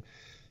said,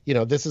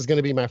 this is going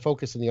to be my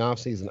focus in the off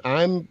season.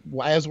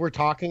 As we're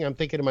talking, I'm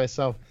thinking to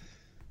myself,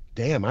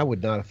 damn, I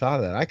would not have thought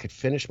of that. I could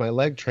finish my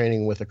leg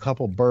training with a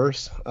couple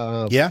bursts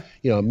of, a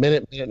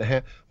minute and a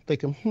half. I'm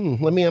thinking,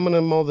 I'm going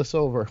to mull this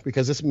over,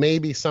 because this may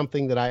be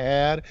something that I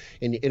add.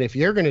 And if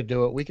you're going to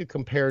do it, we could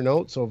compare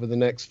notes over the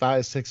next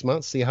 5-6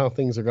 months, see how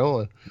things are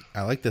going.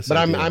 I like this. But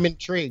idea. I'm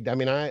intrigued. I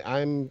mean,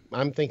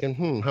 I'm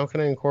thinking, how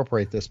can I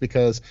incorporate this?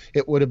 Because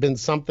it would have been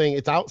something,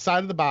 it's outside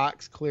of the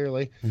box,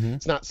 clearly.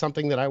 It's not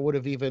something that I would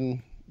have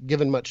even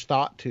given much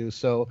thought to.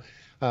 So,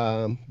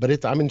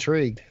 but I'm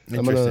intrigued.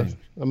 I'm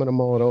gonna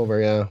mull it over.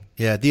 Yeah.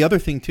 Yeah. The other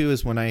thing too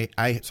is when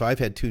so I've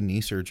had 2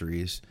 knee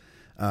surgeries.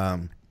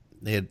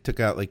 They had took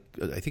out I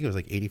think it was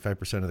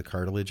 85% of the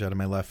cartilage out of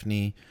my left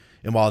knee,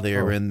 and while they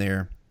were in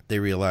there, they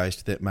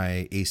realized that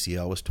my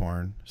ACL was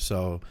torn.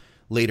 So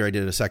later, I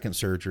did a second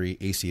surgery,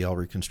 ACL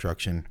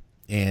reconstruction,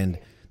 and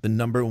the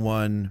number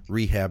one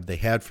rehab they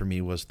had for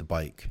me was the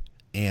bike,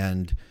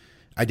 and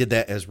I did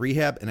that as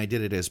rehab, and I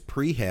did it as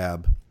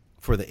prehab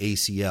for the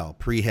ACL,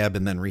 prehab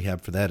and then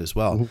rehab for that as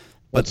well.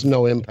 But it's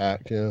no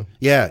impact, yeah.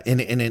 Yeah,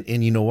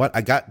 and you know what?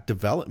 I got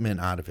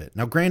development out of it.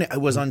 Now, granted, I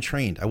was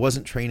untrained. I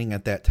wasn't training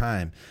at that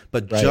time.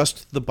 But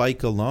just the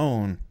bike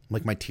alone,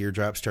 like my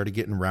teardrops started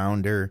getting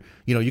rounder.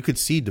 You could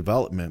see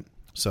development.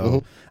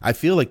 So I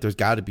feel like there's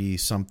got to be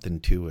something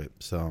to it.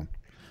 So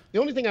the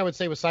only thing I would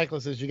say with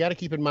cyclists is you got to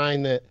keep in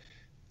mind that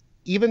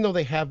even though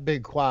they have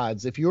big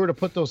quads, if you were to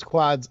put those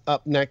quads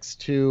up next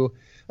to,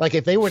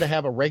 if they were to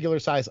have a regular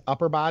size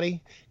upper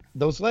body,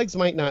 those legs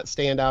might not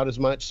stand out as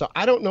much. So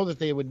I don't know that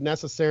they would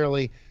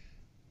necessarily,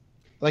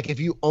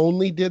 if you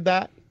only did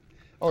that,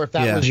 or if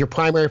that was your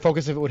primary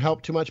focus, if it would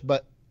help too much.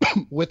 But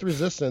with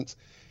resistance,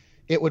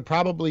 it would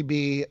probably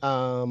be,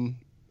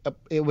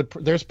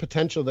 there's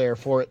potential there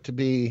for it to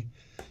be,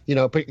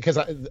 because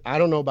I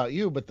don't know about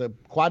you, but the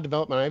quad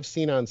development I've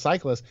seen on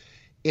cyclists,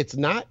 it's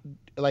not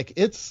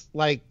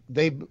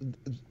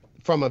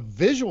from a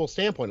visual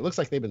standpoint, it looks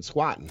like they've been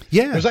squatting.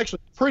 Yeah. There's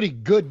actually pretty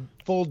good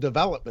full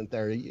development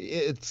there.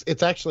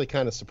 It's actually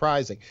kind of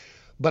surprising.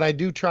 But I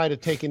do try to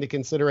take into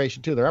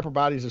consideration, too, their upper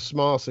bodies are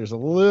small, so there's a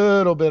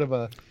little bit of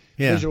a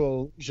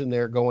visual illusion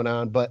there going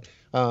on. But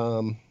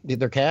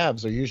their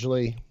calves are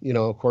usually,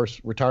 of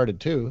course, retarded,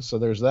 too. So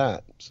there's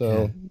that.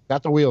 So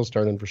got the wheels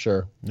turning for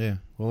sure. Yeah.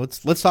 Well,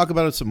 let's talk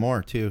about it some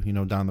more, too,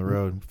 down the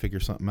road, figure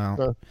something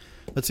out.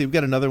 Let's see. We've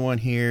got another one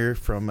here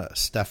from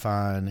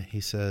Stefan. He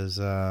says...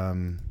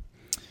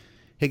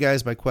 hey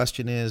guys, my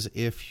question is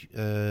if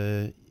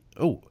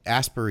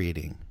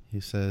aspirating.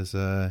 He says,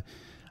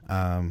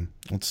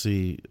 let's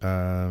see.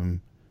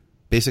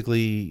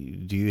 Basically,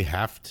 do you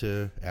have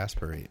to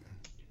aspirate?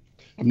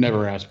 I've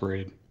never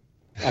aspirated.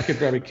 I could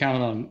probably count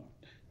it on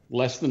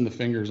less than the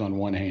fingers on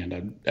one hand.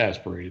 I've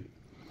aspirated.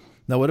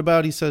 Now, what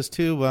about, he says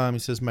too, he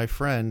says, my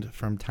friend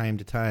from time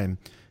to time,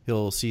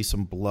 he'll see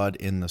some blood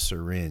in the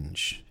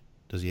syringe.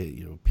 Does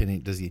he,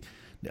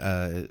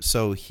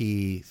 so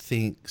he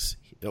thinks,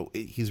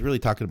 he's really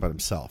talking about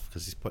himself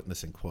because he's putting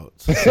this in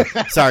quotes. So,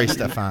 sorry,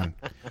 Stefan.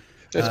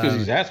 That's because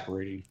he's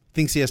aspirating.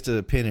 Thinks he has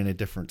to pin in a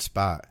different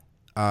spot.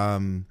 I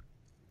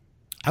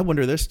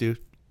wonder this, dude.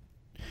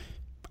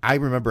 I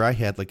remember I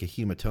had a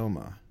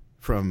hematoma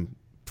from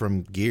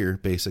gear,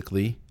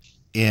 basically.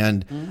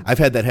 And I've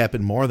had that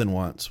happen more than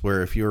once,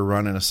 where if you were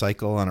running a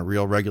cycle on a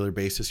real regular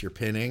basis, you're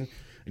pinning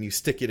and you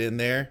stick it in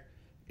there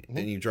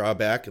and you draw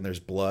back and there's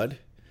blood.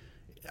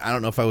 I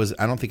don't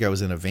think I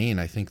was in a vein.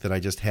 I think that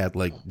I just had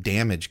like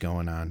damage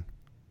going on.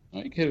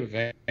 I could have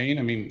a vein.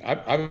 I mean,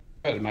 I've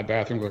had in my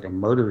bathroom like a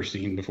murder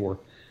scene before.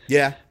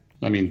 Yeah.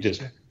 I mean,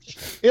 just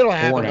it'll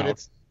happen,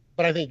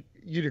 but I think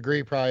you'd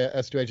agree probably,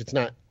 S2H, it's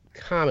not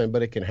common,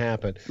 but it can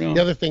happen. Yeah.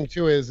 The other thing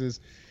too is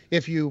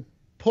if you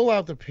pull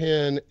out the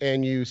pin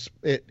and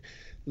it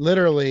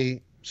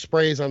literally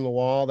sprays on the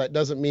wall, that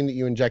doesn't mean that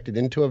you injected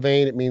into a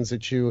vein. It means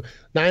that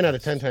 9 out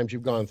of 10 times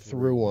you've gone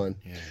through one.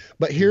 Yeah.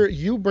 But here,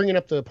 you bringing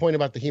up the point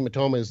about the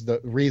hematoma is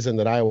the reason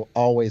that I will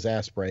always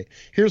aspirate.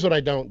 Here's what I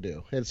don't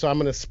do. And so I'm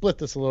going to split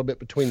this a little bit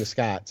between the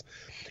Scotts.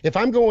 If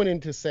I'm going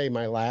into, say,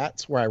 my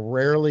lats, where I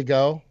rarely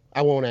go,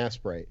 I won't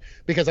aspirate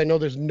because I know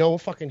there's no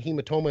fucking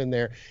hematoma in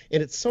there.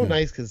 And it's so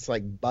nice because it's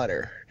like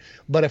butter.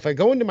 But if I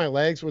go into my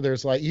legs where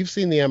there's like, you've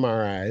seen the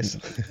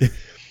MRIs,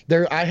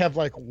 there I have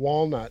like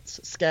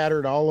walnuts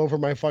scattered all over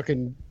my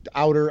fucking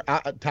outer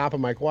top of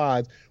my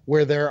quads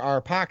where there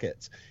are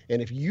pockets.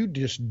 And if you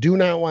just do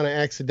not want to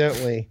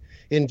accidentally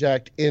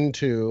inject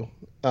into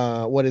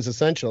what is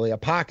essentially a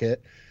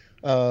pocket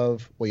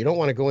of, well, you don't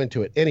want to go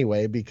into it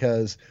anyway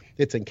because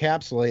it's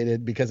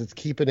encapsulated, because it's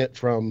keeping it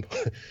from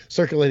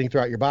circulating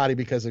throughout your body,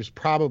 because there's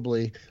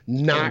probably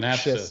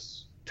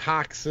noxious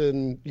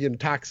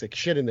toxic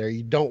shit in there.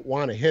 You don't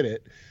want to hit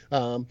it.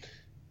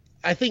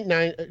 I think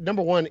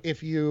number one,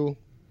 if you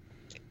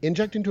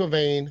inject into a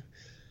vein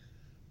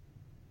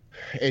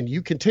and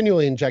you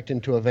continually inject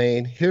into a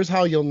vein, here's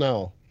how you'll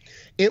know.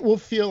 It will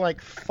feel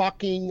like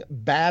fucking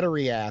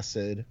battery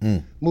acid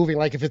moving,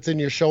 like if it's in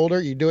your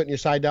shoulder, you do it in your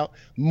side out,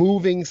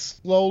 moving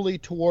slowly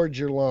towards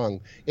your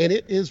lung. And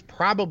it is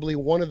probably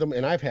one of them.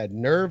 And I have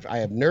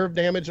nerve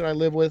damage that I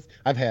live with.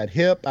 I've had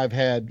hip, I've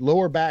had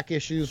lower back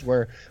issues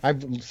where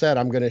I've said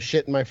I'm going to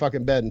shit in my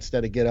fucking bed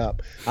instead of get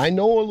up. I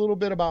know a little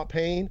bit about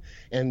pain,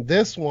 and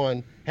this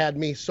one had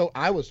me so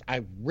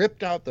I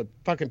ripped out the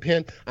fucking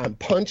pin. I'm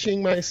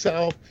punching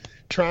myself,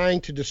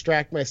 trying to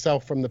distract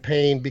myself from the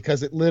pain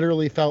because it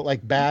literally felt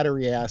like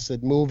battery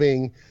acid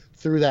moving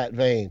through that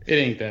vein. It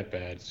ain't that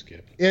bad,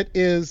 Skip. It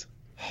is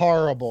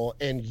horrible,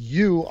 and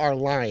you are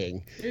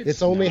lying.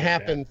 It's only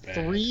happened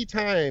 3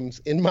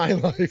 times in my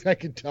life. I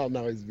can tell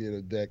now he's being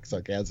a dick,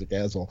 sarcastic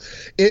asshole.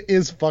 It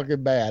is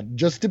fucking bad.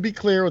 Just to be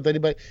clear with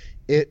anybody,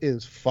 it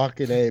is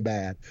fucking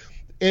bad.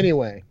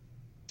 Anyway,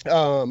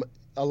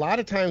 a lot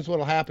of times what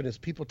will happen is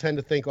people tend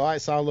to think, oh, I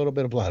saw a little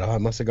bit of blood. Oh, I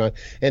must have gone.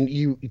 And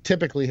you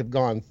typically have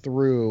gone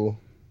through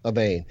a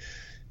vein.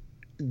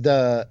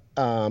 The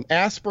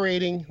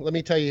aspirating, let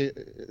me tell you,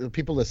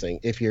 people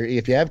listening, if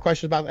you have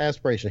questions about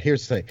aspiration,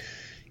 here's the thing.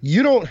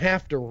 You don't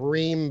have to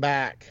ream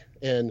back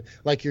and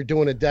like you're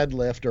doing a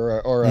deadlift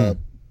or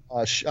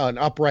an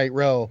upright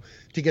row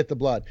to get the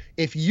blood.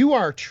 If you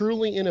are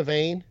truly in a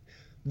vein,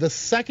 the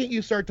second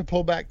you start to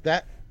pull back,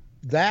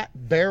 that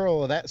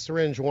barrel of that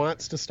syringe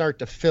wants to start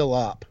to fill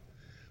up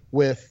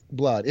with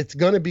blood. It's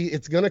going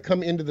to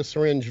come into the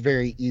syringe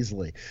very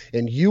easily.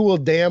 And you will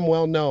damn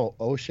well know,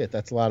 oh shit,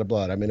 that's a lot of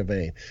blood. I'm in a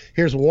vein.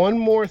 Here's one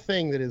more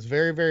thing that is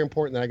very, very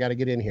important that I got to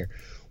get in here.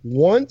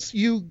 Once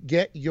you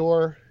get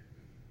your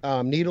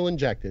needle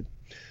injected,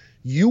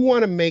 you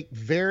want to make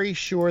very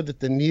sure that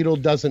the needle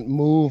doesn't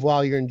move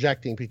while you're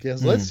injecting,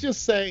 because let's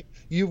just say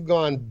you've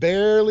gone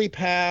barely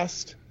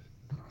past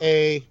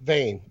a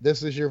vein.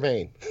 This is your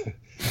vein.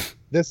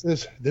 This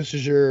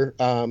is your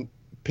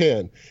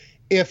pin.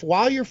 If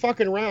while you're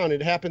fucking around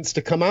it happens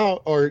to come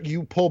out or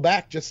you pull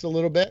back just a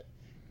little bit,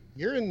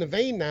 you're in the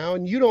vein now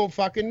and you don't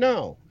fucking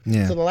know.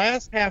 Yeah. So the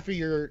last half of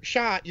your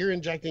shot, you're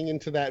injecting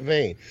into that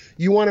vein.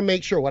 You want to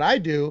make sure. What I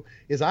do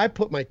is I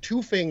put my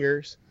 2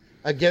 fingers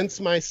against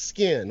my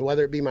skin,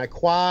 whether it be my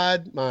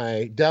quad,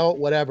 my delt,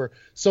 whatever,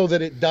 so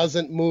that it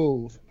doesn't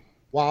move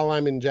while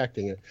I'm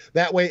injecting it.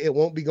 That way it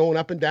won't be going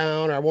up and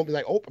down, or I won't be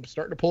like, oh, I'm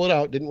starting to pull it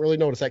out. Didn't really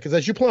notice that. Because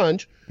as you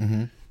plunge,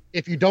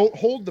 if you don't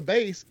hold the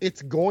base,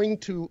 it's going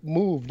to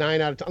move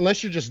 9 out of 10,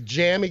 unless you're just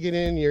jamming it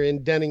in, you're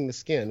indenting the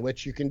skin,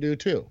 which you can do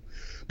too.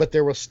 But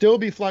there will still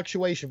be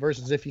fluctuation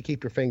versus if you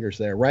keep your fingers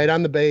there, right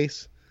on the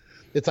base.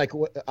 It's like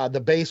the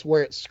base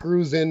where it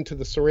screws into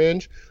the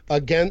syringe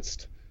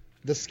against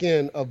the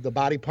skin of the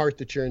body part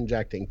that you're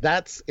injecting.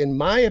 That's, in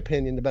my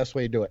opinion, the best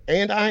way to do it.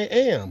 And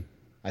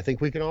I think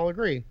we can all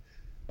agree,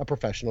 a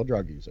professional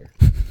drug user.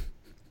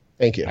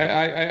 Thank you.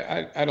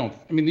 I don't,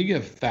 I mean, you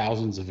have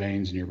thousands of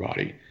veins in your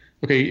body.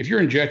 Okay, if you're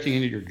injecting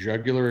into your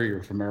jugular or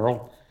your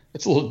femoral,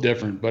 it's a little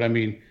different. But I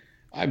mean,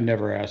 I've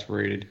never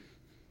aspirated.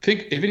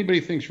 If anybody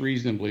thinks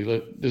reasonably,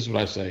 this is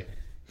what I say.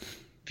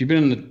 If you've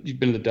been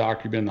in the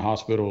doctor, you've been in the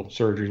hospital,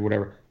 surgeries,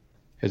 whatever,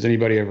 has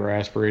anybody ever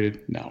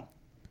aspirated? No.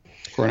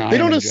 For an they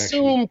don't injection.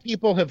 Assume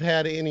people have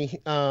had any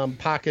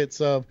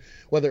pockets of,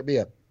 whether it be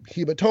a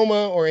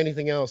hematoma or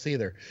anything else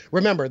either.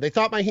 Remember, they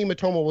thought my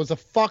hematoma was a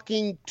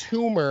fucking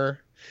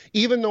tumor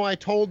even though I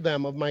told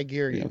them of my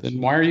gear use.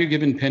 Then why are you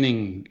giving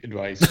pinning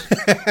advice?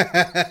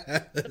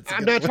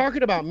 I'm not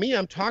talking about me.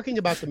 I'm talking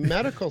about the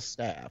medical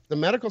staff. The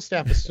medical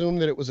staff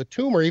assumed that it was a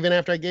tumor even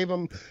after I gave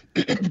them,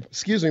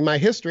 excuse me, my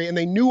history, and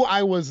they knew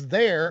I was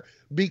there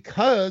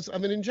because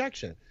of an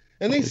injection.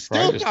 And they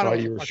still just thought thought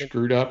you were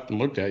screwed up and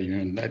looked at you,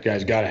 and that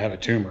guy's got to have a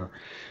tumor.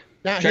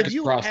 Now, Check his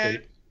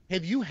prostate.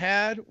 Have you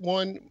had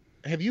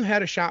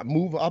a shot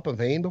move up a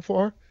vein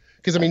before?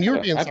 Because I mean,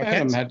 you're being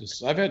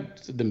sarcastic. I've had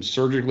them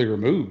surgically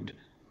removed.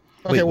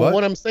 Okay, well,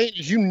 what I'm saying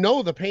is, you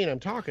know the pain I'm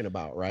talking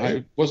about, right?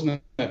 It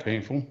wasn't that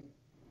painful.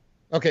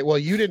 Okay, well,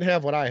 you didn't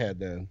have what I had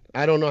then.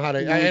 I don't know how to.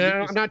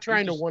 I'm not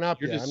trying to one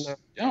up you.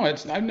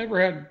 I've never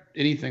had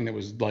anything that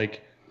was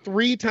like.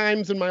 3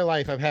 times in my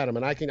life I've had them,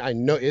 and I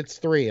know it's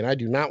 3, and I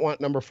do not want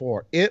number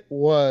 4. It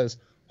was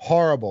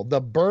horrible. The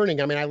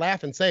burning. I mean, I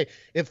laugh and say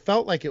it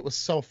felt like it was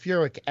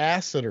sulfuric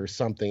acid or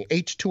something,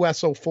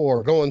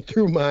 H2SO4 going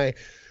through my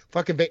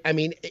fucking vein. I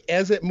mean,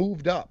 as it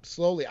moved up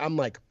slowly, I'm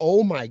like,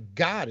 oh my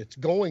God, it's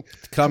going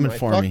coming to my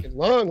for fucking me.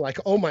 lung. Like,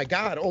 oh my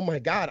God.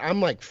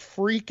 I'm like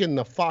freaking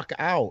the fuck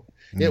out.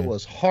 It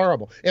was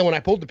horrible. And when I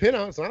pulled the pin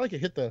out, it's not like it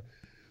hit the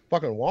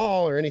fucking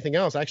wall or anything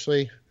else.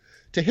 Actually,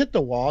 to hit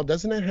the wall,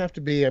 doesn't that have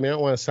to be, I mean, I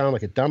don't want to sound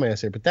like a dumbass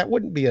here, but that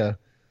wouldn't be a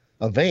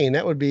vein.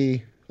 That would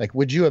be like,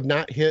 would you have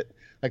not hit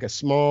like a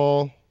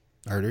small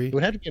artery? It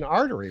would have to be an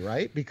artery,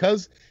 right?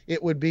 Because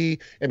it would be,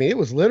 I mean, it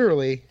was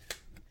literally,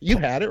 you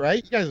had it,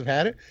 right? You guys have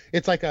had it.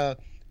 It's like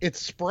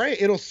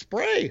it'll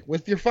spray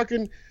with your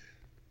fucking,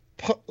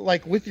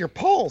 like with your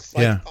pulse.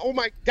 Like, oh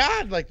my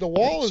God, like the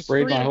wall is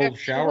sprayed my whole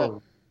shower.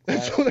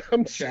 That's what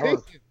I'm saying.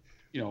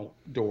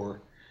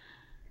 Door.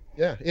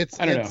 Yeah,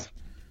 I don't know.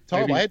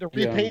 Maybe, I had to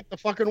repaint the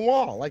fucking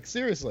wall. Like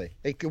seriously,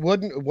 it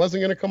wasn't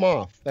going to come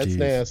off. That's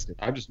nasty.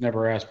 I've just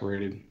never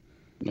aspirated.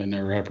 I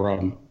never had a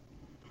problem.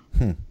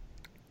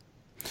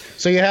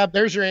 So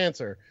there's your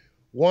answer.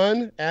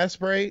 1,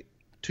 aspirate.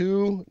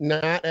 2,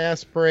 not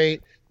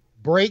aspirate.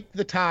 Break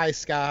the tie,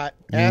 Scott.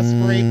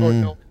 Aspirate or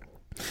no.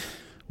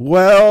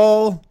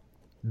 Well,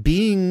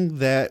 being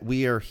that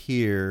we are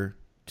here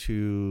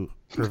to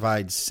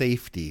provide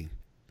safety.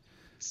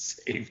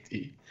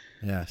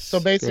 Yes. So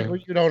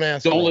basically, you don't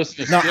ask. Don't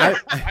listen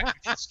to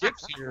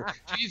Skips here.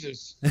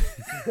 Jesus.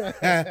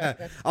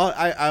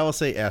 I will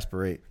say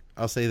aspirate.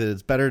 I'll say that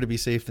it's better to be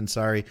safe than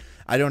sorry.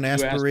 I don't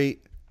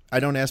aspirate. I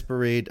don't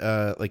aspirate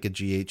like a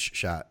GH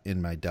shot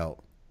in my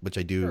delt, which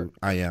I do. Sure.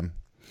 I am.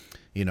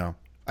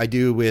 I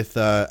do with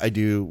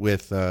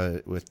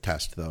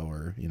test though,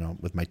 or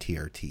with my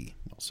TRT.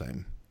 I'll say.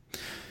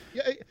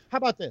 Yeah. How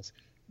about this?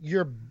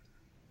 You're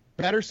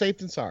better safe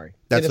than sorry.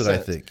 That's what I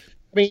think.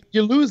 I mean,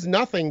 you lose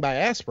nothing by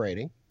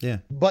aspirating. Yeah.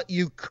 But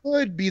you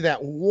could be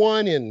that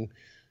 1 in,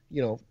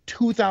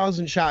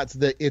 2,000 shots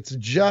that it's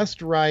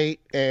just right,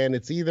 and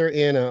it's either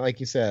in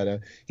like you said,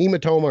 a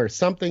hematoma or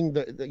something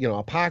that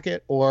a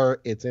pocket,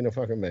 or it's in a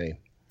fucking vein.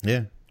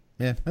 Yeah.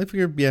 Yeah. I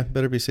figured,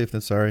 better be safe than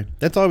sorry.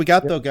 That's all we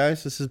got though,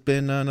 guys. This has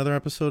been another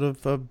episode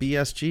of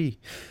BSG.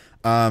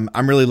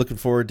 I'm really looking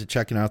forward to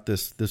checking out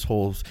this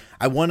whole.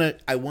 I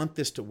want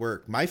this to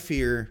work. My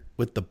fear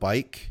with the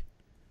bike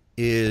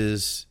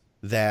is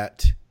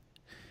that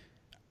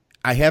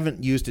I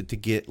haven't used it to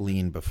get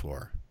lean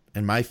before.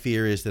 And my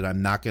fear is that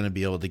I'm not going to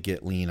be able to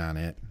get lean on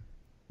it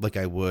like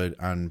I would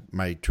on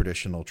my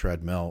traditional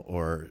treadmill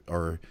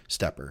or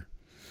stepper.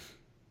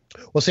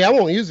 Well, see, I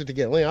won't use it to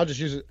get lean. I'll just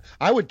use it.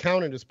 I would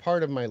count it as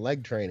part of my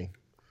leg training.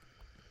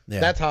 Yeah.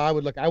 That's how I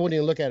would look. I wouldn't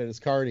even look at it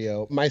as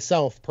cardio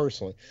myself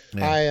personally.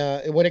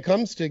 Yeah. When it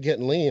comes to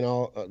getting lean,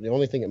 the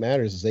only thing that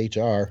matters is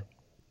HR.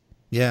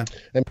 Yeah.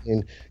 I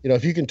mean,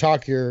 if you can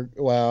talk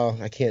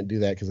I can't do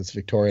that because it's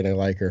Victoria and I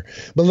like her.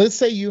 But let's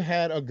say you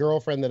had a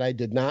girlfriend that I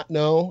did not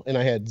know and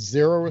I had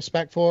zero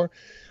respect for.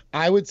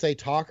 I would say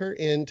talk her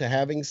into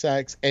having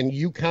sex, and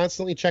you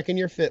constantly checking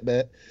your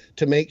Fitbit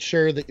to make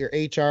sure that your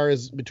HR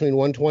is between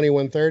 120 and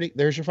 130.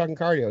 There's your fucking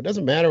cardio. It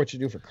doesn't matter what you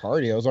do for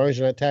cardio as long as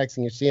you're not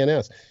taxing your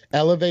CNS.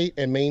 Elevate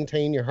and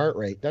maintain your heart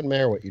rate. Doesn't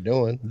matter what you're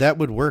doing. That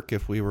would work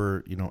if we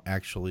were,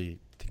 actually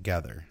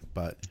together.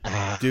 But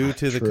due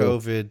to the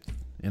COVID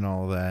and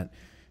all of that,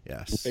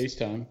 yes.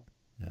 FaceTime.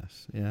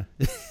 Yes. Yeah.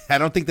 I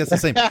don't think that's the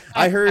same.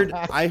 I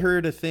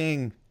heard a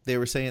thing. They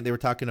were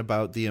talking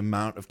about the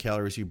amount of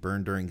calories you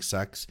burn during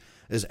sex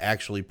is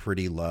actually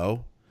pretty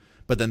low.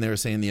 But then they were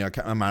saying the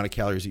amount of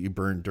calories that you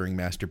burn during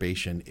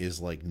masturbation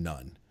is like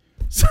none.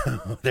 So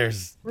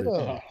there's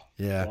well,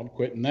 I'm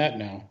quitting that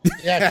now.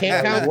 Yeah,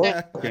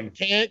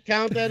 can't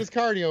count that as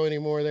cardio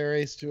anymore there,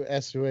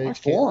 S2H. My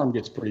forearm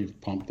gets pretty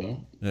pumped though.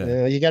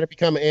 Yeah, you got to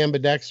become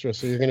ambidextrous,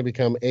 so you're going to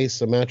become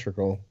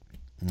asymmetrical.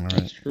 All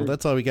right. Well,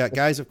 that's all we got.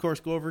 Guys, of course,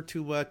 go over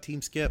to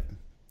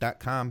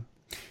teamskip.com.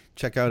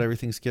 Check out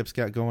everything Skip's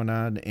got going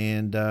on,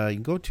 and you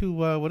can go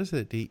to what is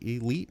it? The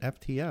Elite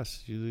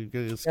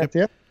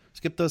FTS.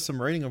 Skip does some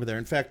writing over there.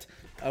 In fact,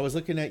 I was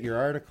looking at your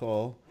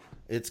article.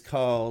 It's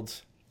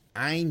called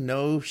 "I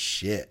Know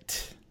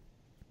Shit."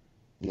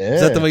 Yeah.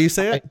 Is that the way you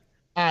say it?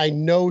 I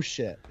know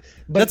shit.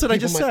 But that's what I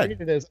just said.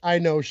 It is I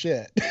know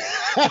shit.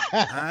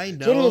 I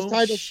It's one of know. those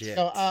titles. Shit.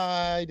 So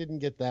I didn't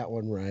get that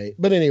one right.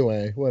 But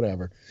anyway,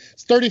 whatever.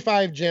 It's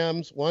 35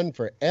 gems, one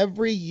for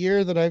every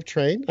year that I've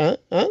trained.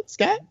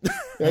 Scott?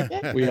 Like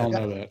that? We all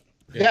know that.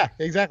 Yeah,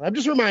 exactly. I'm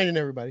just reminding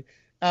everybody.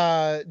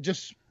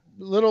 Just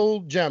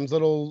little gems,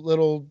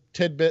 little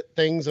tidbit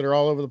things that are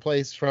all over the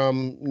place,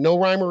 from no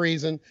rhyme or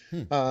reason,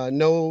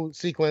 no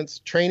sequence,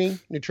 training,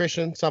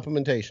 nutrition,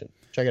 supplementation.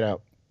 Check it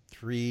out.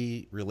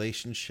 3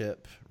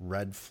 relationship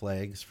red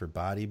flags for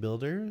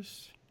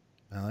bodybuilders.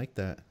 I like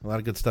that. A lot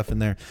of good stuff in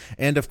there.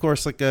 And of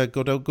course, like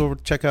go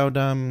check out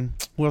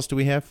who else do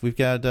we have? We've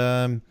got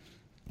of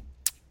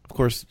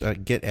course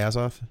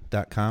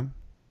getazoth.com.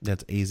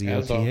 That's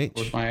AZOTH.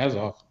 Where's my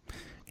Azoth?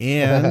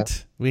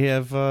 And we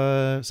have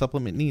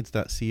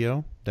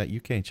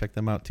supplementneeds.co.uk. Check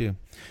them out too.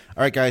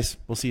 All right, guys.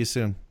 We'll see you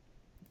soon.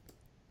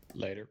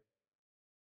 Later.